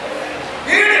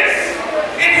 Hear this.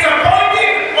 It is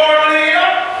appointed or laid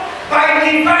up by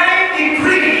divine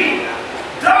decree.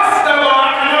 Dust thou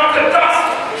art, and of the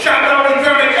dust shalt thou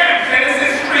return again.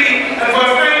 Genesis 3 and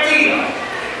verse 19.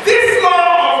 This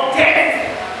law of death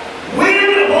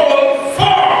will hold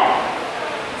forth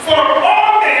for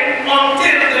all men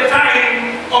until the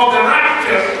time of the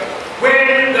righteous,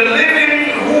 when the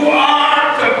living who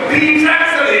are to be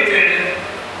translated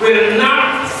will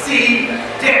not see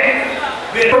death.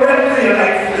 We'll surrender your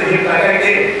life to him like I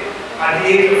did at the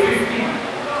age of 15.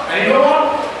 And you know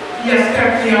what? He has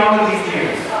kept me all of these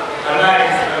years,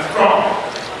 alive and strong.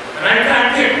 And I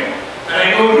thank him. And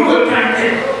I know you will thank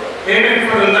him. Amen,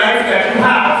 for the life that you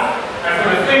have and for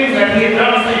the things that he has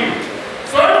done for you.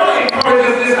 So I want to encourage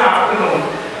us this afternoon.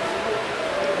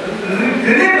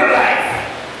 Live a life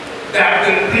that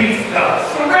will please God.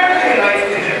 Surrender your life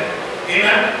to him.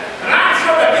 Amen. And I'm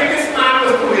sure that if this man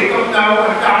was to wake up now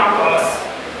and talk to us,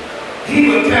 he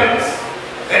will tell us,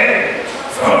 hey,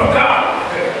 son of God,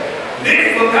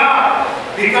 live for God,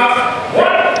 because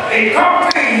what a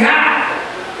company he had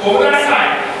over that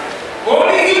side,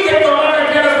 only he can come out and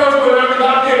tell us what's going on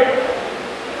about there.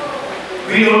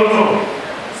 We don't know.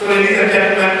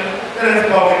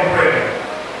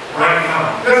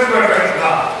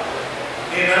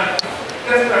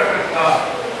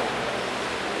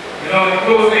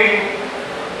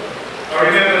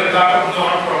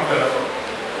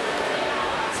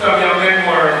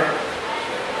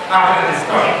 after the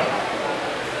discussion.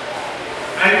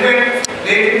 And went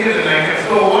late into the night, and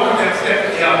so one of them said to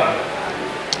the other,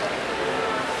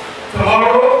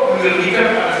 tomorrow we will meet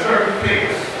up at a certain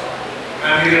place,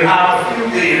 and we will have a few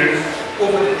beers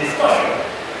over the discussion.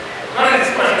 Not a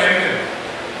discussion, I mean,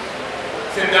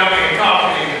 sit down and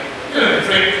talk and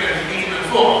drink and eat and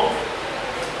so on.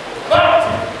 But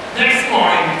next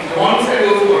morning, the one who said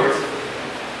those words,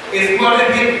 his mother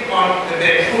hit on the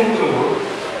bedroom door,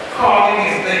 calling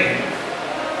his name.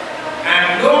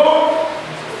 And no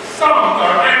sound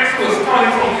or answer was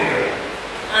coming from there.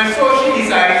 And so she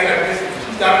decided that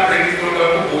she's got to bring his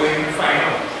daughter to go in and find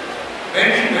out. When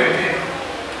she went in,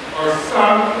 her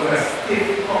son was a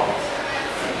stiff cough.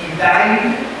 He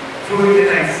died during the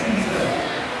night season.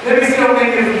 Let me see how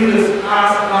many of you just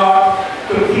ask God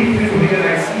to keep you through the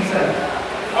night season.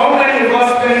 How many of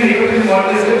us when we live in God,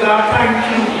 say, God, thank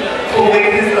you for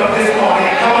waking us up this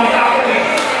morning. Come on, after me.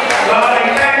 God, I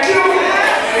thank you.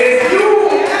 It's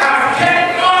you have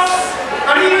kept us.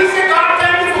 And even say, God,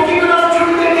 thank you for keeping us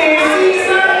through the day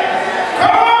season.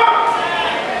 Come on.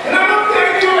 And I'm not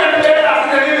telling you and bed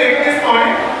after the day this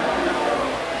morning.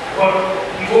 But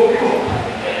he woke you up.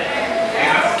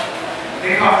 Yes.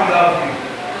 Because he loves you.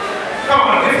 Come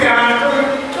on, lift your hands.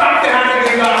 Clap your hands and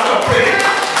give God some praise.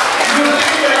 You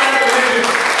lift your hands and lift it.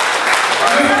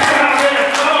 Lift your hands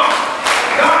there. Come on.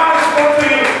 God is good to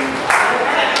you.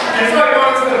 And so I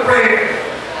want us to pray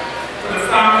for the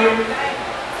family.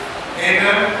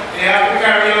 Amen. They have to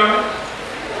carry on.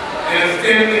 They're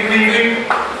still grieving.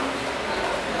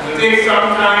 It will take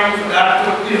some time for that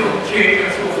to, change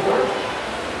and so forth.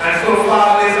 And so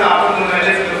far this afternoon, I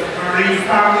lift the bereaved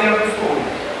family up before you.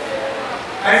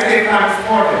 I say thanks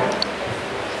for them.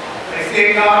 I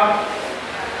say, God,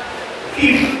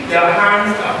 keep your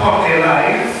hands upon their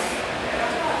lives.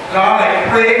 God, I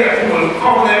pray that you will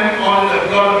cover them under the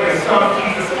blood of your Son,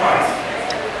 Jesus Christ.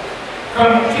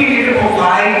 Continue to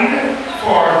provide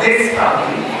for this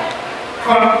family.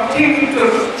 Continue to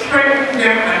strengthen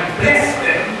them and bless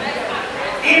them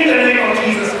in the name of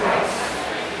Jesus Christ.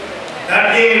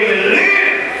 That they will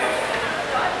live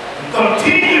and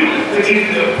continue to give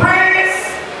you the praise,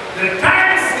 the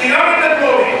thanks, the honor, and the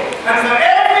glory. And for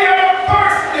every other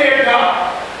person there,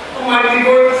 God, who might be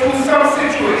going through some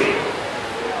situation,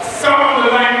 some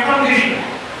underlying condition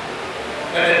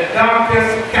that the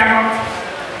doctors cannot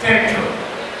tend to.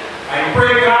 I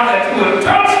pray, God, that you will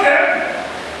touch them,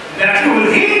 that you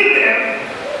will heal them,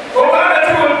 oh God,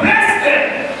 that you will bless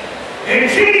them. In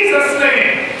Jesus'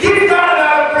 name, give God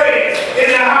another praise in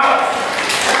the house.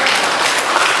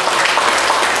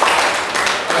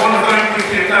 I want to thank you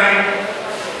for your time.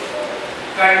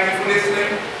 Thank you for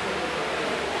listening.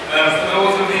 For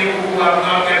those of you who have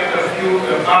not get the view of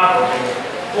the Bible,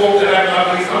 hope that I'm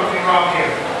not doing something wrong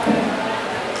here.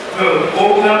 So,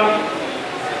 open up.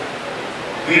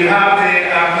 We'll have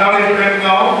the acknowledgement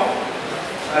now.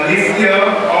 Alicia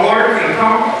Howard will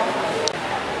come.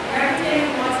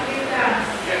 Everything must be done.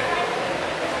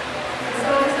 So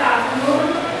this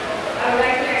afternoon, I would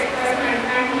like to express my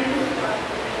thank you to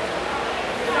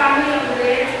the family of the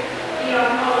late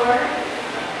Eion Howard.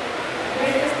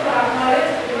 Wishes to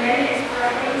acknowledge the many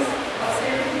expressions of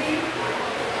sympathy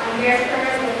and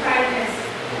gestures of kindness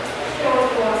shown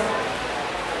to us.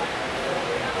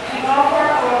 We offer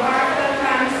our heartfelt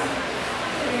thanks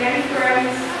to the many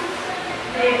friends,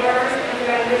 neighbors, and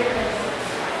well-wishers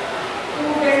who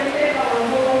visited our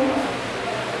home,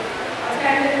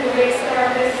 attended the wake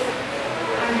service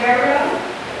and burial,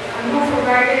 and who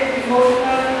provided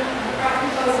emotional and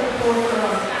practical support for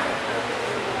us.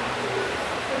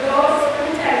 For those who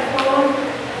telephoned,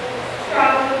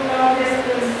 traveled long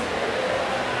distance,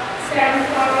 sent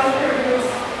floral tributes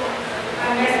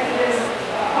and messages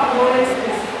of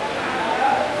condolences,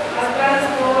 as well as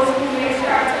those who made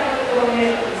charitable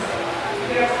donations.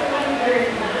 We are truly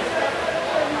grateful.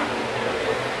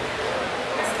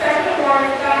 A special word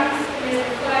of thanks is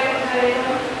required of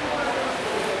Eion,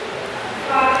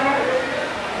 father of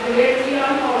the late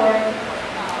Eion Howard,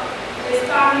 his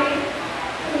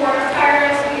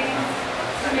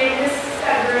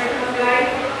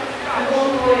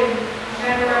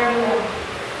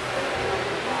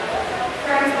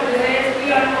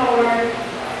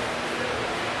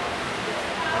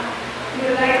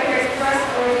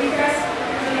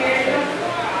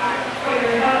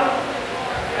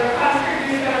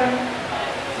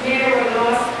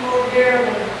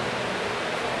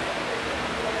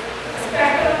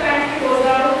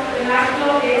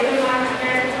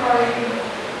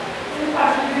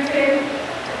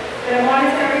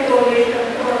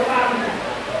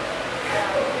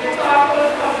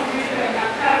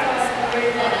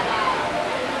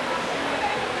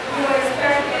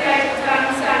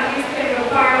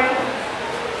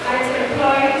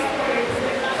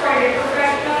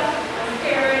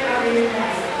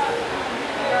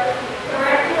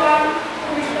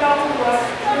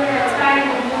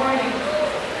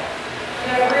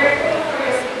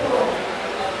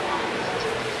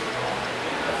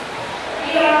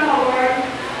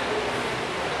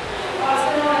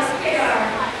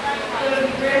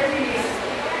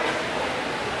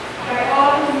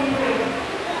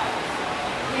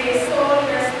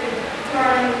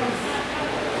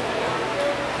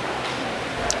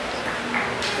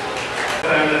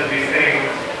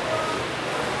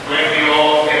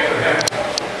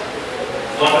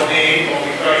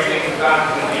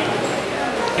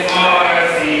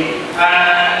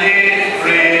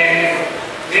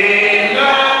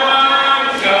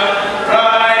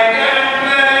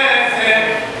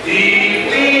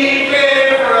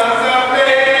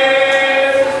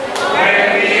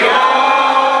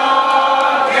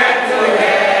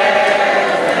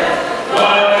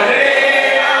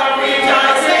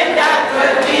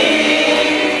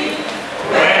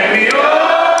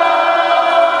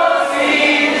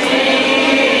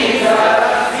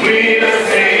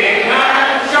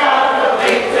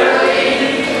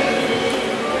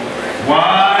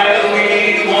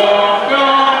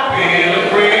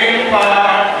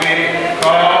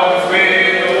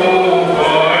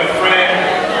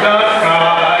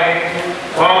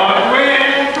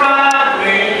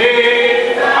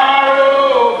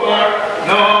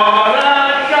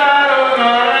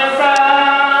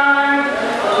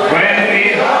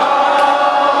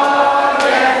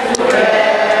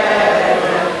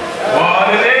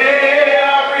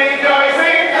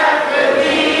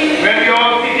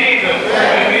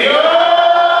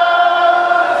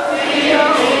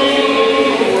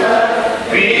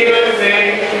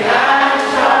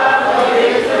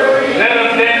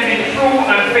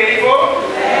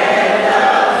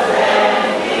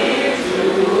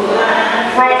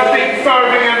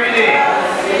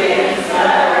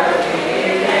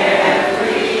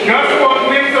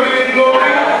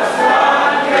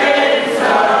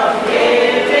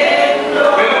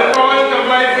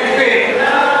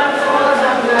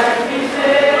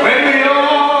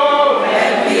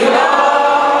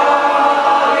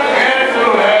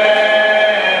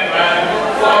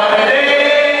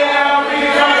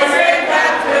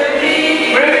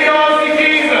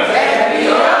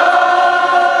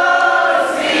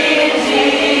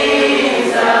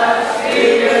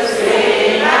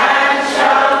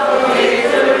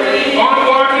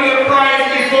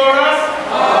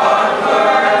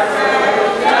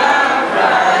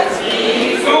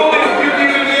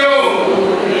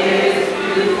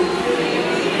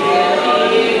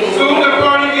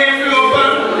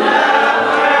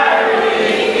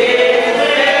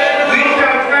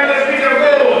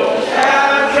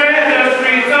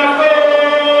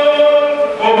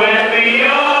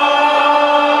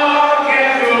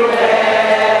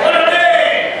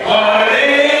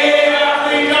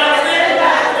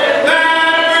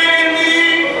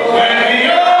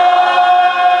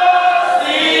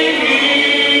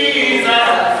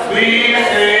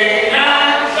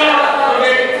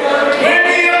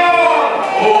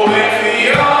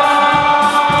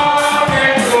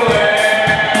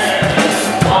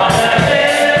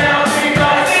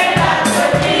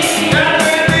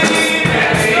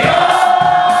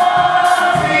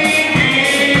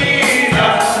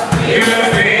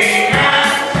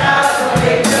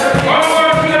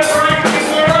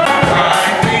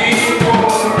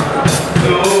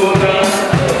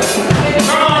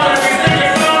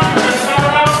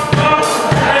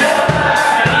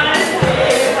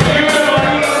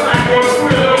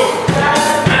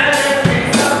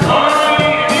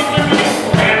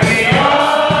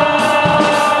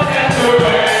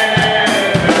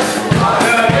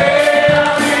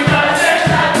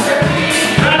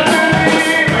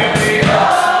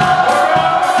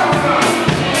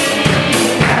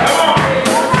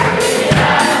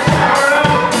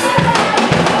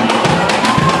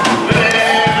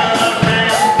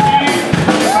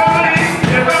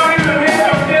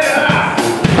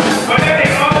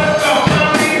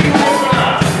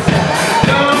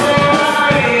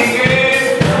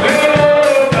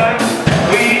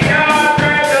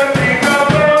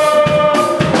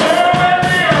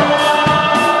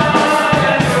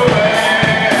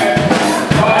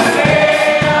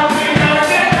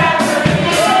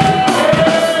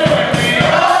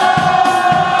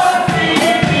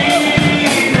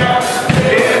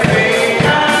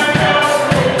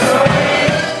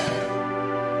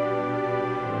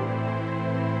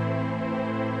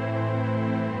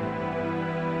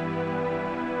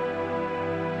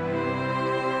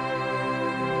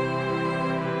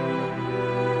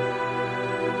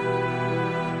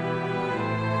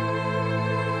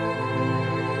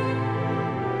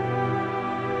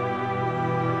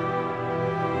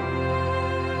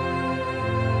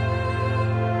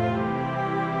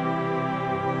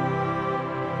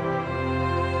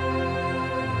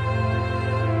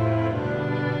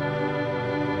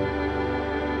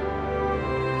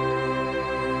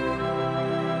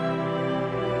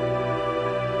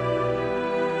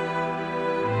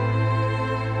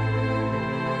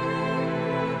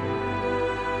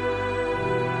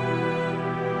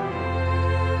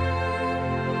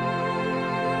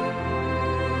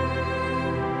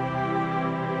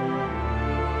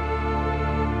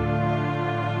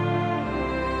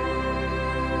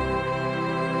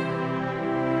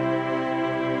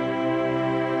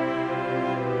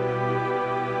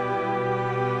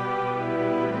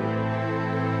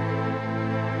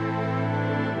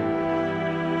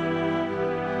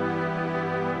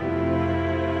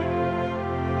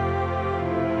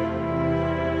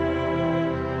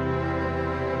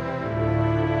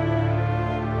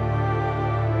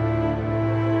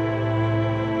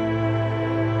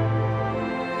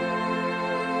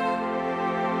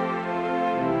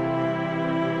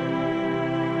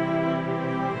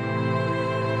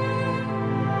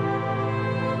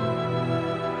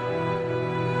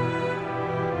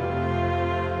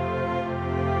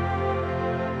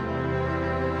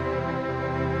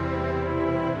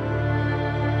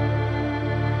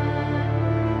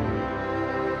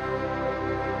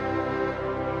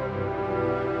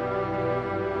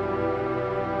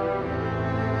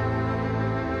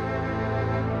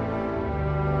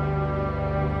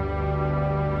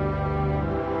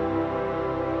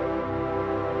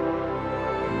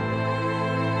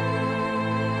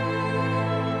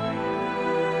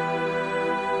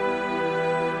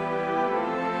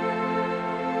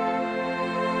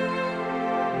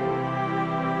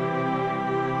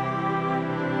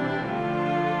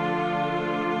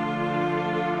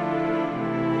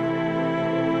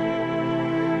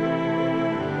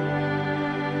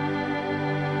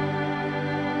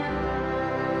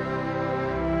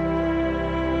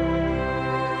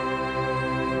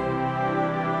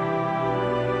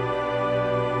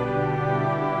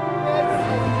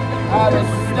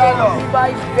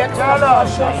by vex and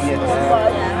passion.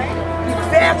 The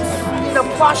vex in the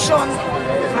passion.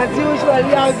 As usual,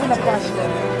 he always in a passion.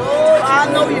 I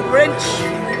know he wrench.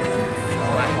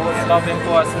 Most loving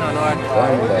person on earth.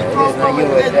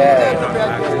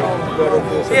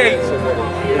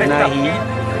 It's not he.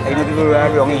 I know people are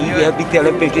wrong. He help me tell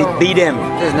the pictures, beat them.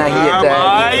 It's not he.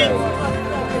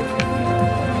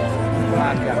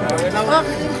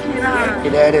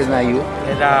 That is not you.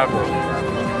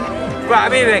 Right,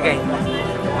 baby again.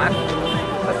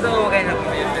 What's the again?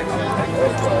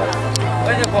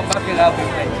 When you come back, you'll be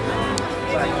back.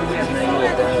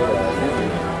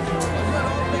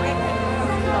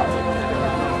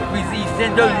 We see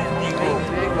central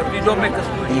but we don't make us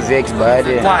do it. He vex bad.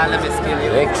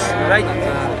 Vex. Right?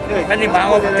 And the man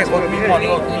will take out me money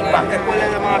out the back.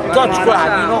 Touch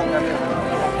crowd, you know.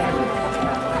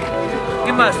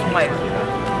 He must smile.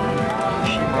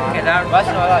 Kiddar, what's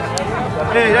all that?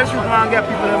 Hey, let's shoot man get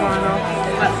people in man now.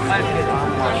 He must smile.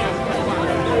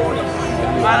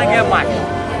 Man get mad.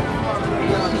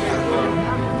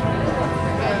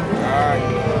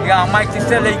 Yeah, Mike is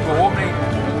telling you, go home.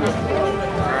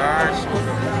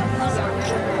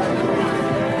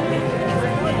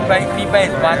 He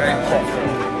buys one and coffee.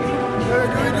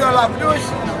 You do a lot of news.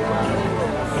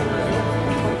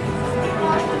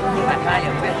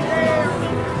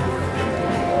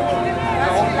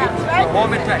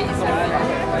 Home and track.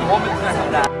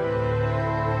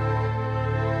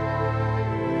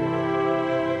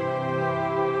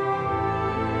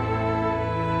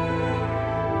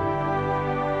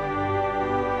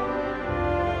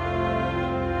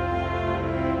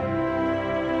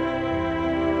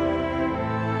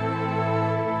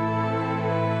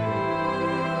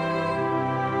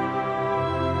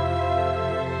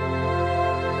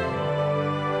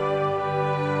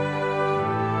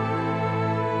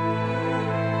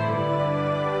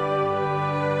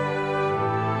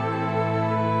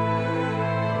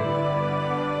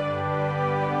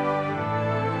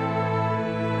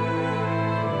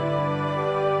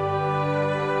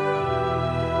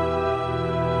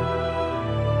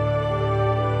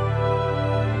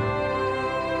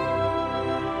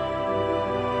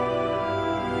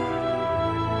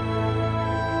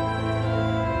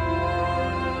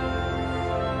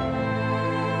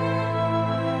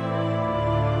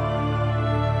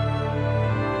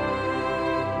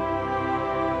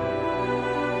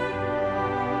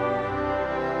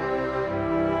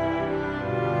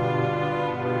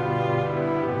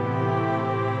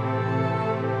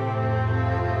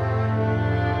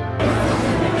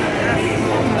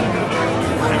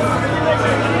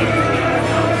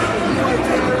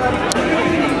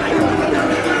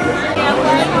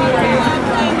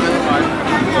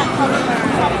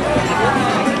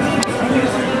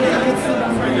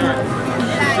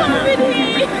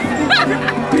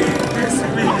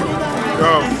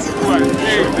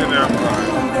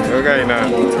 Okay, now.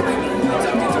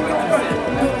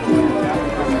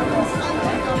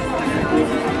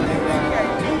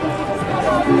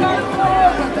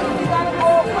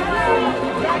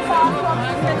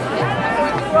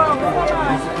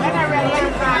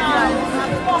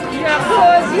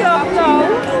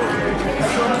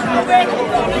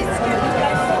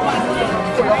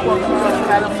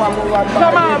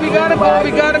 Come on, we gotta go,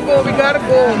 we gotta go, we gotta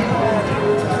go.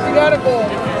 We gotta go.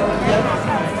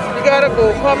 We gotta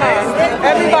go, come on.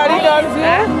 Everybody done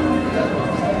here?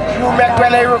 You make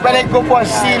when I go for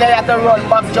scene, I have to run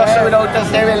back just so without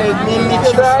us they really mean me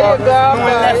too. So you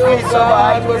left me so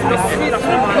bad.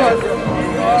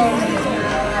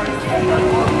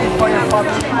 For your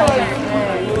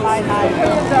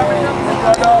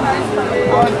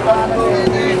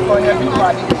for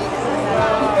everybody.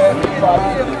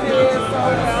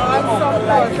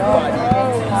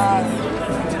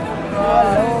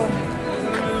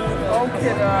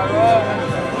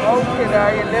 Okay, now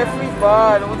you left me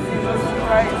bad. Oh, Jesus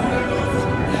Christ.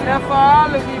 You left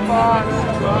all of me bad.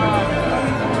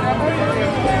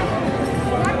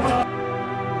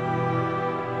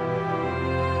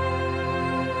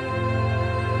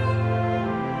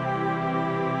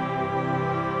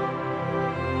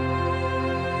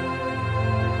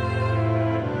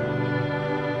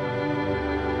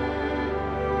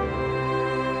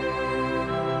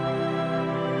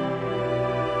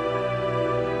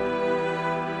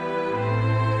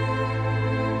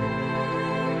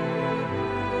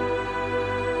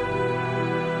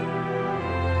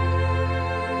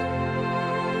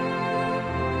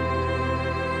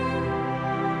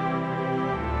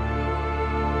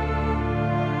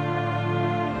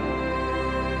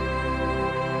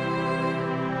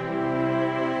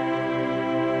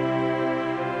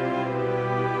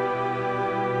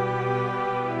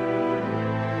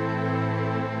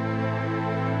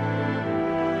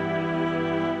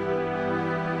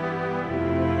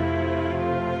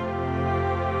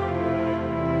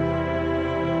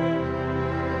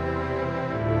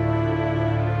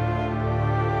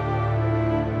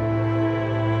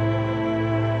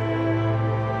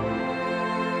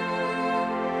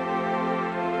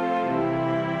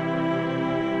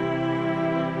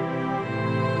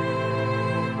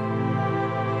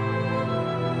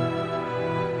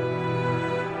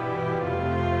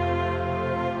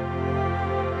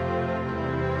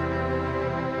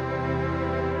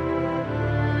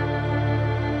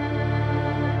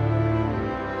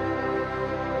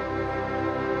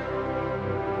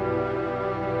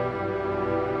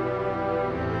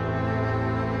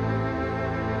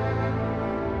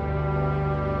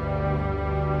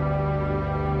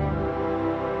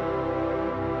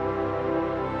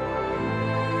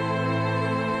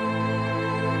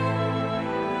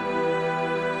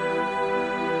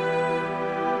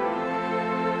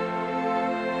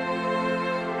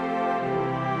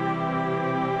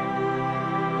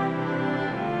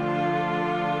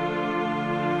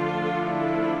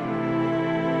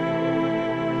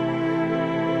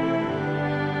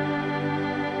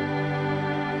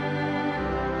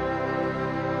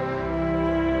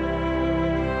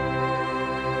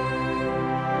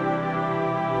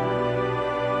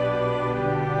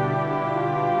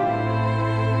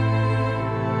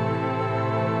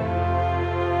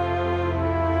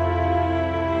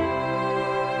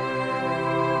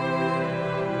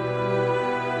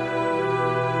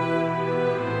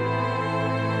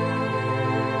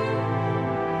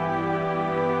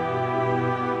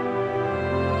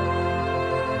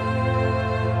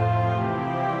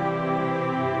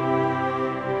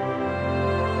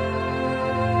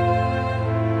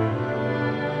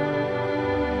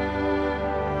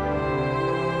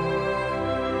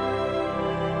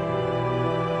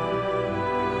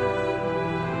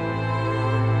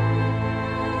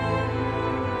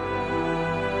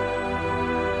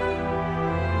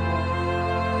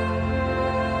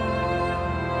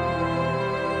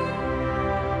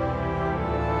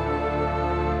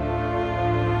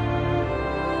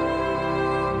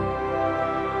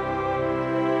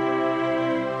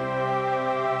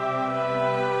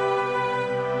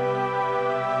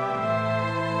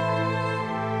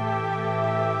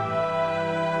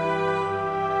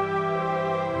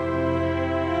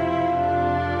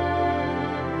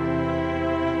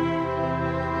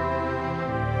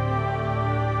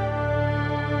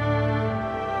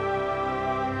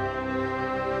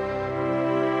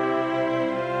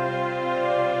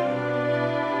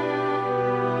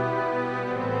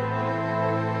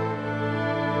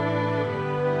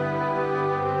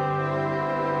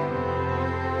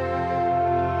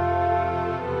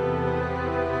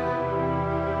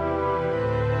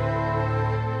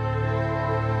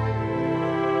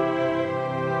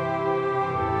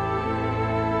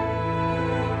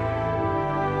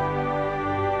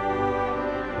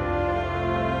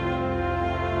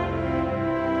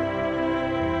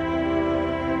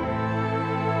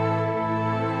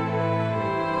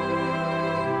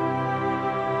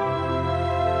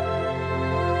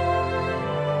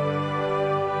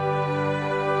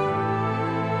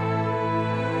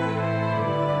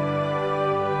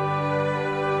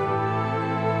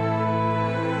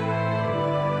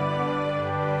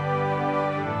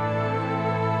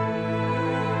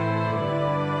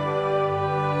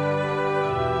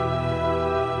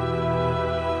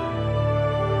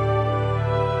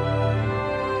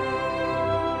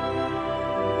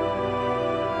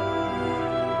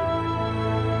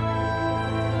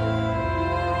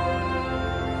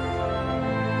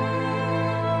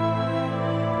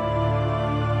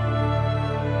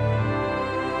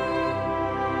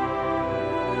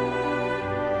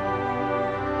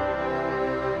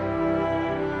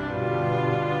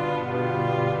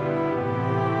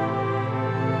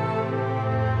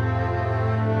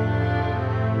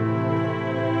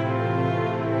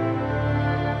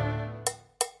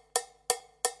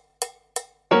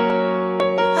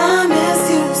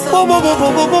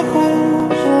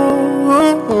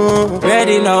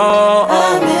 Ready now.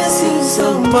 I miss you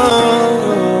so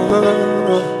much.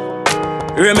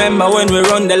 Remember when we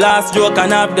run the last joke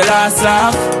and have the last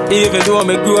laugh? Even though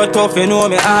me grow tough, you know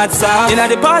me heart soft. Inna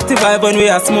the party vibe when we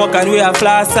a smoke and we a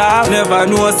flash off. Never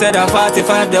know said a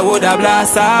 45 they woulda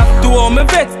blast off. To all me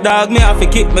vex dog, me have to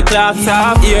kick me clocks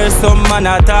off. Hear some man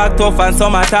a talk tough and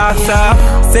some a talk soft.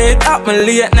 Say it happen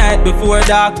late night before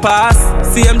dark pass.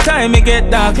 Same time me get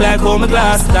dark like how me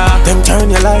glass dark. Them turn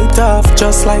your light off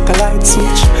just like a light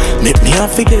switch. Make me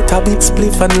have to get a big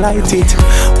spliff and light it.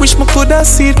 Wish me coulda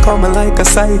see it coming like a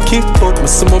sidekick, but me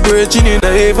see my virgin in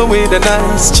the heaven with a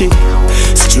nice chick.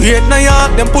 Straight na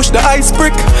yard, them push the ice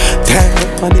brick.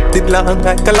 Damn, and it did long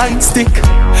like a light stick.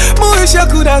 Me wish you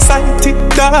coulda sight it,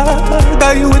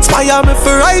 dog. You inspire me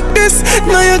for write this.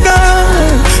 Now you're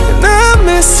gone, and I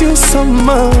miss you so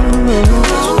much.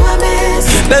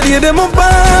 That you them a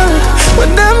bad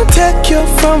when them take you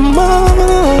from us.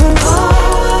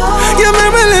 You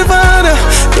make me live on,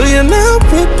 do you not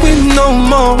with me no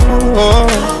more?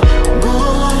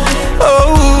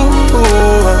 Oh,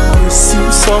 I miss you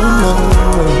so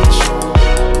much.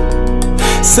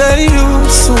 Say you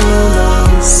soon, I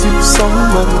miss you so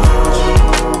much.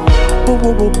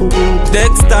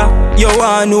 Dexter, you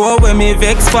wanna know where me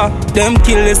vex for? Them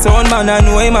kill the sound man, I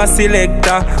know him a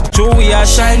selector. True we a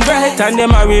shine bright and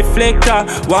them a reflector.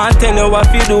 Want tell you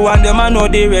what you do and them a no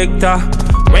director.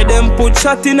 Where them put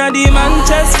shot in a the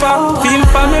Manchester. Film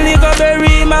family go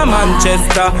bury my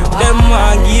Manchester. Them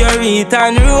want give you wreath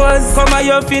and rose. Come at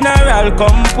your funeral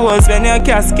compose when your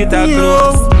casket a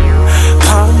close.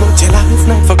 How much your life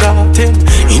not forgotten?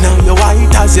 You know your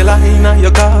white as you lie in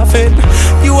your coffin.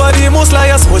 You are the most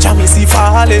liars, watch me see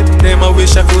falling. Them I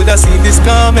wish I could have seen this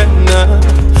coming.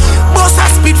 Boss a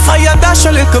spit fire, dash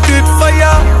a little bit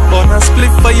fire. Burn a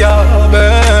split fire,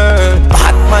 burn.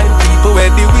 Bad mind people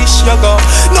where they wish you go.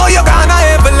 No, you gonna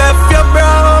ever left your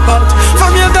bro, but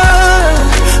from your gone,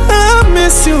 I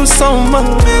miss you so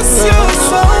much. Miss you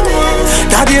so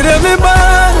much. God, you me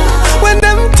bad when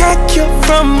them take you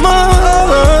from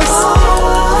us.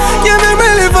 You make me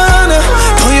live on,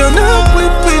 no, you're not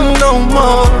with me no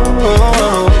more.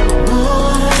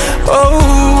 Oh,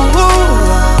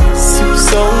 I miss you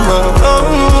so much.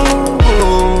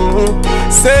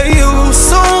 Say you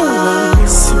so, I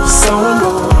miss you so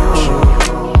much.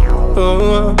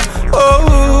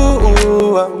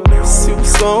 I miss you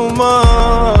so much.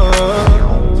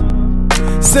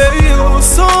 Say you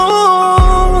so.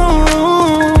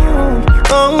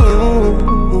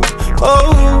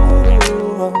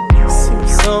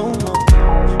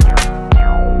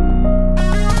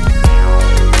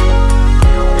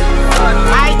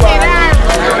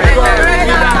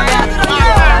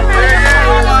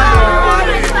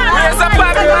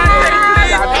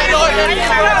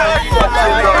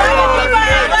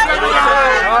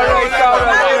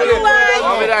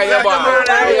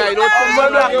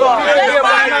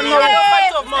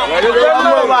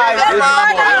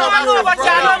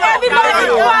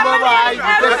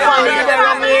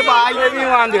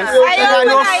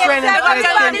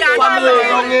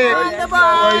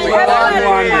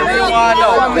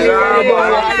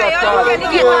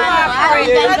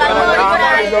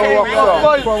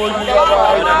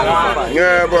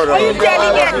 Yeah, brother.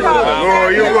 No,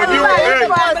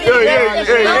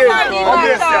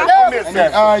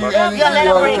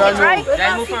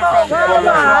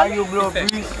 you go.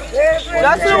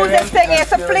 Just lose this thing here,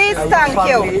 so please, thank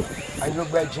you. And you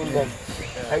bridging them.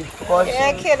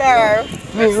 Yeah, kiddar.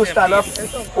 Me, you stand up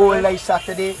all night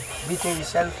Saturday, beating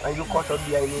yourself, and you cut out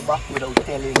behind me back without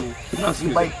telling me.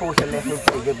 You bike post and left him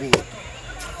Tiger Bay.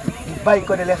 You bike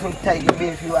on the left him Tiger Bay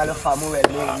if you are a farmer.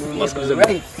 Well, you never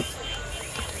right.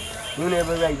 You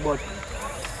never right, but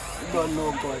you don't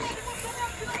know God.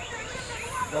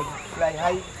 You fly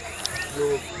high,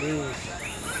 go wings.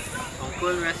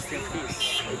 Uncle, rest in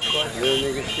peace. Yeah,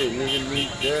 nigga shit, nigga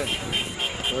need that.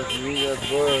 Let's need that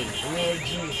bird.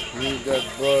 Need that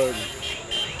bird.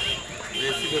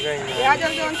 Yeah,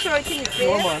 just don't show it in his face.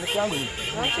 No man, come in.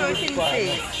 Don't show it in his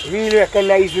face. Real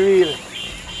recognize real.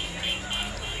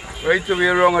 Right away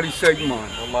wrong on the side, man.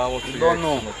 You don't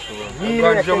know.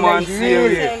 Ganja man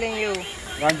serious. I'm telling you.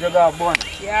 Ganja got bun.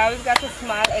 You always got to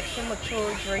smile, extra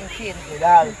mature drinking.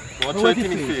 Don't show it in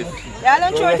the face. Yeah,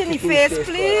 don't show it in the face,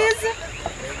 please.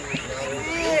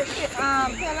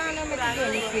 Tell her not make it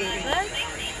in the face.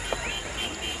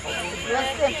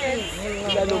 Rest in peace.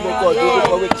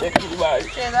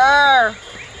 Kiddar.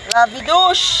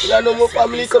 Ravidosh. You know my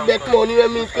family could bet money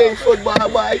when me playing football,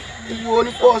 boy. The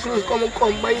only person who's come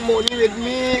buy money with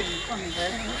me.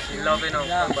 Loving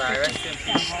up, rest in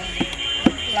peace.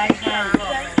 Like her.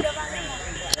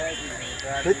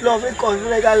 With love, it comes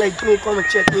like I like me come and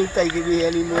check me Tiger Bay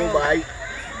anymore, boy.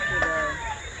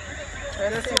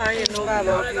 That's why you know we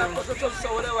love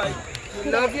you.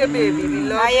 We love you, baby. We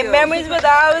love you. Your memories will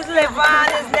always live on.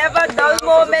 It's never dull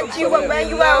moments when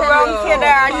you are wrong,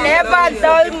 kiddar. Never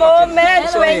dull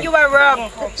moments when you are wrong.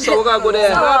 So we gotta go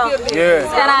there.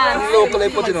 Yeah. Locally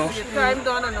put it on.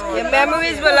 Your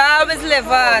memories will always live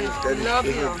on. Love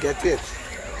you. Get it.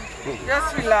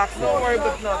 Just relax. Don't worry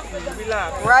about nothing.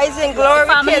 Relax. Rise in glory,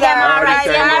 kiddar. Alright,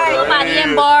 nobody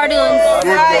in Bordons.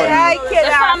 Hi, kiddar.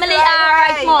 The family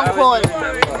alright, Uncle.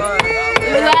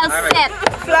 Well set.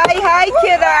 Fly high,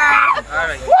 kiddar.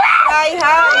 Fly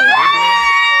high.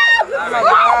 Oh my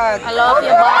God. I love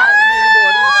you, bud.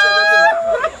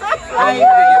 Fly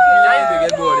high.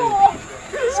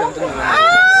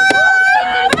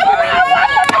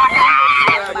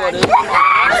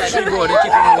 She body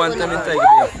keeping one time in Tiger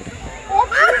Bay.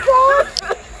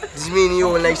 This mean you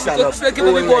all like stand up. Keep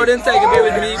me board in Tiger Bay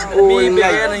with me,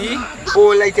 Brian and he.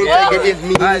 All night in Tiger Bay with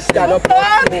me, stand up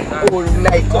all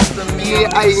night. He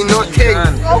hide nothing.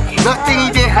 Nothing he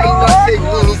didn't hide nothing.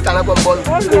 He stand up and ball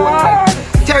all night.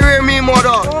 Tell me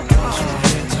mother.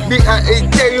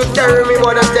 Tell me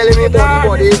mother telling me about the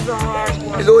body.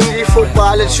 It's only the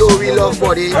football that show we love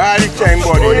body.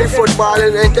 Only football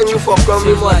and anytime you fuck on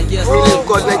me, man. We live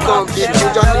cause I come beat you.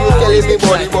 Just you telling me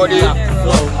body.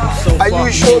 And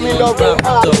you show me love and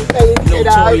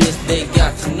notorious, they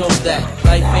got to know that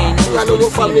life ain't no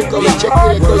family come and check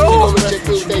me because you come and check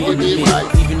me.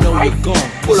 Even though you're gone,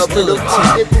 pull up still a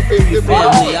team.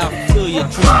 Family, I'll fulfill your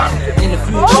dreams. In the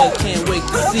future, can't wait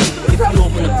to see if you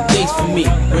open up the gates for me.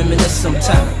 Reminisce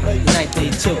sometime. The night they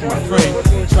took my friend.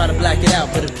 Try to black it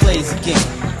out, but it plays again.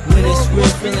 When it's real,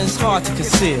 feeling's hard to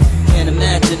conceal. Can't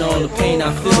imagine all the pain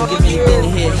I feel. Give anything to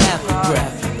hear half a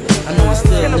breath. I know I'm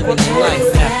still living in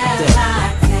life after death.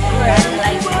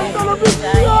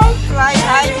 Fly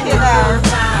high, kiddar.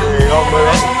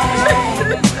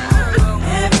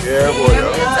 Yeah, boy.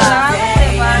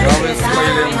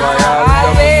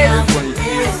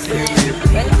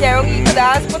 When you carry you could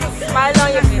ask, put a smile on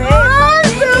your face.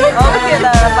 Okay,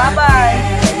 bye-bye.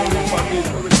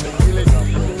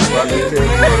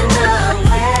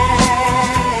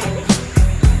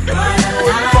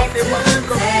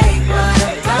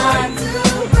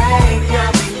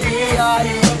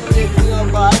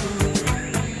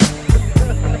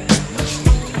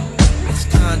 It's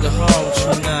kinda hard when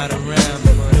you're not around.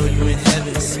 Know you in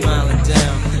heaven smiling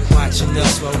down, watching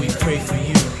us while we pray for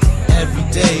you. Every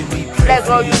day we pray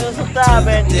for you. Till the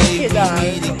day we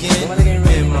meet again.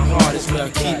 In my heart is where I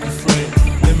keep you, friend.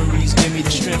 Memories give me the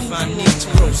strength I need to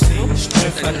proceed, the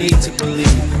strength I need to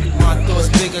believe. My thoughts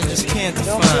big, I just can't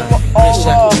define. Wish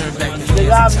I could turn back the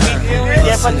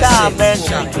hands of time.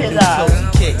 Shopping, closing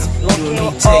kicks. You and me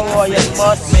taking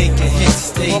flicks, making hits,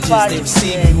 stages they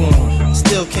receive you on.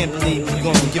 Still can't believe you're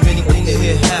gone. Give anything to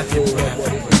hear half your breath.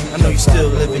 I know you're still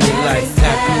living your life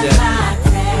after death.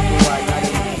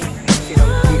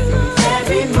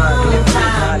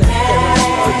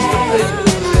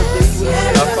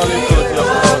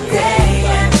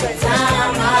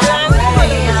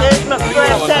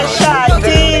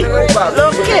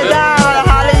 Look at that,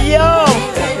 hallelujah.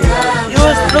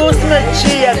 Use loose my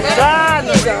cheek, God.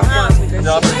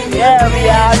 Yeah, we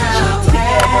are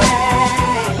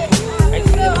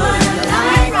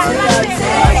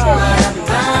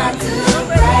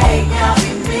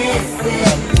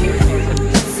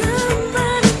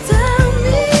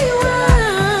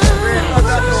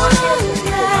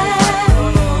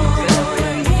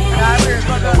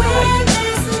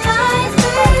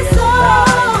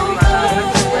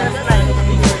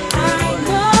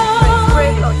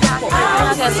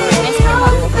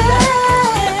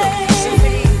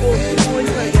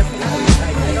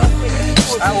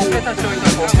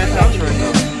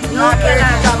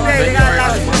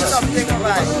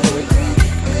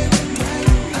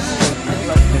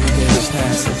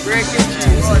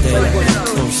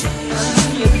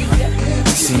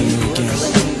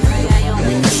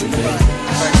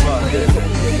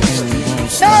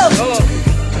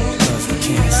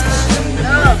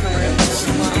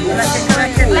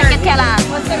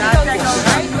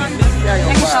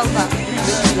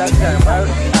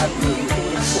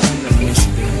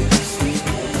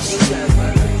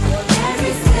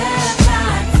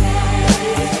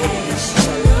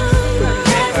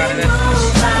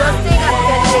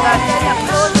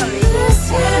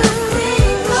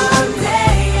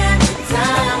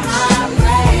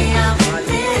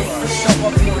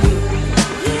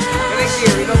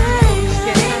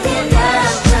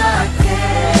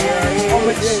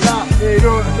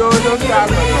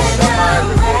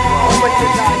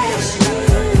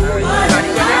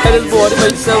this body by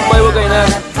yourself, boy, what going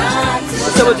on?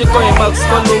 What's up with you going back,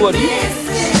 son,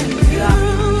 nobody?